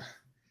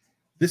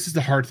this is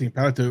the hard thing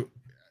about it, though.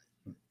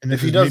 And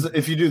if you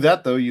do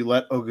that, though, you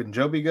let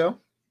Ogunjobi go.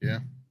 Yeah.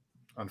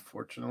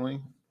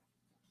 Unfortunately.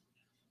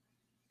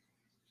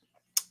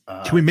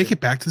 Can we make it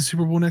back to the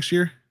Super Bowl next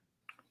year?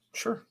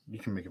 Sure. You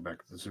can make it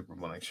back to the Super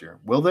Bowl next year.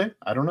 Will they?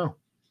 I don't know.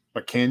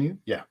 But can you?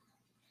 Yeah.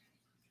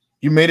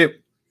 You made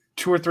it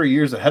 2 or 3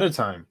 years ahead of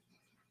time.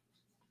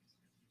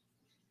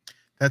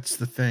 That's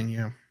the thing,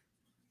 yeah.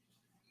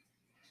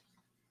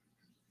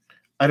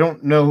 I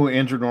don't know who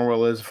Andrew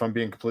Norwell is, if I'm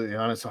being completely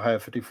honest. Ohio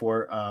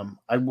 54.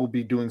 I will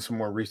be doing some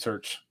more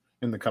research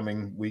in the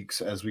coming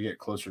weeks as we get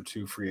closer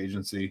to free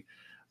agency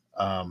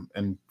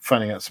and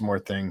finding out some more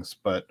things.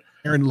 But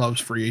Aaron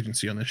loves free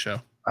agency on this show.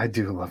 I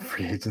do love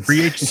free agency.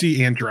 Free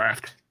agency and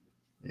draft.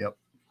 Yep.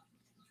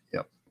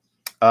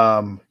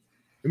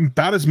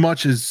 About as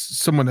much as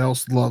someone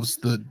else loves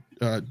the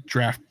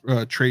draft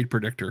trade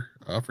predictor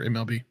for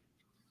MLB.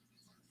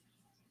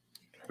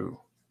 Who?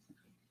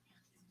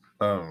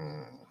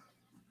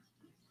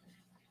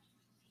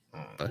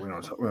 We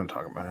don't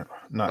talk about it.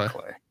 Not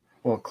Clay.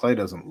 Well, Clay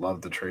doesn't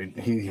love the trade.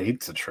 He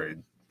hates the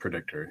trade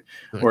predictor,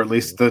 or at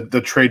least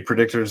the trade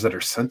predictors that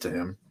are sent to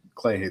him.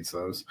 Clay hates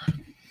those.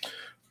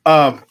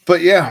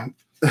 But yeah,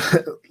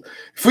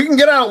 if we can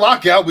get out of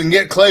lockout, we can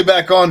get Clay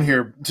back on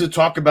here to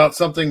talk about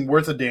something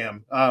worth a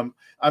damn.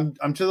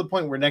 I'm to the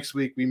point where next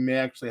week we may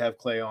actually have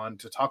Clay on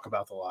to talk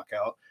about the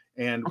lockout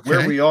and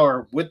where we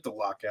are with the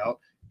lockout,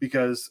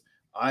 because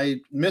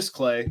I miss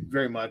Clay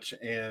very much,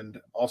 and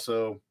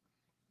also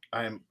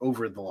I am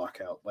over the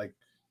lockout. Like,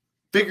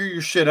 figure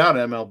your shit out,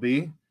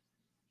 MLB.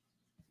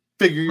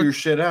 Figure your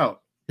shit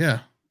out.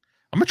 Yeah.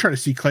 I'm going to try to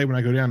see Clay when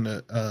I go down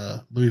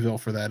to Louisville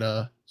for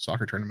that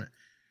soccer tournament.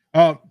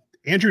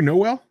 Andrew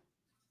Noel,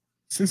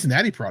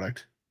 Cincinnati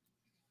product,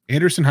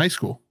 Anderson High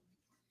School.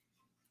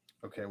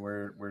 Okay,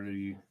 where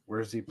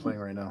is he playing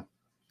right now?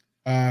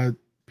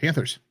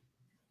 Panthers.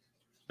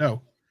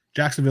 No,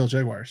 Jacksonville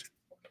Jaguars.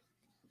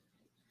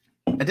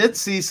 I did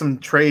see some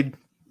trade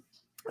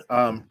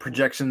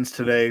projections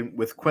today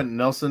with Quentin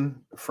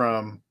Nelson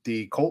from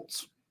the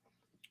Colts.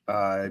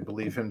 I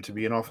believe him to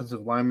be an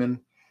offensive lineman.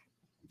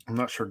 I'm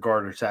not sure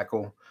guard or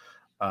tackle.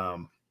 I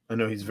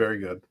know he's very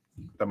good.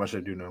 That much I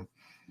do know.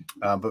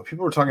 But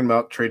people were talking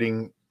about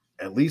trading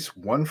at least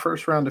 1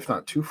 first round, if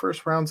not 2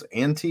 first rounds,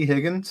 and T.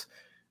 Higgins.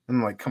 And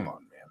I'm like, come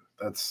on,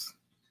 man.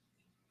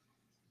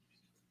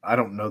 I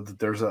don't know that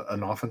there's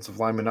an offensive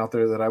lineman out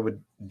there that I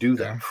would do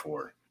that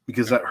for,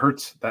 because that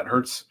hurts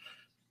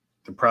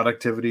the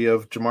productivity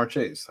of Jamar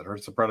Chase. That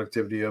hurts the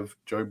productivity of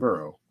Joey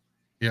Burrow.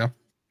 Yeah.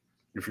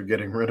 If you're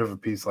getting rid of a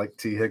piece like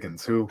T.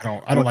 Higgins, who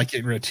I don't like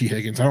getting rid of T.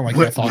 Higgins. I don't like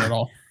that thought at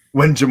all.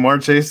 When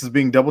Jamar Chase is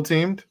being double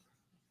teamed,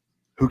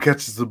 who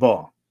catches the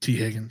ball? T.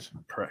 Higgins.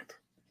 Correct.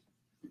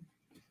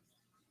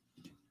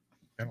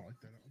 I don't like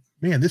that.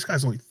 Man, this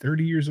guy's only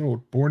 30 years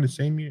old, born the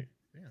same year.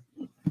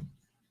 Yeah.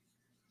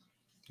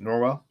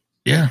 Norwell?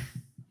 Yeah.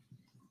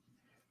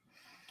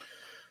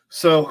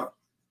 So,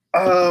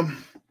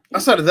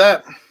 outside of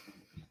that,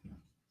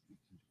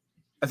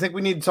 I think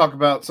we need to talk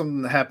about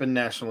something that happened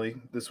nationally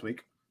this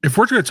week. If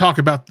we're going to talk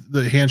about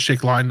the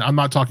handshake line, I'm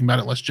not talking about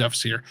it unless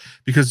Jeff's here,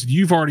 because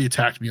you've already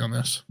attacked me on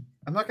this.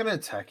 I'm not going to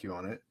attack you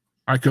on it.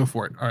 All right, go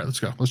for it. All right, let's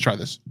go. Let's try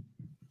this.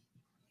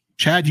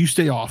 Chad, you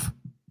stay off.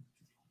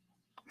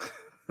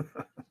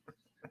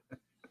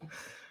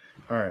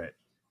 All right.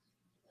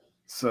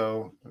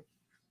 So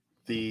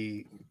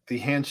the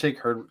handshake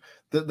heard,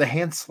 the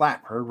hand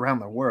slap heard around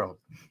the world.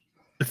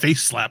 The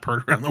face slap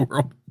heard around the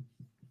world.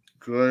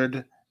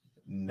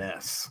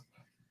 Goodness.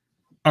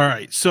 All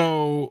right,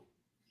 so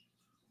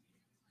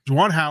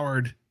Juwan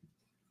Howard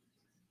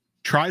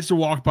tries to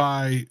walk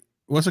by,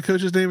 what's the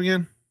coach's name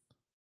again?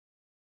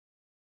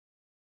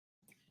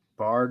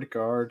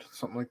 Guard,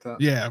 something like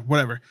that. Yeah,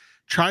 whatever.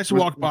 Tries to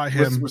walk by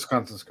him.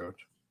 Wisconsin's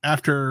coach.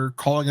 After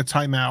calling a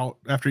timeout,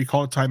 after he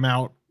called a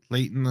timeout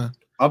late in the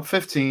up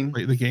 15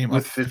 late in the game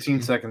with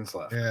 15 seconds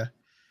left. Yeah.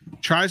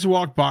 Tries to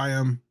walk by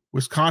him.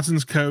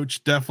 Wisconsin's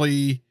coach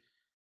definitely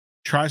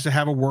tries to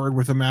have a word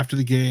with him after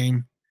the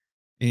game.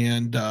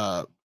 And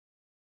Juwan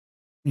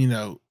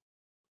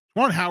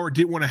Howard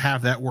didn't want to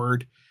have that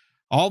word.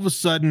 All of a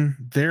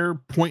sudden, they're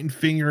pointing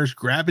fingers,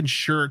 grabbing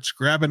shirts,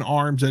 grabbing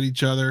arms at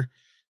each other.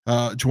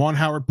 Juwan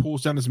Howard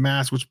pulls down his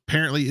mask, which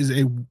apparently is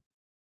a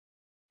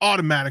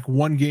automatic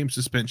 1-game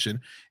suspension.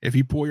 If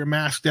you pull your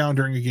mask down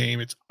during a game,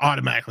 it's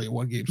automatically a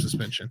 1-game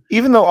suspension.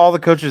 Even though all the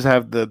coaches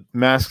have the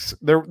masks,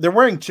 they're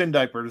wearing chin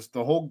diapers.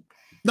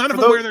 None of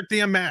them wear their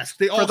damn masks.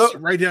 They all sit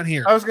right down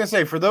here. I was gonna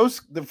say for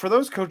those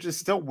coaches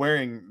still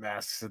wearing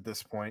masks at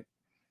this point.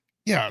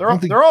 Yeah,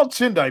 they're all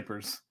chin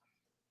diapers.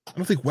 I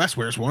don't think Wes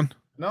wears one.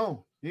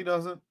 No, he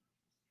doesn't.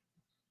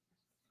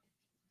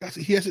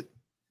 He has it.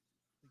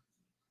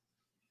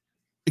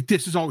 Like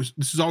this is always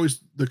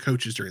the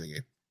coaches during the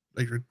game.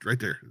 Like right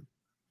there.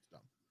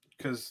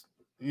 Because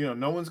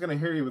no one's gonna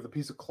hear you with a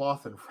piece of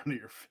cloth in front of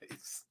your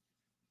face.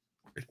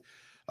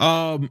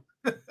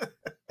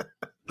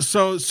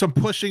 So some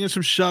pushing and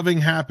some shoving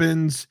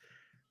happens.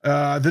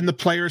 Then the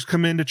players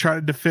come in to try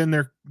to defend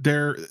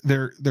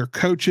their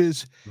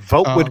coaches.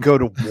 Vogt would go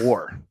to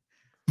war.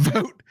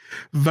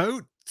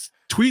 Vogt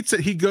tweets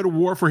that he'd go to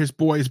war for his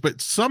boys, but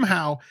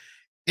somehow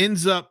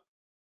ends up,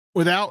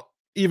 without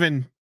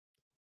even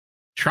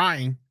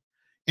trying,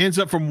 ends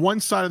up from one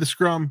side of the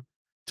scrum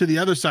to the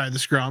other side of the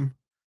scrum.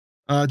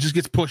 Just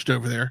gets pushed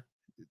over there.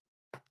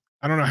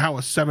 I don't know how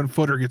a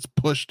 7-footer gets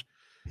pushed.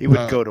 He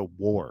would go to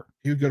war.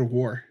 He would go to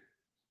war.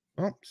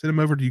 Well, send him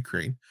over to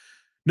Ukraine.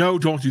 No,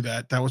 don't do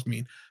that. That was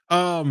mean.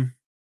 But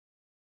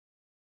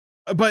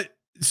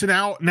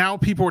so now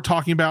people are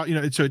talking about,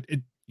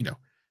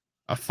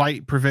 a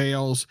fight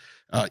prevails.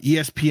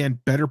 ESPN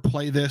better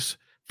play this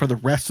for the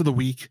rest of the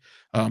week.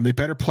 They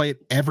better play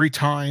it every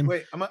time.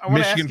 Wait,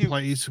 Michigan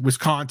plays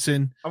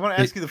Wisconsin. I want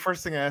to ask you the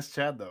first thing I asked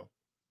Chad, though.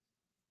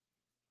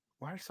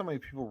 Why are so many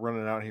people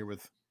running out here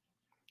with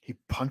he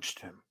punched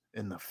him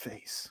in the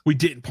face? We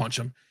didn't punch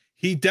him.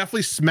 He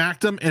definitely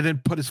smacked him and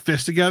then put his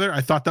fist together. I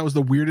thought that was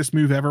the weirdest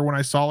move ever when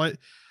I saw it.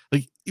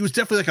 Like, it was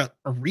definitely like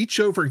a reach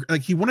over.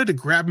 Like, he wanted to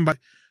grab him by,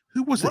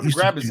 who was it?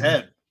 Grab his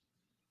head.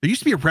 There used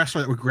to be a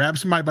wrestler that would grab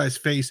somebody by his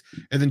face,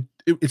 and then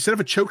instead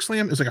of a choke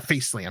slam, it was like a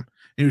face slam. And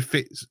he would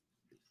face.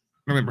 I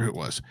don't remember who it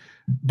was,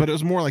 but it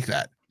was more like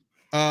that.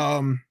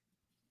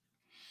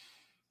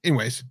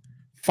 Anyways,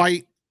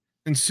 fight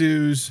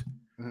ensues.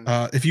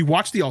 If you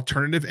watch the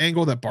alternative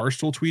angle that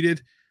Barstool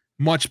tweeted,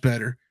 much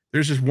better.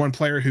 There's just one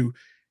player who,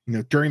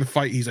 during the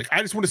fight, he's like,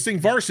 I just want to sing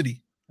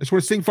varsity. Let's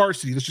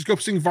just go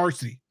sing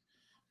varsity.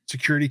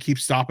 Security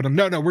keeps stopping him.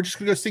 No, we're just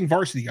going to go sing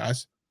varsity,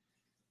 guys.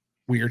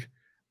 Weird.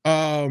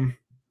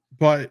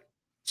 But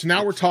so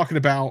now we're talking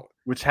about,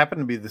 which happened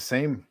to be the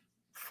same.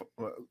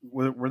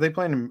 Were they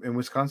playing in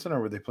Wisconsin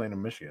or were they playing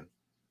in Michigan?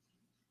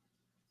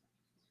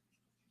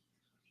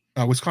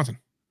 Wisconsin.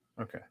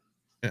 Okay.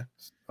 Yeah.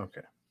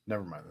 Okay.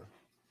 Never mind then.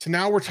 So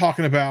now we're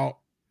talking about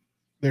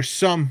there's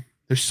some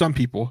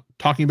people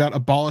talking about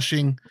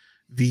abolishing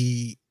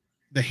the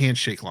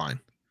handshake line.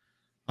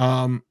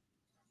 I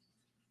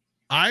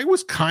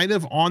was kind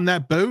of on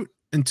that boat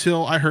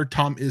until I heard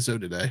Tom Izzo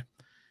today,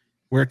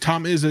 where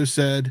Tom Izzo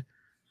said,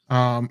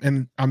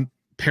 and I'm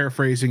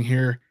paraphrasing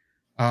here,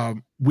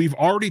 we've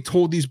already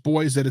told these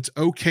boys that it's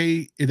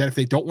okay that if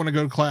they don't want to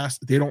go to class,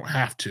 they don't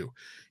have to.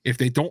 If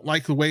they don't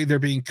like the way they're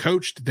being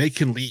coached, they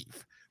can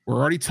leave. We're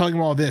already telling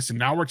them all this, and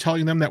now we're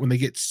telling them that when they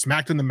get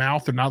smacked in the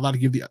mouth, they're not allowed to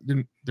give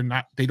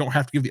they don't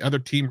have to give the other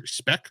team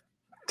respect.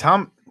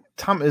 Tom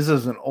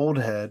Izzo's an old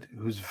head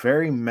who's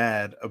very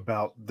mad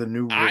about the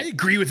new rules. I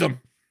agree with him.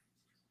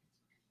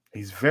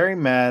 He's very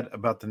mad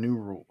about the new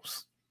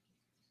rules.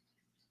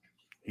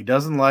 He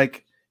doesn't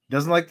like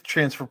the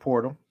transfer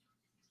portal.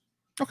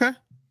 Okay.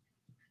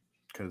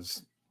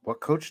 Because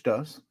what coach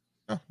does?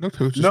 No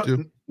coaches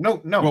do.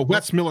 No. Well,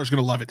 Wes Miller's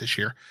going to love it this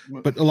year,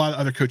 but a lot of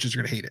other coaches are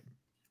going to hate it.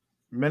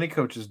 Many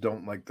coaches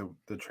don't like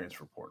the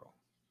transfer portal.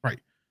 Right.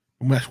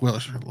 Wes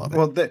Miller's going to love it.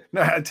 Well,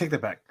 I take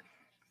that back.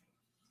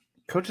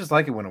 Coaches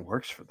like it when it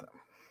works for them.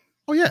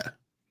 Oh, yeah.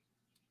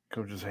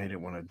 Coaches hate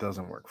it when it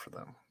doesn't work for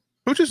them.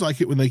 Coaches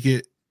like it when they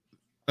get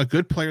a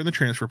good player in the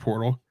transfer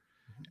portal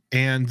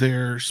and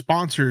their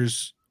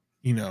sponsors,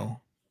 they're a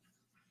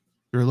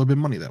little bit of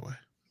money that way.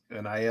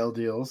 NIL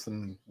deals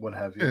and what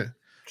have you. Yeah.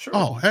 Sure.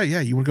 Oh, hey,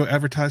 yeah. You want to go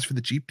advertise for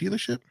the Jeep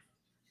dealership?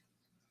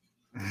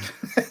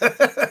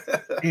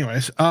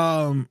 Anyways,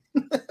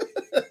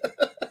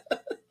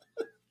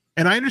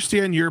 and I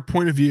understand your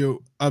point of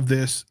view of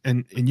this,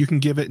 and you can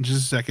give it in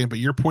just a second, but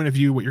your point of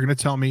view, what you're going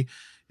to tell me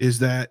is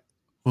that,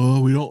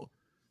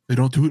 they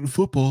don't do it in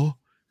football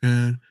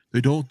and they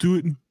don't do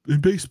it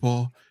in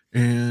baseball.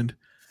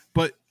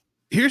 But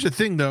here's the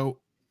thing though,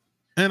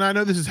 and I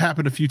know this has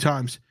happened a few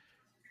times.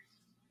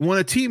 When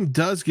a team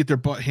does get their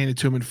butt handed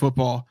to them in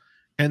football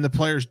and the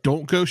players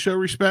don't go show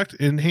respect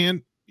and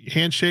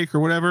handshake or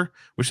whatever,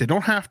 which they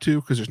don't have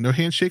to because there's no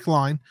handshake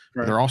line.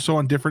 Right. They're also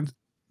on different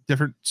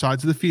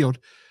sides of the field.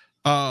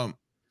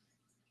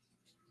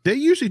 They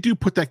usually do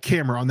put that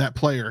camera on that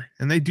player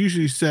and they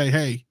usually say,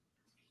 hey,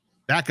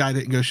 that guy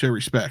didn't go show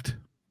respect.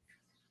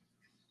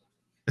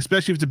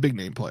 Especially if it's a big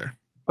name player.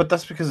 But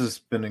that's because it's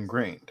been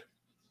ingrained.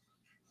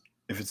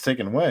 If it's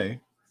taken away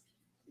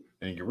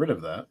and you get rid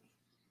of that.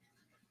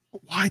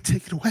 Why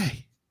take it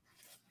away?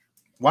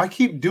 Why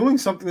keep doing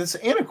something that's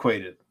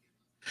antiquated?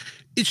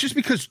 It's just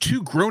because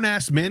two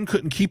grown-ass men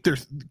couldn't keep their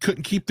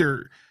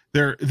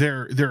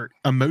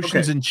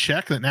emotions in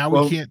check that now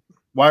we can't.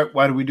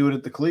 Why do we do it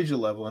at the collegiate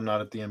level and not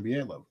at the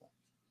NBA level?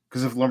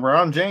 Because if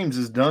LeBron James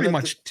is done, pretty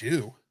much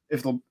do.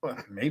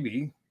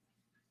 Maybe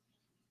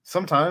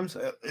sometimes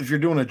if you're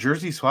doing a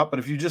jersey swap, but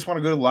if you just want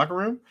to go to the locker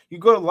room, you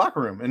go to the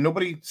locker room and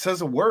nobody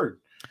says a word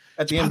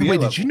at the NBA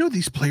level. Did you know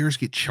these players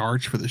get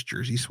charged for those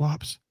jersey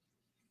swaps?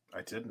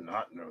 I did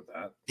not know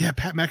that. Yeah,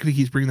 Pat McAfee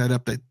keeps bringing that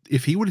up. That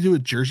if he would have do a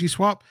jersey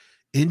swap,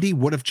 Indy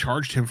would have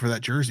charged him for that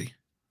jersey.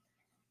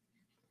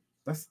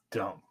 That's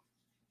dumb.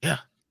 Yeah.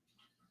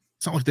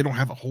 It's not like they don't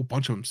have a whole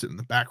bunch of them sitting in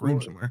the back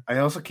room somewhere. I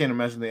also can't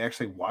imagine they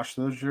actually wash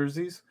those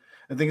jerseys.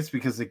 I think it's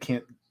because they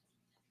can't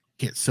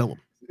sell them.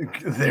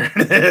 There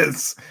it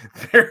is.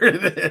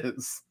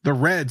 The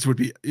Reds would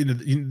be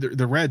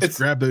the Reds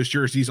grab those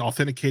jerseys,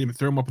 authenticate them, and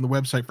throw them up on the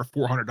website for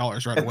 $400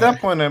 right away. At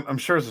that point, I'm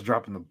sure it's a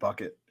drop in the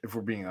bucket, if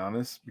we're being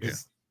honest.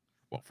 Because,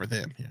 well, for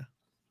them, yeah.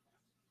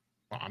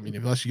 Well, I mean,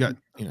 unless you got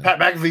Pat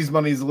McAfee's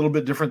money is a little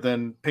bit different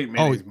than Peyton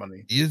Manning's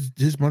money.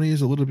 His money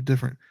is a little bit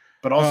different,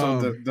 but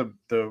also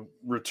the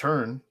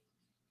return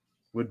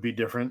would be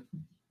different.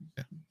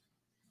 Yeah.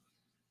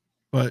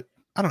 But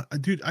I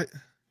don't, dude. I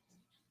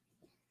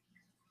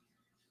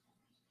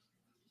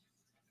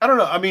don't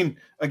know. I mean,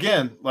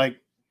 again, like,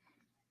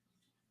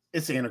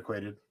 it's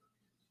antiquated.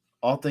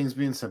 All things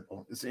being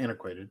simple, it's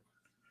antiquated.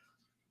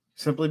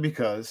 Simply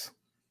because,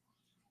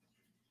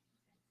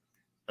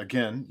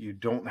 again, you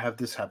don't have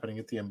this happening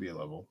at the NBA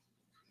level.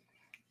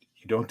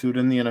 You don't do it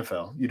in the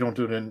NFL. You don't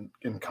do it in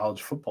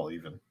college football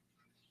even.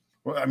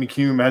 Well, I mean,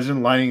 can you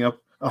imagine lining up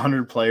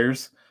 100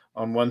 players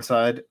on one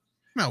side?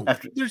 No.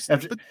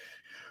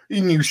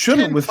 And you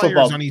shouldn't with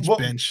football on each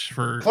bench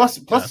for plus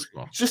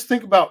basketball. Just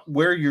think about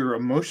where your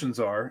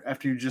emotions are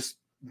after you just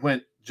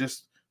went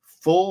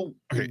full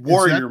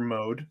warrior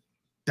mode.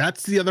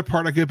 That's the other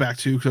part I get back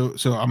to.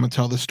 So I'm gonna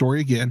tell the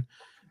story again,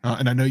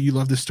 and I know you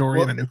love this story,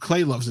 and I know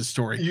Clay loves this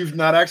story. You've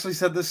not actually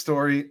said this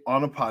story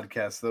on a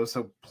podcast though,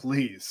 so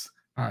please.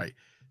 All right.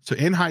 So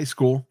in high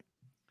school,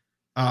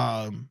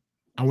 I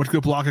went to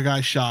go block a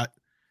guy's shot,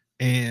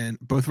 and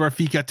both of our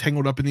feet got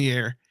tangled up in the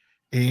air.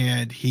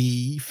 And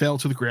he fell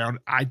to the ground.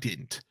 I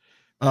didn't.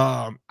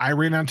 I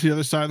ran out to the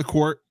other side of the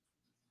court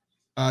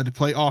to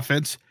play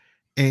offense.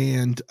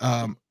 And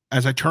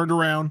as I turned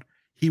around,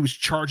 he was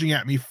charging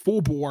at me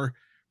full bore,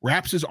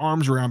 wraps his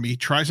arms around me,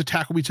 tries to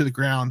tackle me to the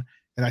ground.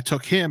 And I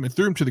took him and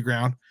threw him to the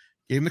ground,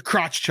 gave him the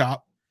crotch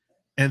chop.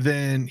 And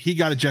then he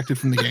got ejected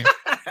from the game.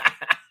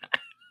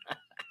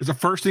 It's the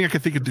first thing I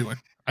could think of doing.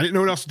 I didn't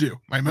know what else to do.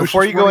 My emotions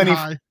were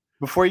high.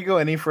 Before you go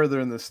any further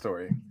in this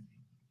story,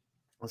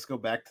 let's go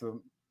back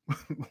to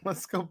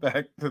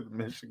the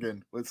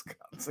Michigan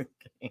Wisconsin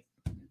game.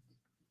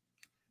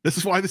 This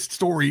is why this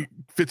story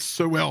fits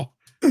so well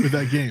with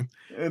that game.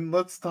 And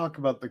let's talk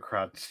about the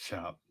crotch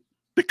chop.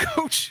 The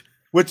coach,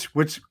 which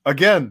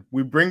again,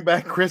 we bring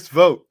back Chris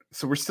Vogt,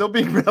 so we're still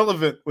being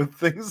relevant with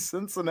things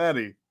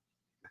Cincinnati.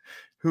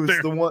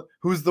 Who's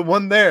the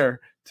one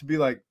there to be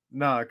like,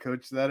 nah,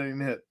 coach, that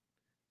ain't it.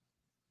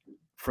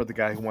 For the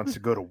guy who wants to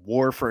go to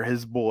war for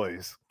his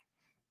boys.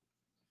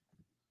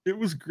 It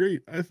was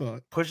great, I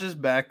thought. Pushes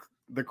back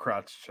the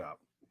crotch chop.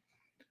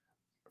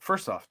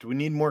 First off, do we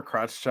need more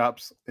crotch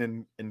chops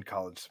in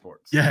college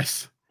sports?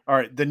 Yes. All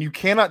right, then you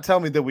cannot tell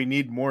me that we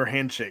need more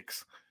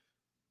handshakes.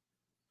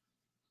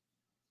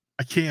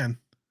 I can.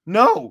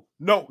 No.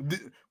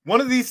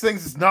 One of these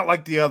things is not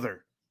like the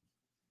other.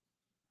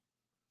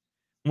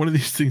 One of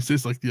these things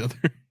is like the other.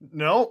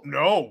 No.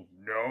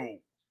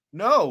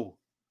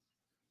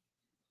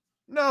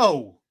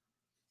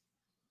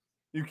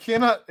 You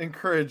cannot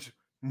encourage.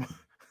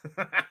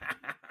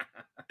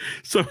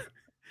 So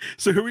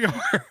here we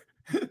are.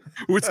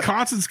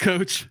 Wisconsin's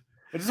coach.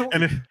 I just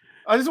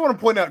want to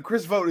point out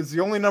Chris Vogt is the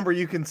only number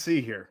you can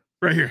see here.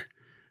 Right here.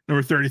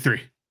 Number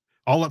 33.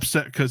 All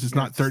upset because it's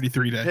not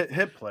 33 day.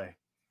 Hit play.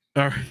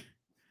 All right.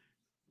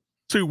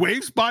 So he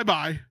waves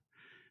bye-bye,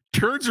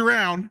 turns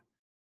around,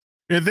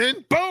 and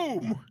then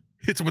boom,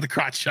 hits him with a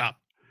crotch chop.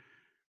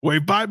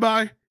 Wave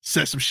bye-bye,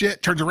 says some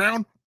shit, turns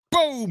around,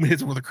 boom,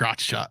 hits him with a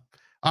crotch chop.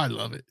 I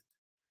love it.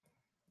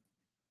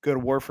 Go to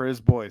war for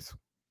his boys.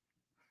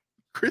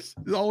 Chris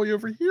is all the way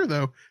over here,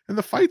 though, and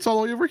the fight's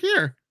all the way over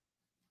here.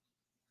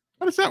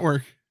 How does that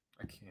work?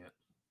 I can't.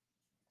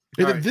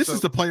 And then this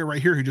is the player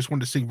right here who just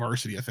wanted to sing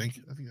varsity, I think.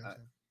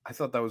 I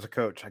thought that was a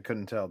coach. I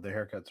couldn't tell. The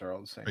haircuts are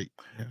all the same. Right.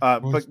 Yeah.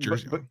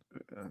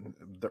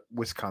 But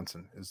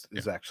Wisconsin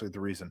is actually the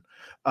reason.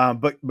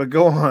 But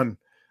go on.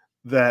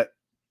 That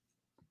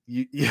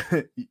you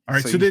all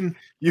right. So then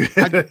you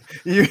hit a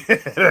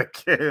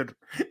kid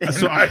in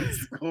high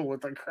school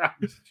with a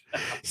crotch.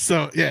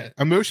 So yeah,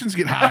 emotions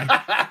get high.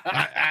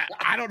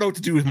 I don't know what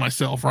to do with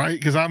myself, right?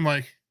 Because I'm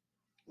like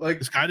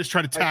this guy just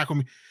tried to tackle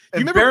me. Do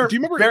you remember?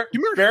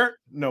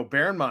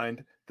 Bear in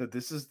mind that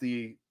this is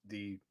the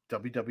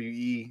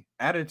WWE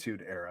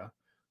Attitude Era,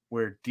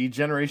 where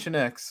D-Generation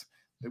X,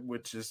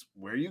 which is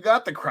where you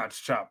got the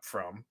crotch chop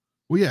from.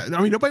 Well, yeah,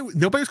 I mean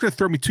nobody's going to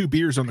throw me 2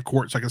 beers on the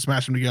court so I can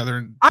smash them together.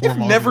 And I've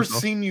never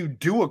seen you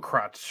do a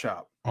crotch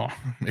chop. Oh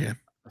man,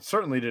 I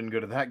certainly didn't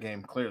go to that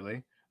game.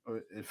 Clearly,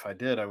 if I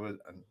did, I would.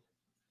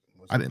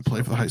 I didn't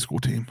play for the high school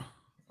team.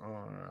 Oh,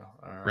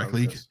 no. Rec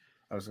league.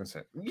 I was going to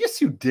say,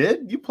 yes, you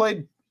did. You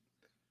played.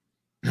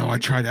 No, I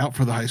tried out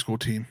for the high school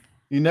team.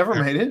 You never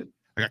made it?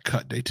 I got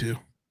cut day 2.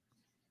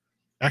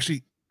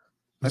 Actually,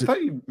 I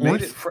thought you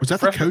made it. Was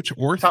that the coach,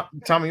 Orth?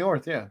 Tommy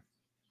Orth, yeah.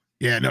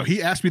 Yeah, no,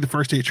 he asked me the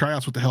first day of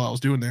tryouts what the hell I was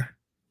doing there.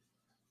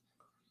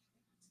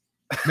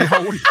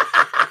 Mayhaw,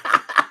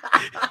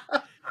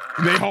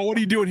 what are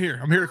you doing here?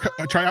 I'm here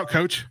to try out,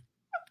 coach.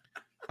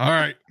 All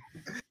right.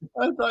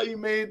 I thought you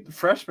made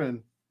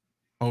freshman.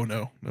 Oh,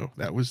 no,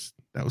 that was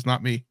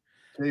not me.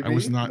 JV? I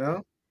was not.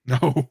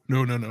 No.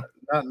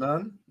 Not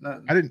none.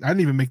 I didn't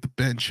even make the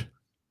bench.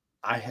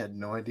 I had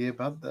no idea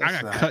about this.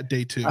 I got cut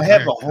day 2. I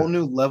have a whole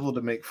new level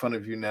to make fun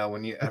of you now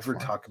when you ever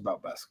talk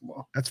about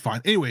basketball. That's fine.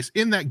 Anyways,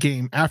 in that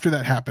game, after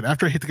that happened,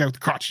 after I hit the guy with the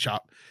crotch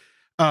chop,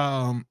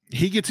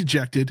 he gets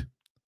ejected.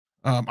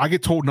 I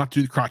get told not to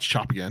do the crotch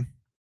chop again.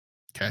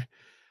 Okay.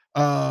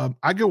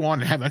 I go on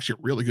and have actually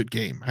a really good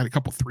game. I had a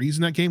couple threes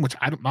in that game, which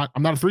I'm not a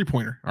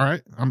 3-pointer. All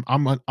right.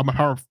 I'm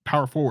a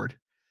power forward,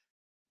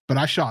 but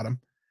I shot him.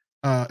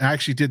 I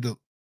actually did the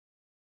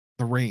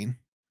rain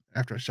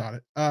after I shot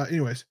it.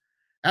 Anyways,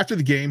 after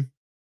the game,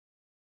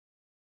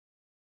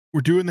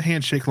 we're doing the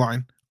handshake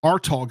line. Our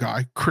tall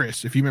guy,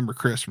 Chris, if you remember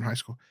Chris from high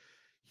school,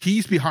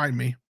 he's behind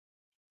me.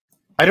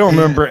 I don't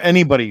remember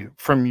anybody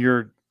from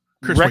your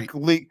Chris, rec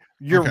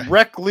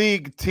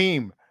league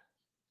team.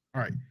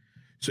 All right.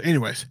 So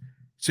anyways,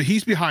 so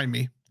he's behind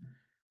me.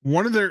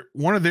 One of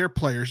their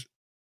players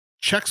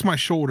checks my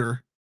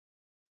shoulder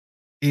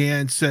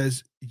and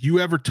says, "You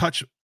ever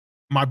touch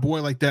my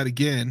boy like that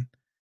again?"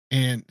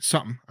 And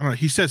something, I don't know.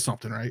 He says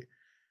something, right?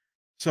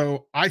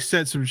 So I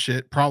said some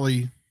shit,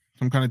 probably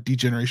some kind of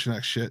D-Generation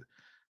X shit.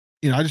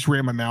 I just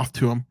ran my mouth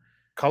to him.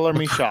 Color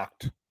me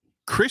shocked.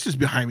 Chris is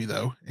behind me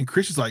though, and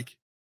Chris is like,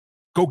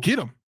 "Go get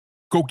him,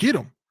 go get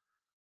him."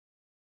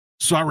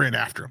 So I ran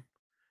after him,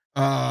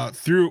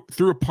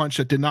 threw a punch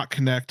that did not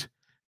connect,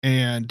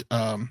 and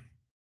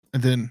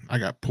then I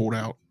got pulled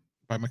out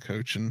by my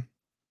coach and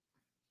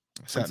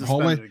sat in the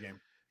hallway.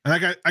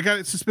 And I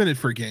got suspended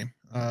for a game.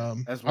 I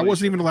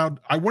wasn't even allowed.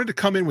 I wanted to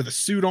come in with a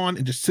suit on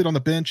and just sit on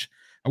the bench.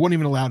 I wasn't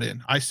even allowed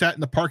in. I sat in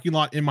the parking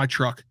lot in my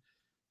truck,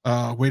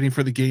 waiting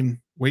for the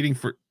game,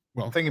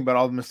 thinking about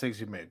all the mistakes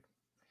you made.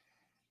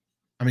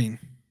 I mean,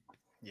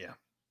 yeah,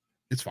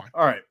 it's fine.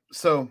 All right.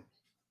 So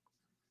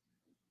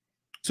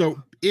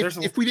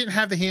if we didn't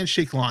have the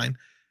handshake line,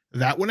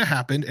 that wouldn't have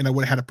happened, and I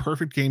would have had a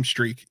perfect game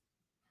streak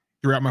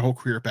throughout my whole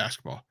career of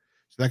basketball.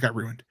 So that got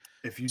ruined.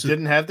 if you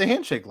didn't have the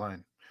handshake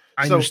line.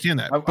 I understand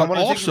that. But I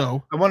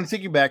want to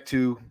take you back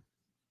to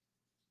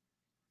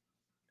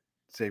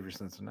Xavier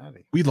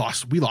Cincinnati. We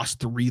lost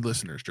 3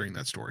 listeners during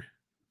that story.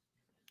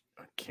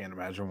 I can't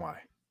imagine why.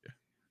 Yeah.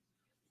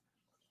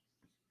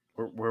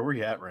 Where are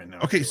we at right now?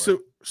 Okay, so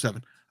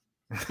 7.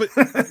 But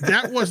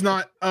that was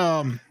not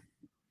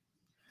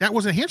that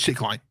wasn't a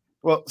handshake line.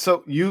 Well,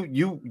 so you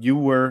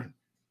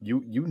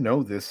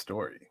know this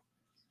story.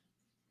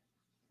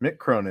 Mick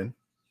Cronin.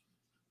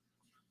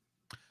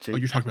 Oh,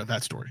 you're talking about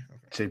that story.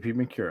 Okay. JP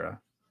McCura.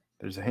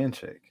 There's a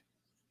handshake.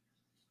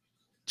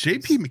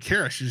 JP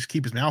McCura should just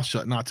keep his mouth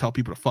shut and not tell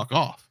people to fuck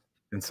off.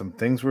 And some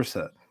things were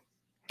said.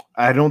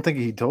 I don't think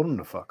he told him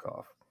to fuck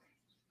off.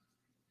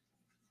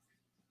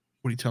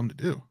 What did he tell him to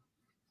do?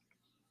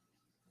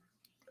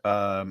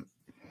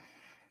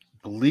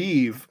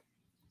 Believe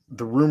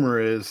the rumor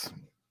is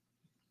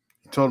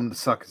he told him to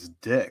suck his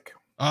dick.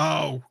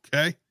 Oh,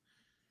 okay.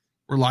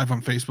 We're live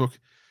on Facebook.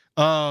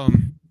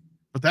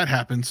 But that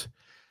happens.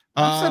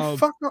 I said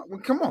fuck off.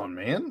 Well, come on,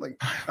 man.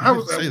 Like I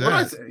was say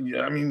that.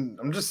 Yeah, I mean,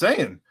 I'm just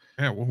saying.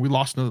 Yeah, well, we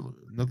lost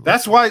another.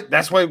 That's why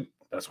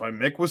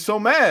Mick was so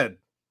mad.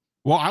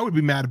 Well, I would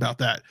be mad about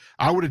that.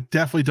 I would have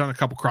definitely done a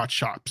couple crotch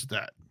chops at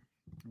that.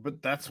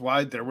 But that's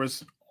why there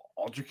was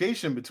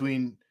altercation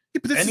between. Yeah,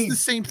 but this is the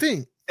same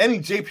thing. Any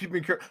JP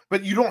McCura,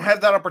 but you don't have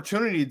that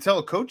opportunity to tell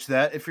a coach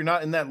that if you're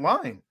not in that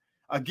line.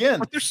 Again,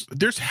 but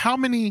there's how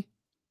many?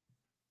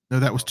 No,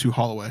 that was too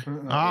Holloway.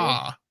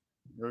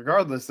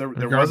 Regardless, there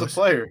was a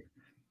player.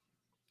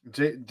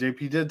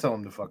 JP did tell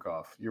him to fuck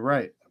off. You're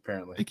right.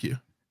 Apparently, thank you.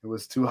 It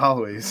was 2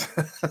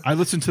 Holloways. I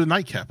listened to the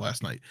nightcap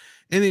last night.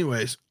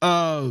 Anyways,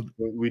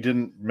 we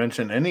didn't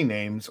mention any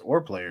names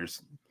or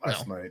players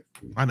last night.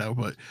 I know,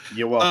 but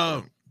you're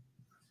welcome.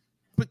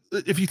 But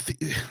if you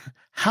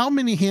how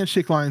many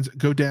handshake lines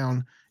go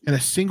down in a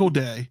single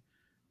day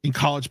in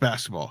college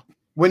basketball?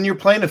 When you're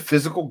playing a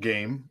physical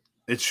game,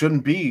 it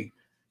shouldn't be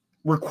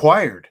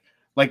required.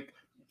 Like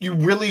you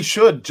really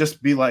should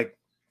just be like,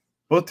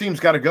 both teams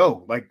got to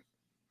go. Like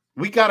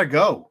we got to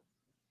go.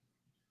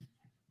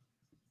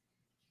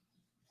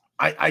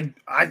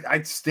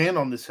 I stand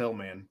on this hill,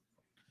 man.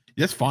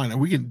 That's fine.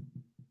 We can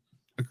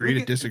agree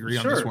to disagree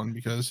on this one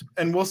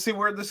and we'll see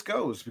where this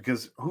goes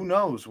because who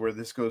knows where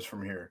this goes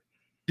from here.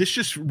 This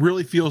just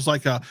really feels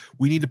like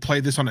we need to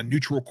play this on a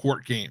neutral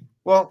court game.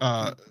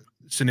 Well,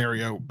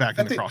 scenario back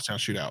in the crosstown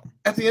shootout.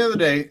 At the end of the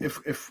day,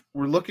 if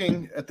we're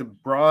looking at the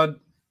broad,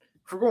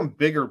 if we're going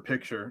bigger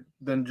picture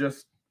than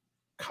just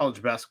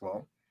college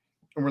basketball,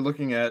 and we're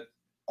looking at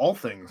all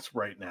things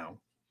right now,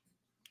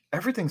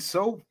 everything's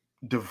so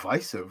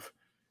divisive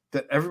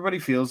that everybody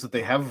feels that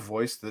they have a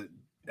voice that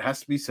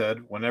has to be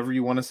said whenever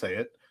you want to say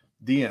it,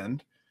 the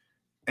end.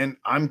 And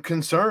I'm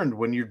concerned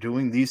when you're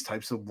doing these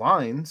types of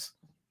lines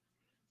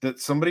that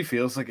somebody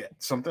feels like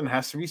something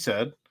has to be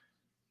said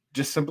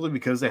just simply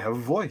because they have a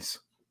voice.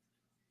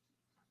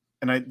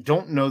 And I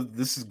don't know that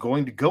this is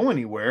going to go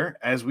anywhere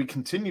as we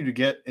continue to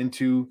get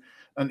into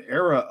an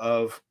era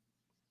of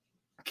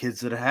kids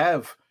that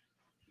have.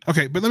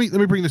 Okay, but let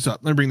me bring this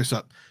up.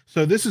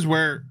 So this is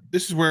where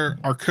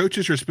our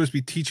coaches are supposed to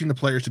be teaching the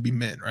players to be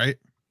men, right?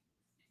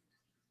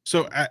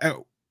 So at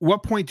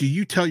what point do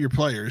you tell your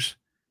players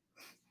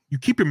you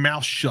keep your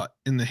mouth shut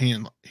in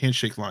the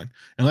handshake line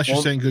unless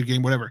you're saying good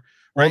game, whatever?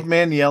 Right? Old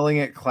man yelling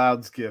at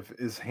Clouds GIF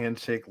is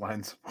handshake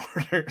line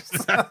supporters.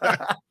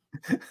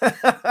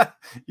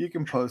 You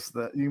can post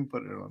that. You can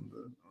put it on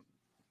the.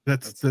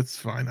 That's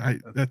fine.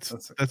 That's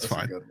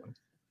fine.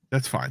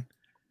 That's fine.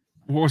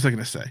 What was I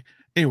going to say?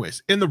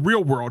 Anyways, in the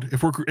real world,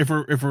 if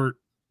we're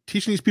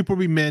teaching these people to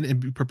be men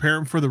and prepare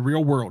them for the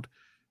real world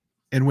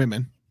and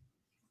women,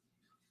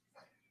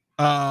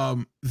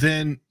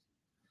 then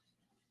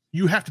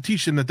you have to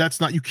teach them that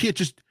that's not. You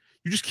just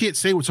can't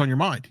say what's on your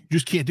mind. You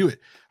just can't do it.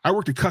 I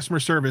worked in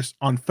customer service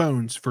on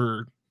phones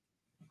for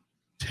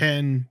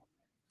 10,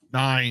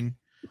 9,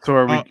 so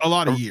are we, a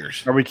lot of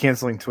years. Are we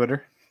canceling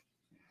Twitter?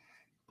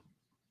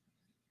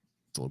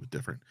 It's a little bit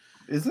different.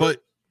 Is it?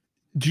 But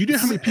do you know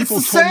how many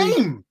people told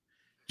me?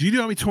 Do you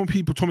know how many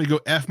people told me to go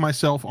F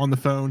myself on the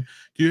phone?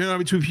 Do you know how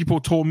many people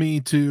told me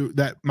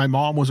that my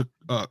mom was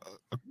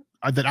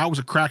that I was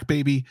a crack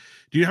baby?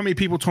 Do you know how many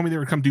people told me they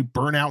were come do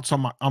burnouts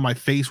on my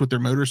face with their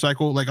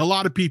motorcycle? Like a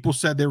lot of people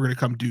said they were going to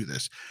come do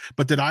this,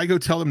 but did I go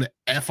tell them to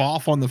F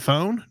off on the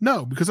phone?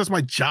 No, because that's my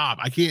job.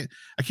 I can't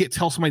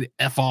tell somebody to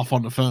F off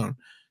on the phone.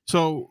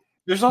 So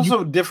there's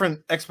also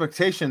different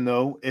expectation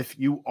though. If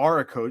you are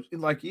a coach,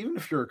 like even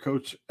if you're a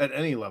coach at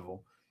any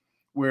level,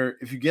 where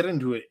if you get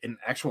into an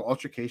actual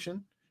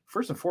altercation,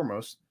 first and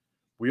foremost,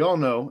 we all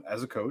know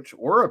as a coach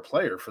or a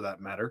player for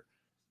that matter,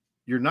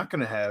 you're not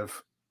going to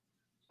have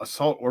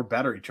assault or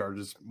battery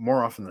charges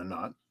more often than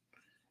not.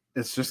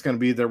 It's just going to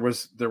be there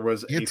was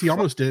he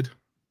almost did,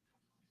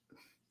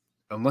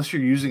 unless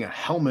you're using a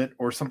helmet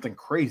or something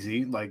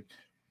crazy like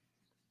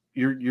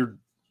you're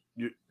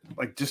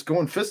like just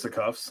going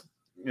fisticuffs,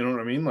 you know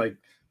what I mean, like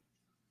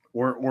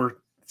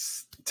or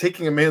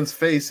taking a man's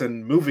face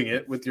and moving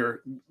it with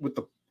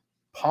the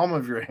palm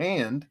of your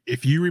hand.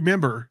 If you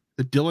remember,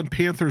 the Dillon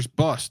Panthers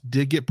bus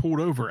did get pulled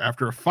over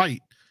after a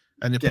fight,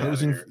 and Get outta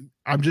opposing. here.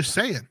 I'm just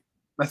saying.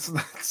 That's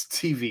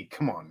TV.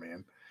 Come on,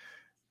 man.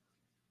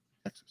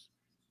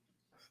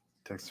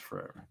 Texas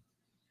forever.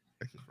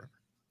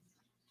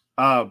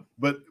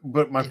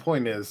 But my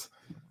point is,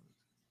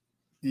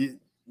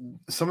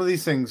 some of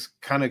these things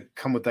kind of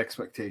come with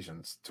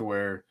expectations to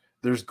where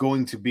there's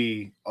going to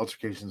be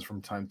altercations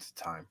from time to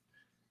time.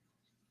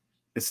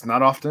 It's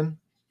not often,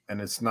 and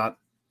it's not.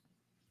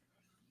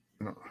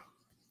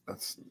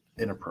 That's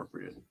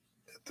inappropriate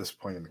at this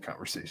point in the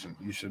conversation.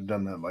 You should have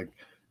done that like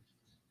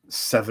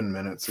 7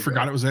 minutes ago.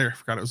 Forgot it was there.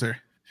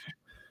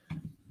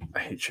 I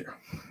hate you.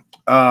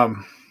 What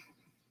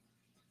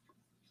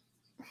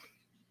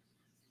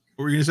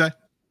were you gonna say?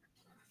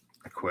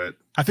 I quit.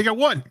 I think I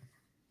won.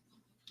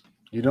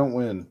 You don't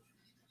win.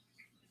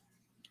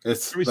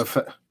 It's the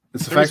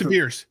fact that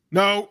beers.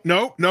 No.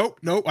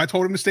 I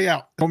told him to stay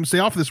out. I told him to stay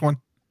off of this one.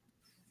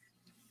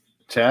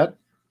 Chad,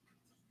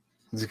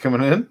 is he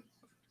coming in?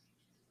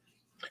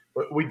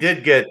 We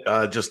did get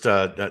I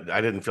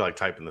didn't feel like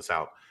typing this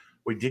out.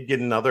 We did get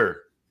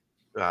another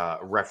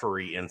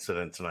referee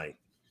incident tonight.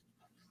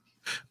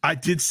 I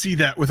did see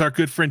that with our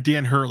good friend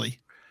Dan Hurley.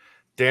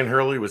 Dan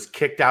Hurley was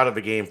kicked out of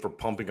the game for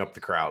pumping up the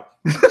crowd.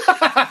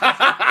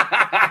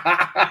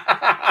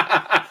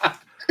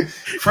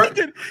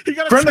 He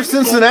got friend of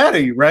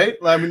Cincinnati, right?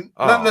 I mean,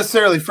 not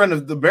necessarily friend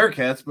of the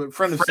Bearcats, but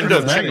friend of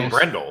Cincinnati.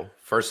 Brendel,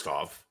 first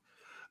off.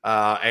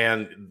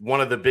 And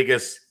one of the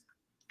biggest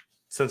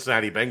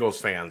Cincinnati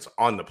Bengals fans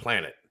on the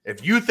planet.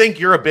 If you think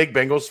you're a big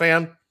Bengals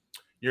fan,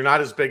 you're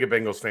not as big a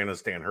Bengals fan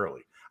as Dan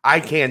Hurley. I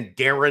can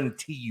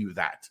guarantee you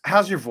that.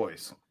 How's your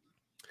voice?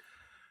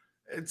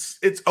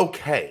 It's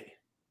okay.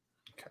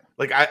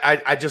 Like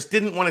I just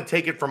didn't want to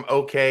take it from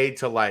okay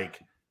to like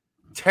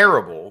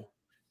terrible.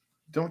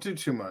 Don't do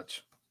too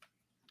much.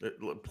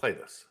 Play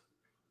this.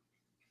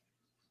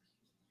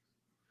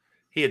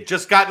 He had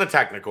just gotten a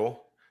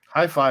technical.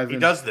 High five. He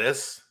does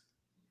this.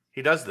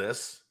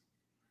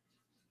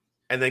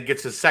 And then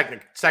gets his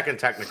second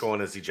technical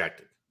and is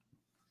ejected.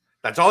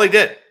 That's all he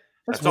did.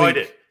 That's all he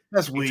did.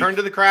 That's weak. He turned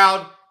to the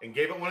crowd and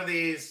gave it one of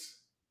these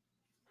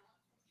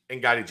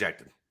and got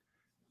ejected.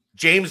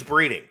 James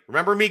Breeding.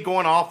 Remember me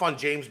going off on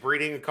James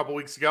Breeding a couple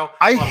weeks ago?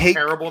 I how hate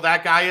terrible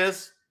that guy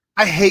is.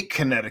 I hate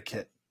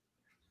Connecticut,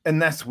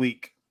 and that's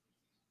weak.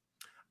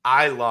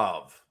 I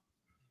love.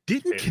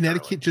 Didn't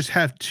Connecticut just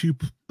have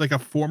a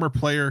former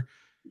player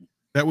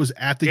that was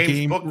at the James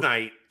game?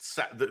 Bouknight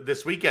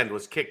this weekend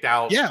was kicked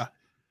out. Yeah.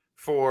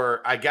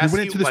 For I guess he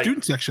went into the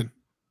student section.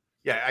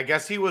 Yeah, I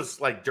guess he was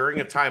like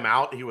during a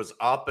timeout, he was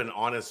up and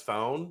on his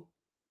phone,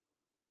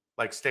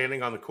 like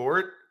standing on the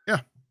court.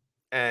 Yeah.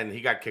 And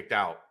he got kicked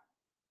out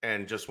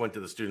and just went to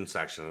the student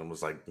section and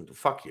was like,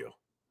 fuck you.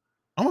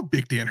 I'm a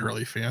big Dan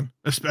Hurley fan,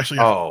 especially.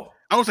 I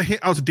was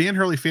a Dan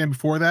Hurley fan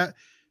before that.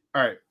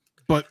 All right.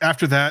 But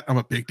after that, I'm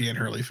a big Dan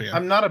Hurley fan.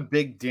 I'm not a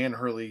big Dan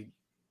Hurley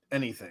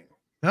anything.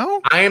 No?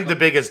 I am the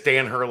biggest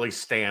Dan Hurley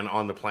stan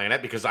on the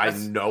planet because I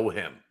know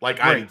him. Like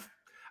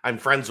I'm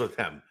friends with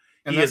him.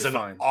 And he is an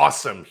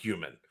awesome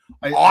human.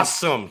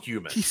 Awesome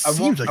human. He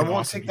seems like I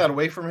won't take that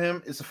away from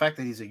him. It's the fact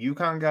that he's a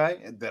UConn guy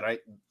that I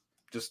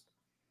just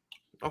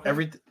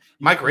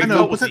Mike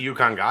Rayfeld was a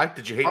UConn guy.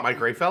 Did you hate Mike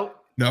Rayfeld?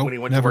 No, when he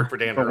went never. to work for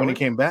Dan But Hurley? when he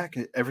came back,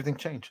 everything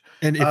changed.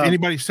 And if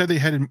anybody said they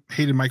hated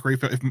Mike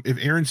Rayfeld, if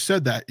Aaron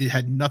said that, it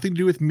had nothing to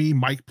do with me.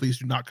 Mike, please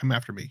do not come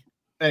after me.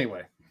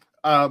 Anyway,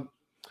 I'll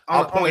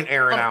point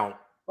Aaron out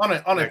on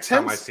a next 10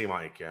 time I see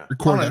Mike. Yeah,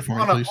 record that for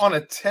me, please. On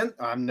a 10,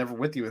 I'm never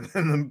with you in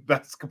the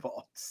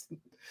basketball.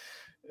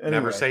 Anyway.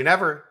 Never say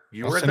never.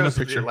 You were at those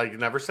like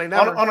never say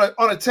never.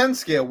 On a 10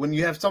 scale, when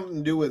you have something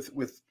to do with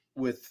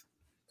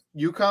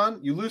UConn,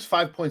 you lose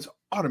 5 points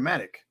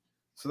automatic.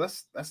 So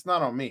that's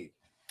not on me.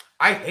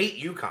 I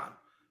hate UConn,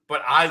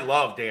 but I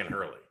love Dan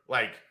Hurley.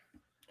 Like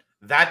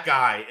that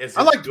guy is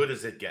as good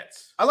as it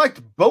gets. I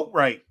liked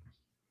Boatwright,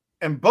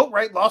 and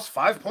Boatwright lost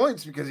 5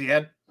 points because he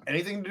had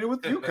anything to do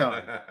with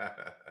UConn.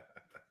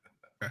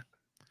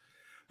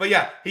 But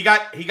yeah, he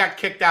got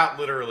kicked out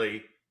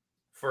literally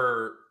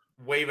for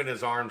waving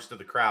his arms to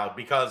the crowd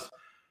because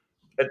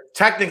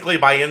technically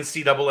by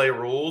NCAA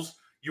rules,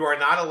 you are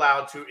not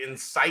allowed to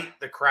incite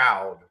the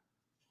crowd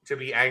to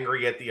be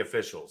angry at the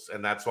officials.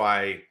 And that's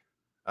why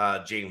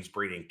James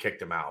Breeding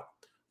kicked him out.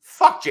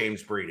 Fuck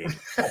James Breeding.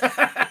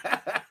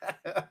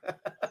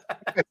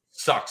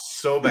 Sucks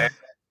so bad.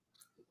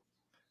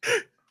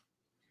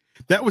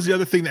 That was the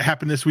other thing that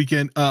happened this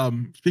weekend.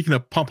 Speaking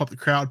of pump up the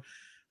crowd,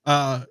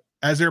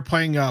 as they're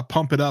playing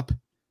Pump It Up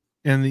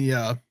in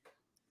the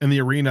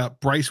arena,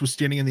 Bryce was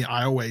standing in the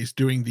aisleways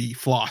doing the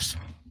floss.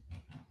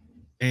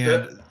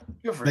 And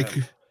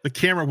the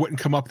camera wouldn't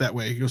come up that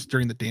way. It was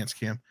during the dance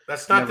cam.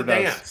 That's not the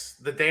dance.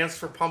 The dance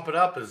for Pump It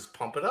Up is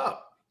Pump It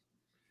Up.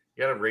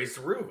 You got to raise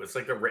the roof. It's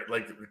like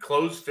the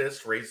closed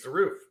fist, raise the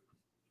roof.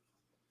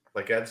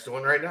 Like Ed's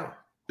doing right now.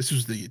 This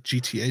was the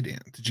GTA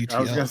dance. The GTA.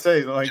 I was going to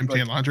say, Jim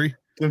Tan Laundry.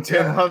 Jim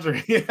Tan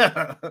Laundry,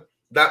 yeah.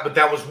 But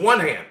that was one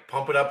hand.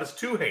 Pump It Up is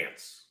two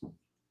hands.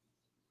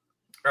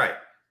 Right.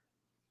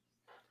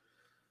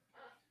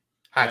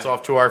 Hats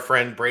off to our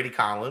friend Brady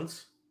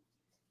Collins.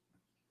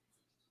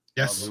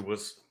 Yes. Who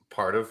was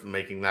part of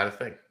making that a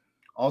thing.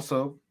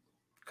 Also,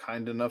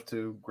 kind enough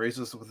to grace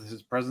us with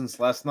his presence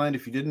last night.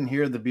 If you didn't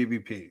hear the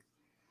BBP,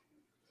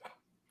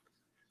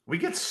 we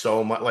get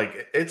so much.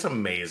 Like, it's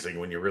amazing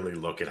when you really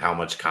look at how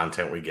much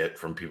content we get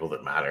from people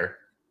that matter.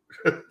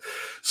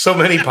 So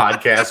many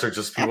podcasts are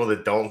just people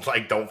that don't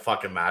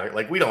fucking matter.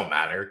 Like, we don't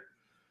matter.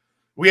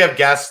 We have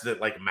guests that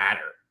like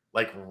matter,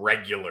 like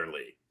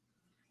regularly,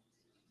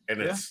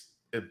 and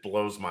it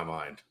blows my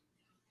mind.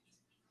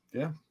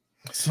 Yeah.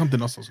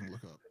 Something else I was gonna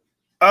look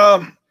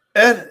up.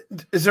 Ed,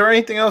 is there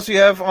anything else you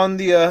have on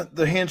the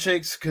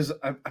handshakes? Because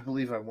I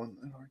believe I won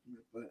that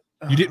argument, but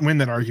You didn't win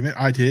that argument.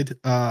 I did.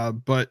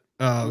 But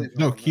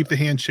no, keep the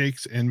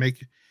handshakes and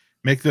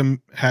make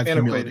them have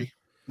humility.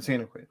 It's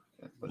antiquated.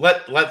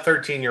 Let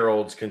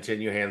 13-year-olds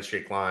continue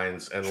handshake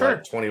lines and Sure.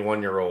 let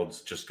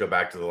 21-year-olds just go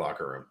back to the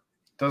locker room.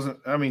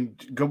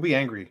 Go be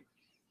angry.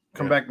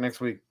 Come back next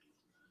week.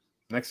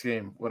 Next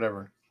game,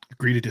 whatever.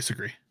 Agree to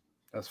disagree.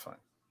 That's fine.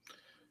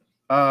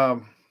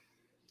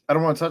 I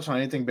don't want to touch on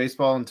anything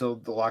baseball until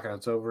the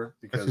lockout's over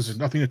because there's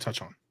nothing to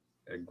touch on.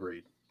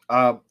 Agreed.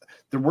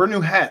 There were new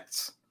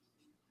hats.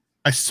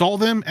 I saw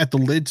them at the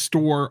Lid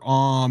store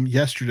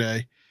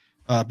yesterday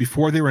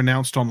before they were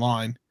announced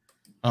online.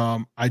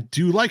 I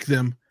do like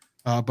them,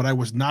 but I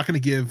was not going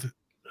to give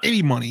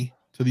any money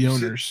to the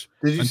owners.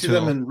 Did you see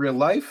them in real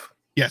life?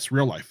 Yes,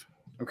 real life.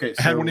 Okay,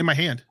 I had one in my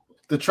hand.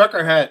 The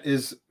trucker hat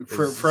is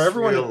for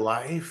everyone. Real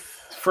life.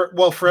 For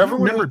I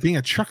everyone. remember it being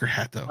a trucker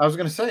hat though. I was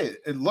going to say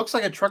it looks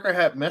like a trucker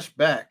hat meshed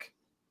back,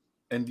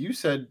 and you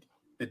said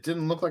it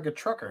didn't look like a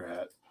trucker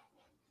hat.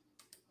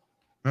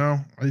 No,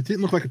 it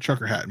didn't look like a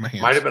trucker hat in my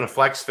hand. Might have been a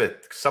flex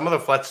fit. Some of the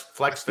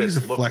flex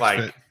fits look like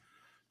fit.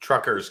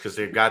 truckers because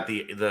they've got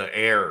the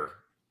air,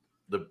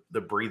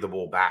 the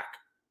breathable back.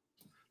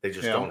 They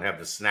just don't have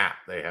the snap.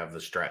 They have the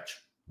stretch.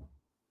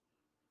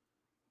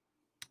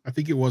 I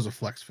think it was a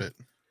flex fit.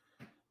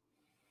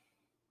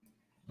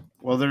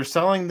 Well, they're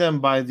selling them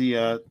by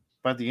the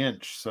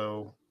inch,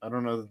 so I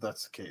don't know that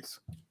that's the case.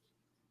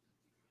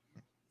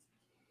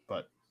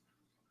 But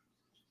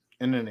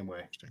in any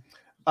way,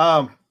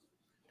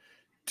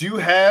 do you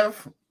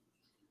have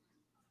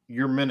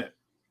your minute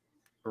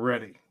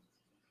ready?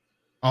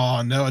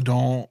 Oh no, I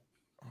don't.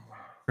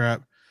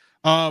 Crap.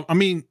 I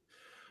mean,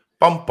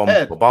 Bum.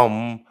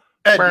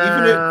 Ed,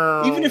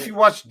 even if you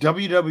watched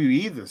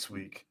WWE this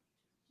week,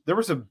 there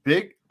was a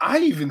big. I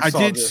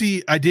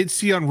did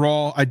see on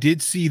Raw. I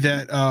did see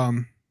that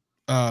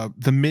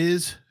the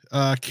Miz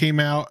came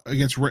out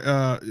against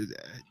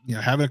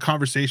having a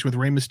conversation with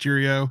Rey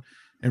Mysterio,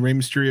 and Rey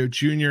Mysterio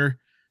Jr.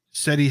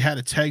 said he had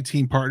a tag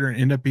team partner and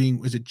ended up being,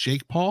 was it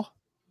Jake Paul?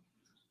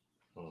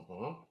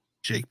 Uh-huh.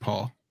 Jake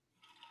Paul.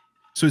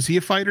 So is he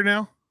a fighter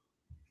now?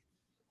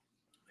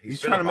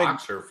 He's been a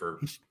boxer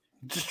for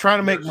just trying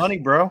to make money,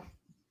 bro.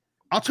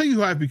 I'll tell you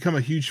who I've become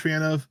a huge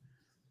fan of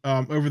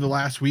over the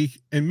last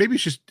week, and maybe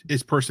it's just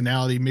his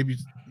personality. Maybe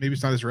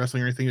it's not his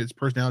wrestling or anything, it's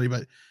personality,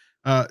 but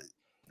I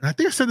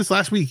think I said this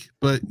last week,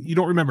 but you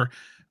don't remember.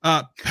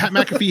 Pat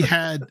McAfee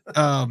had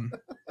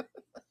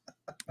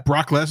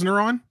Brock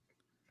Lesnar on.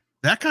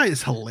 That guy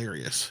is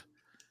hilarious.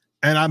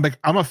 And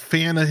I'm a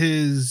fan of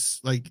his,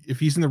 like, if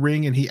he's in the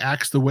ring and he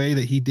acts the way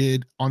that he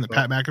did on the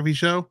Pat McAfee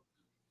show.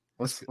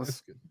 Let's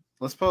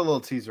put a little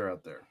teaser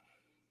out there.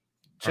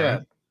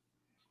 Chad.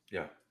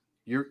 Right.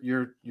 Yeah.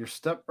 Your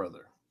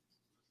stepbrother.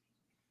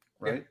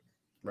 Right?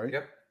 Yeah. Right?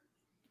 Yep.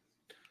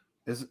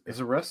 Is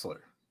a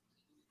wrestler.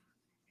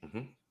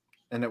 Mm-hmm.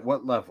 And at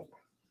what level?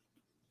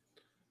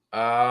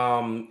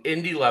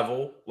 Indie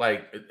level.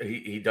 Like,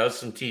 he does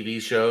some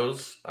TV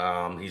shows.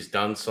 He's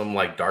done some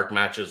like dark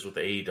matches with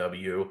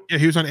AEW. Yeah,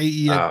 he was on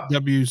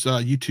AEW's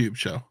YouTube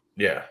show.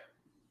 Yeah.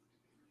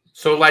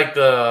 So like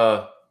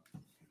the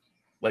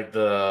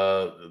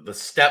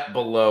step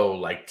below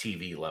like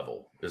TV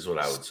level is what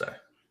I would say.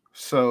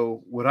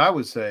 So what I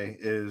would say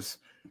is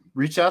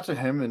reach out to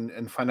him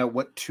and find out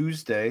what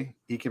Tuesday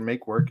he can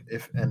make work,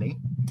 if any.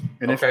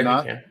 And okay, if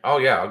not, oh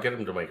yeah, I'll get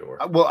him to make it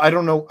work. Well, I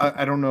don't know.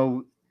 I don't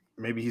know.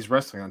 Maybe he's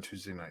wrestling on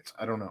Tuesday nights.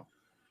 I don't know.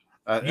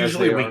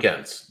 Usually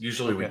weekends.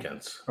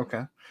 Weekends.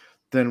 Okay.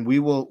 Then we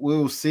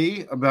will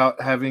see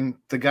about having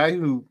the guy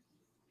who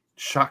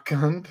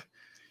shotgunned.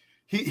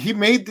 He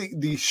made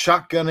the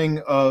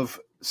shotgunning of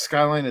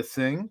Skyline a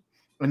thing,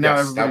 and now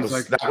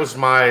everybody's that was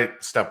my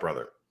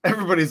stepbrother.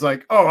 Everybody's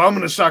like, "Oh, I'm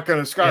going to shotgun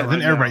a Skyline." Yeah,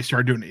 then everybody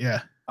started doing it.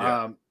 Yeah.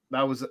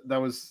 That was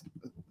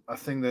a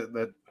thing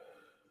that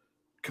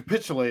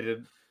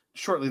capitulated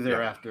shortly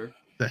thereafter.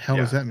 The hell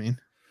does that mean?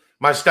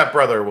 My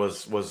stepbrother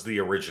was the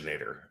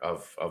originator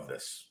of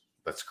this.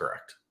 That's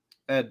correct.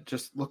 Ed,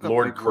 just look up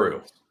Lord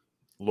Crew.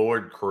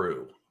 Lord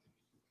Crew.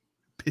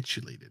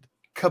 Capitulated.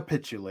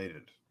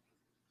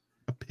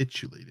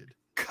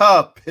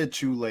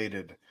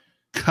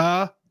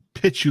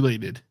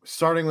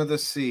 Starting with a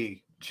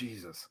C.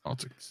 Jesus. I'll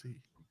take a C.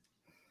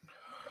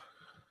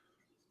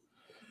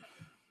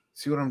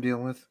 See what I'm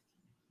dealing with?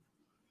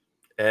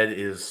 Ed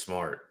is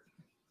smart.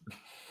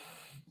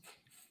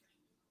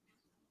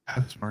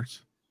 Have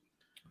smarts.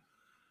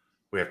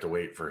 We have to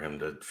wait for him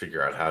to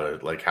figure out how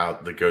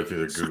to go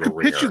through the Google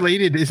ringer.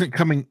 Capitulated isn't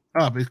coming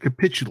up. It's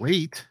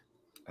capitulate.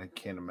 I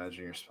can't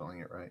imagine you're spelling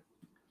it right.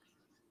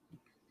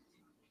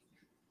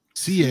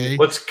 CA.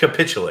 What's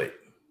capitulate?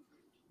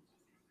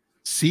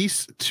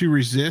 Cease to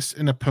resist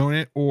an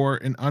opponent or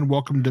an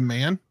unwelcome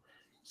demand.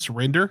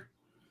 Surrender.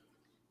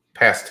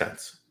 Past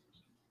tense.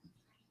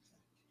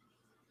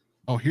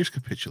 Oh, here's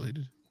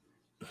capitulated.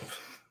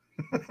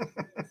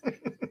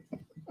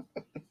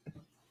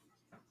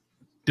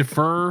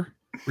 Defer,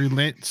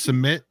 relent,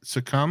 submit,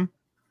 succumb.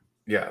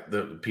 Yeah,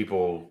 the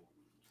people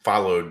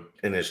followed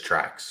in his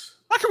tracks.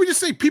 Why can't we just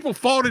say people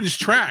followed in his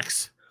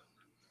tracks?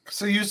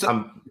 So use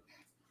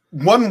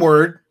one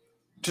word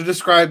to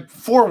describe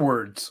 4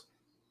 words.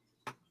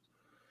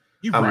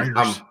 You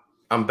writers.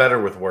 I'm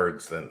better with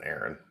words than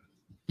Aaron.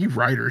 You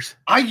writers.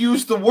 I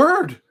used the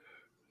word.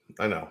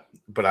 I know,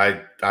 but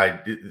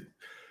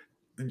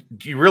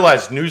do you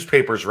realize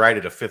newspapers write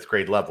at a 5th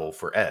grade level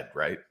for Ed,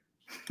 right?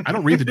 I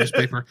don't read the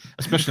newspaper,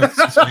 especially at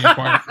the Cincinnati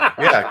Enquirer.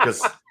 Yeah,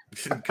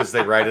 because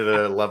they write at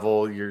a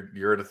level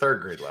you're at a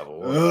 3rd grade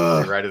level.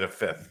 They write at a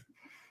 5th.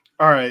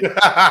 All right.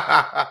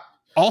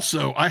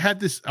 Also, I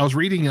was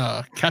reading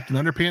Captain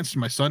Underpants to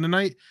my son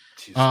tonight,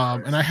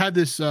 and I had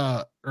this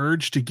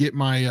urge to get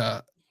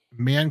my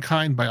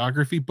Mankind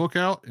biography book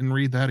out and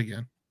read that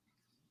again.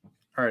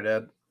 All right,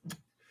 Ed.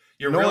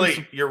 You're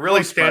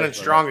really standing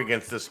strong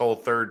against this whole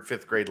 3rd,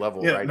 5th grade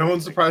level, yeah, right? No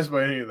one's surprised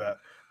by any of that.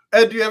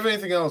 Ed, do you have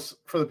anything else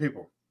for the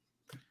people?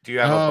 Do you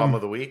have a bum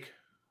of the week?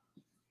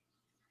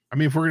 I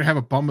mean, if we're gonna have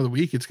a bum of the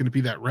week, it's gonna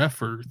be that ref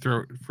for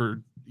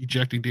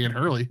ejecting Dan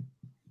Hurley.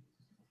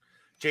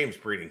 James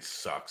Breeding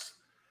sucks.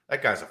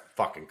 That guy's a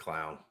fucking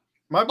clown.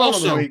 My bum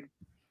of the week.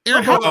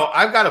 Aaron,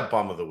 I've got a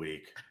bum of the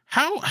week.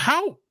 How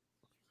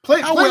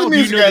play well the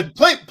music, Ed.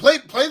 Play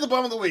the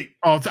bum of the week.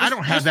 Oh, I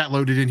don't have that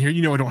loaded in here.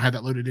 You know I don't have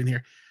that loaded in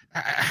here.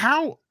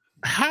 How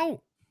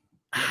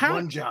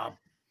one job.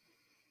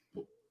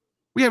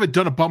 We haven't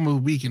done a bum of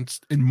the week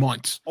in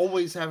months.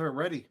 Always have it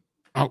ready.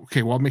 Oh,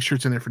 okay, well, I'll make sure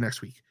it's in there for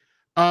next week.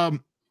 How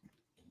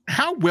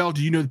well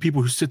do you know the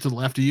people who sit to the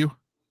left of you?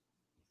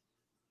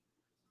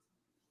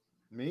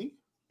 Me?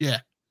 Yeah.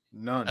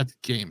 None. At the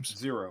games.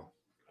 0.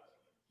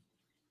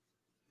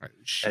 Right.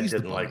 I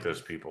didn't like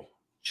those people.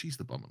 She's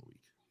the bum of the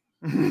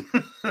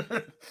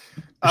week.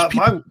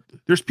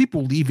 There's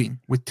people leaving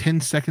with 10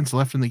 seconds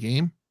left in the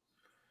game,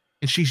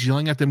 and she's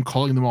yelling at them,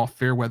 calling them all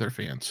fair weather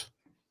fans.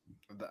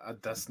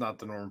 That's not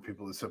the normal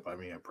people that sit by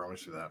me. I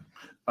promise you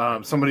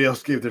that. Somebody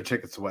else gave their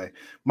tickets away.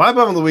 My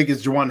bum of the week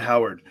is Juwan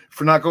Howard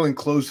for not going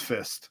closed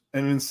fist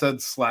and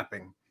instead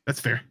slapping. That's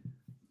fair.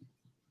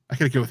 I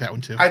gotta go with that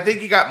one too. I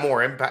think he got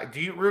more impact. Do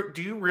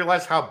you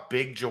realize how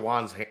big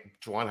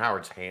Juwan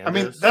Howard's hand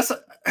is? That's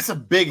a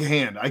big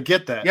hand. I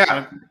get that.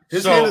 Yeah,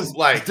 his hand is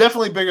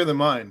definitely bigger than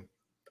mine.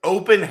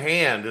 Open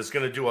hand is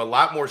going to do a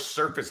lot more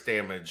surface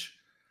damage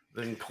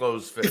than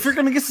closed fist. If you're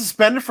going to get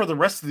suspended for the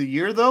rest of the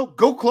year, though,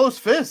 go closed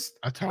fist.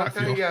 That's how I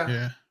feel.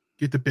 Yeah.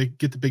 Get the big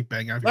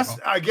bang out of your mouth.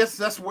 I guess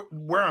that's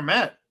where I'm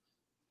at.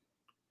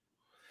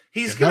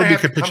 He's going to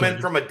have to come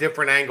in from a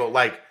different angle.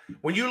 Like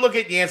when you look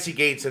at Yancey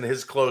Gates and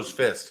his closed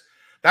fist,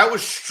 that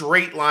was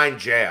straight line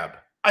jab.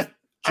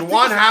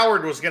 Juwan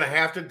Howard was going to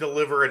have to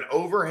deliver an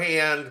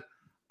overhand,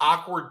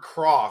 awkward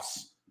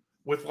cross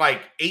with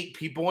like 8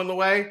 people in the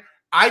way.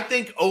 I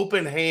think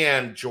open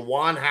hand,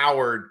 Juwan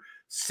Howard,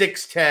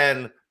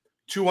 6'10",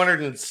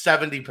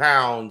 270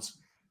 pounds,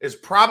 is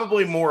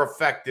probably more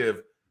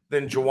effective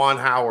than Juwan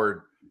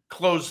Howard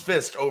closed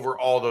fist over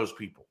all those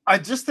people. I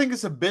just think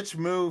it's a bitch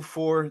move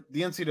for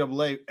the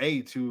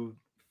NCAA to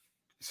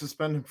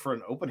suspend him for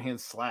an open hand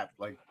slap.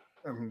 Like,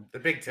 I mean, the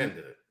Big Ten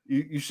did it.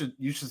 You should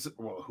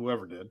well,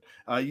 whoever did,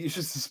 you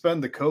should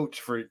suspend the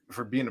coach for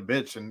being a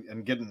bitch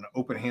and getting an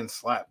open hand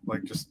slap.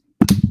 Like, just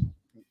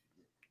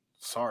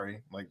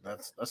sorry, like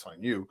that's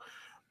on you.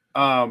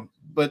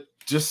 But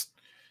just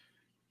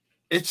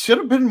it should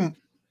have been,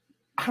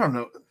 I don't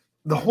know,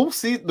 the whole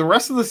season, the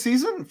rest of the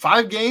season,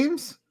 5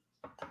 games.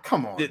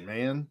 Come on,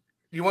 man.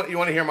 You want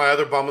to hear my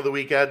other bum of the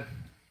week, Ed?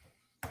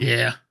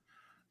 Yeah.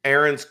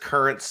 Aaron's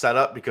current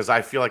setup, because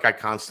I feel like I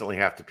constantly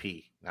have to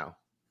pee now.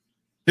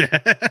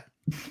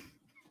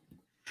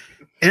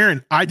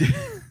 Aaron, I did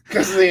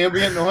because of the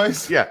ambient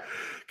noise. Yeah,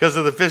 because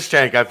of the fish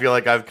tank. I feel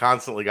like I've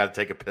constantly got to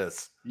take a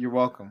piss. You're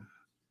welcome.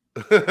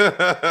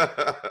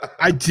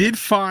 I did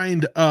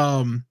find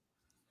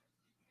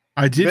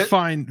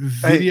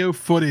video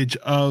footage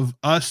of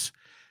us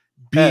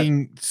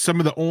being some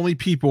of the only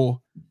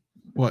people.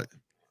 What?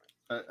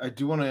 I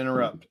do want to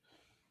interrupt.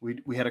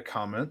 We had a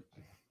comment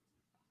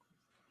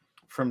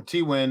from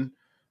T-Win.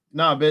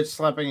 Nah, bitch,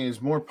 slapping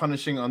is more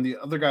punishing on the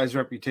other guy's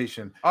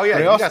reputation. Oh yeah,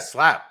 you got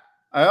slapped.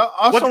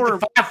 What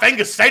did the 5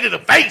 fingers say to the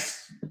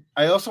face?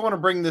 I also want to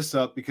bring this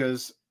up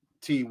because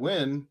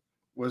T-Win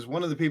was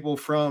one of the people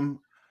from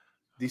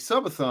the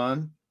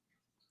subathon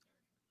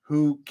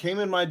who came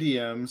in my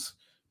DMs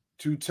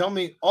to tell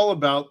me all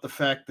about the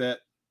fact that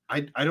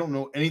I don't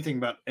know anything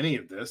about any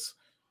of this.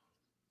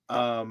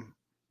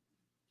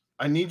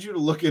 I need you to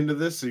look into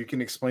this so you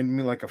can explain to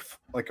me like a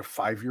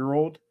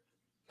 5-year-old.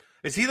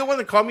 Is he the one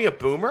that called me a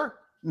boomer?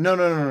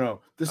 No.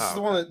 This is the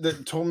Oh, one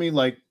that told me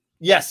like,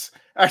 yes,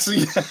 actually,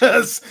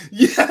 yes.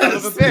 Son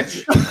of a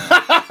bitch.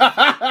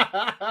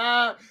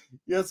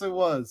 Yes, it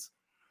was.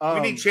 We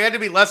need Chad to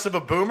be less of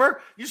a boomer?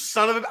 You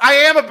son of a... I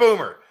am a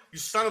boomer. You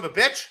son of a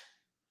bitch.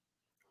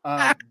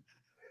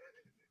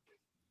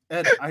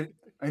 Ed, I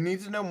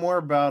need to know more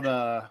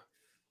about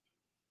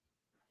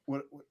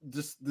what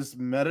just this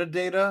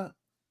metadata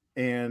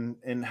and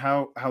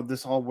how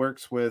this all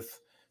works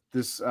with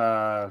this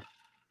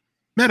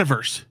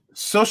Metaverse.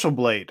 Social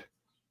Blade.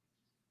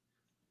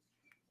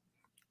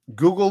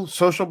 Google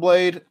Social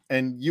Blade,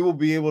 and you will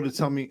be able to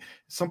tell me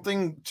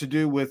something to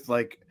do with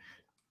like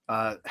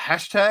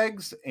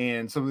hashtags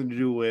and something to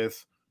do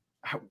with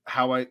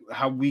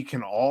how we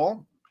can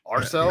all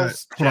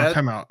ourselves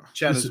Time out.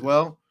 chat This as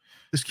well.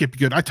 This can't be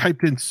good. I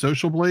typed in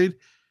Social Blade,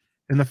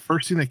 and the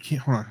first thing that came,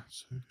 hold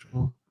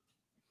on.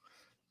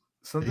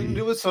 Something to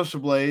do with Social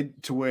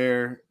Blade to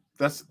where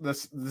this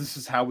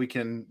is how we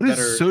can What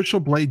better. is Social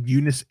Blade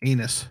Unis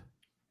Anus?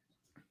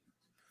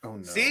 Oh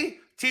no! See?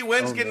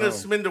 T-Win's getting no.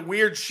 us into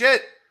weird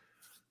shit.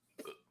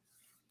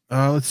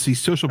 Let's see.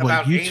 Social Blade,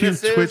 About YouTube,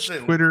 anuses Twitch,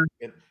 and- Twitter,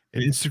 and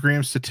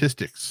Instagram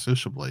statistics.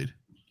 Social Blade.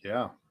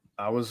 Yeah,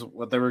 I was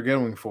what they were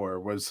going for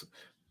was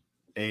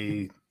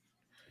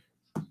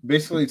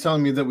basically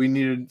telling me that we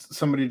needed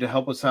somebody to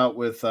help us out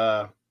with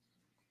our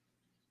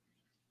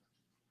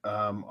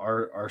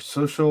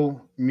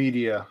social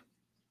media.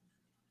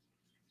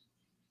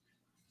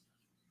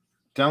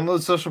 Download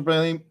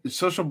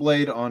Social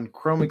Blade on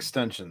Chrome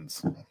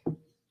extensions.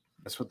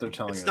 That's what they're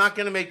telling us. It's not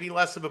going to make me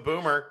less of a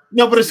boomer.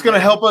 No, but it's going to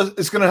help us.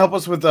 It's going to help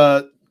us with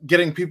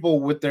getting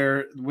people with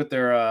their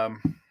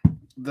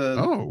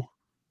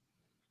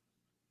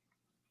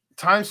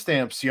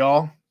timestamps,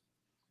 y'all.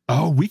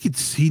 Oh, we could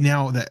see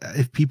now that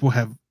if people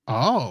have.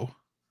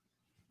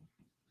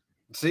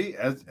 See,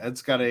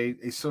 Ed's got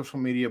a social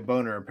media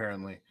boner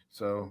apparently.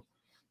 So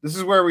this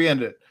is where we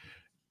end it.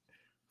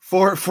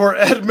 For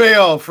Ed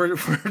Mayo, for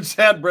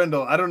Chad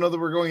Brendel. I don't know that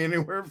we're going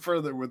anywhere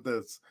further with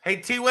this. Hey,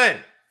 T-Win.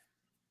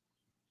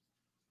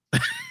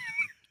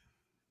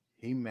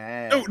 He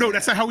mad. No,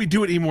 that's not how we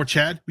do it anymore,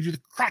 Chad. We do the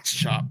crotch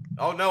chop.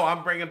 Oh, no,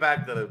 I'm bringing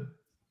back the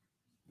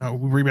Oh,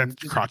 we bring back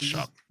the crotch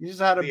chop. You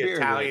just had a beard.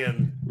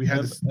 Italian. We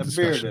had this A beard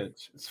discussion.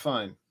 itch. It's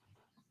fine.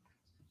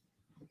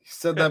 You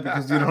said that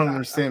because you don't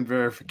understand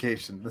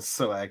verification. That's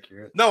so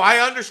accurate. No, I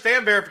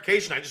understand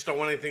verification. I just don't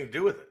want anything to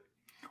do with it.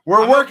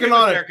 We're I'm working okay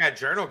with on it. Bearcat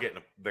Journal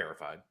getting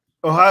verified.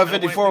 Ohio I don't want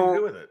anything to 54.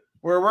 do with it.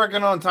 We're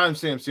working on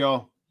timestamps,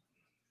 y'all.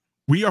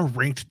 We are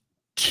ranked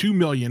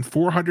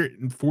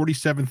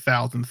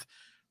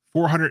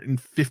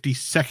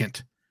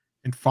 2,447,452nd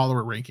in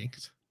follower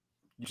rankings.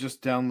 You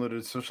just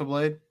downloaded Social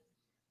Blade.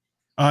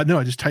 No,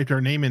 I just typed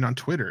our name in on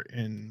Twitter,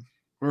 and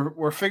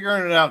We're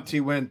figuring it out,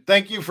 T-Win.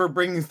 Thank you for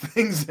bringing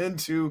things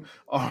into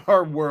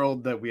our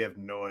world that we have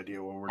no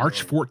idea what we're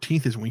March doing.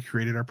 14th is when we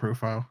created our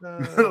profile.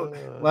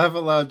 Laugh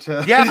out loud,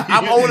 Chad. Yeah,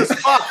 I'm old as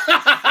fuck.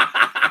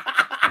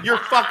 You're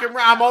fucking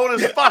right. I'm old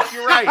as fuck.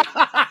 You're right.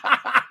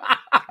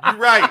 You're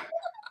right.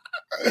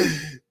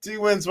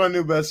 T-Win's my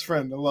new best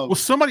friend. I love Well, it.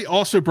 somebody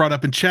also brought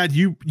up, and Chad,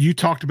 you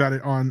talked about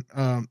it on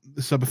the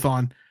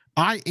subathon.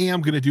 I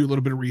am going to do a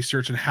little bit of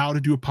research on how to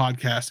do a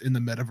podcast in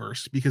the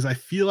metaverse because I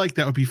feel like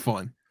that would be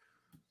fun.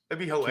 That'd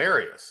be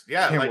hilarious.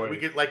 Yeah, Can't like wait. we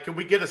get like, can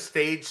we get a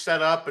stage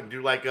set up and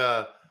do like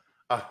a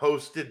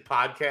hosted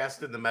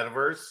podcast in the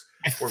metaverse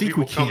I where think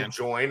people we come can.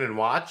 join and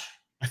watch?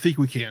 I think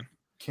we can.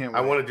 Can't wait.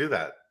 I want to do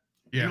that.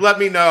 Yeah. You let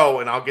me know,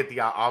 and I'll get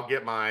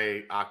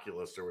my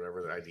Oculus or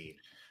whatever that I need.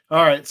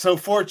 All right. So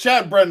for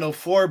Chad Brendel,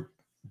 for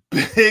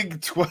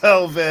Big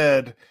 12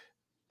 Ed,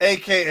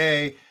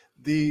 aka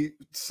the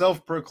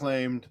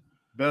self-proclaimed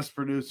best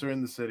producer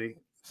in the city.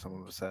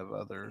 Some of us have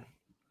other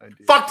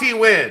ideas. Fuck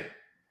T-Win.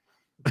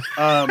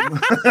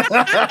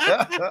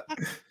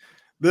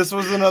 This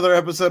was another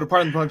episode of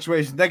Pardon the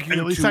Punctuation. Thank you And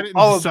at least to I didn't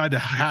all of decide to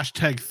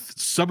hashtag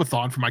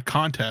subathon for my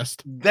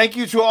contest. thank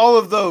you to all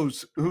of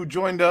those who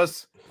joined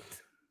us,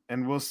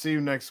 and we'll see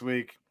you next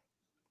week.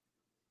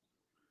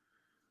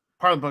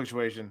 Pardon the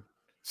Punctuation.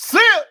 See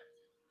ya.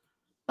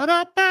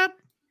 Ba-da-ba.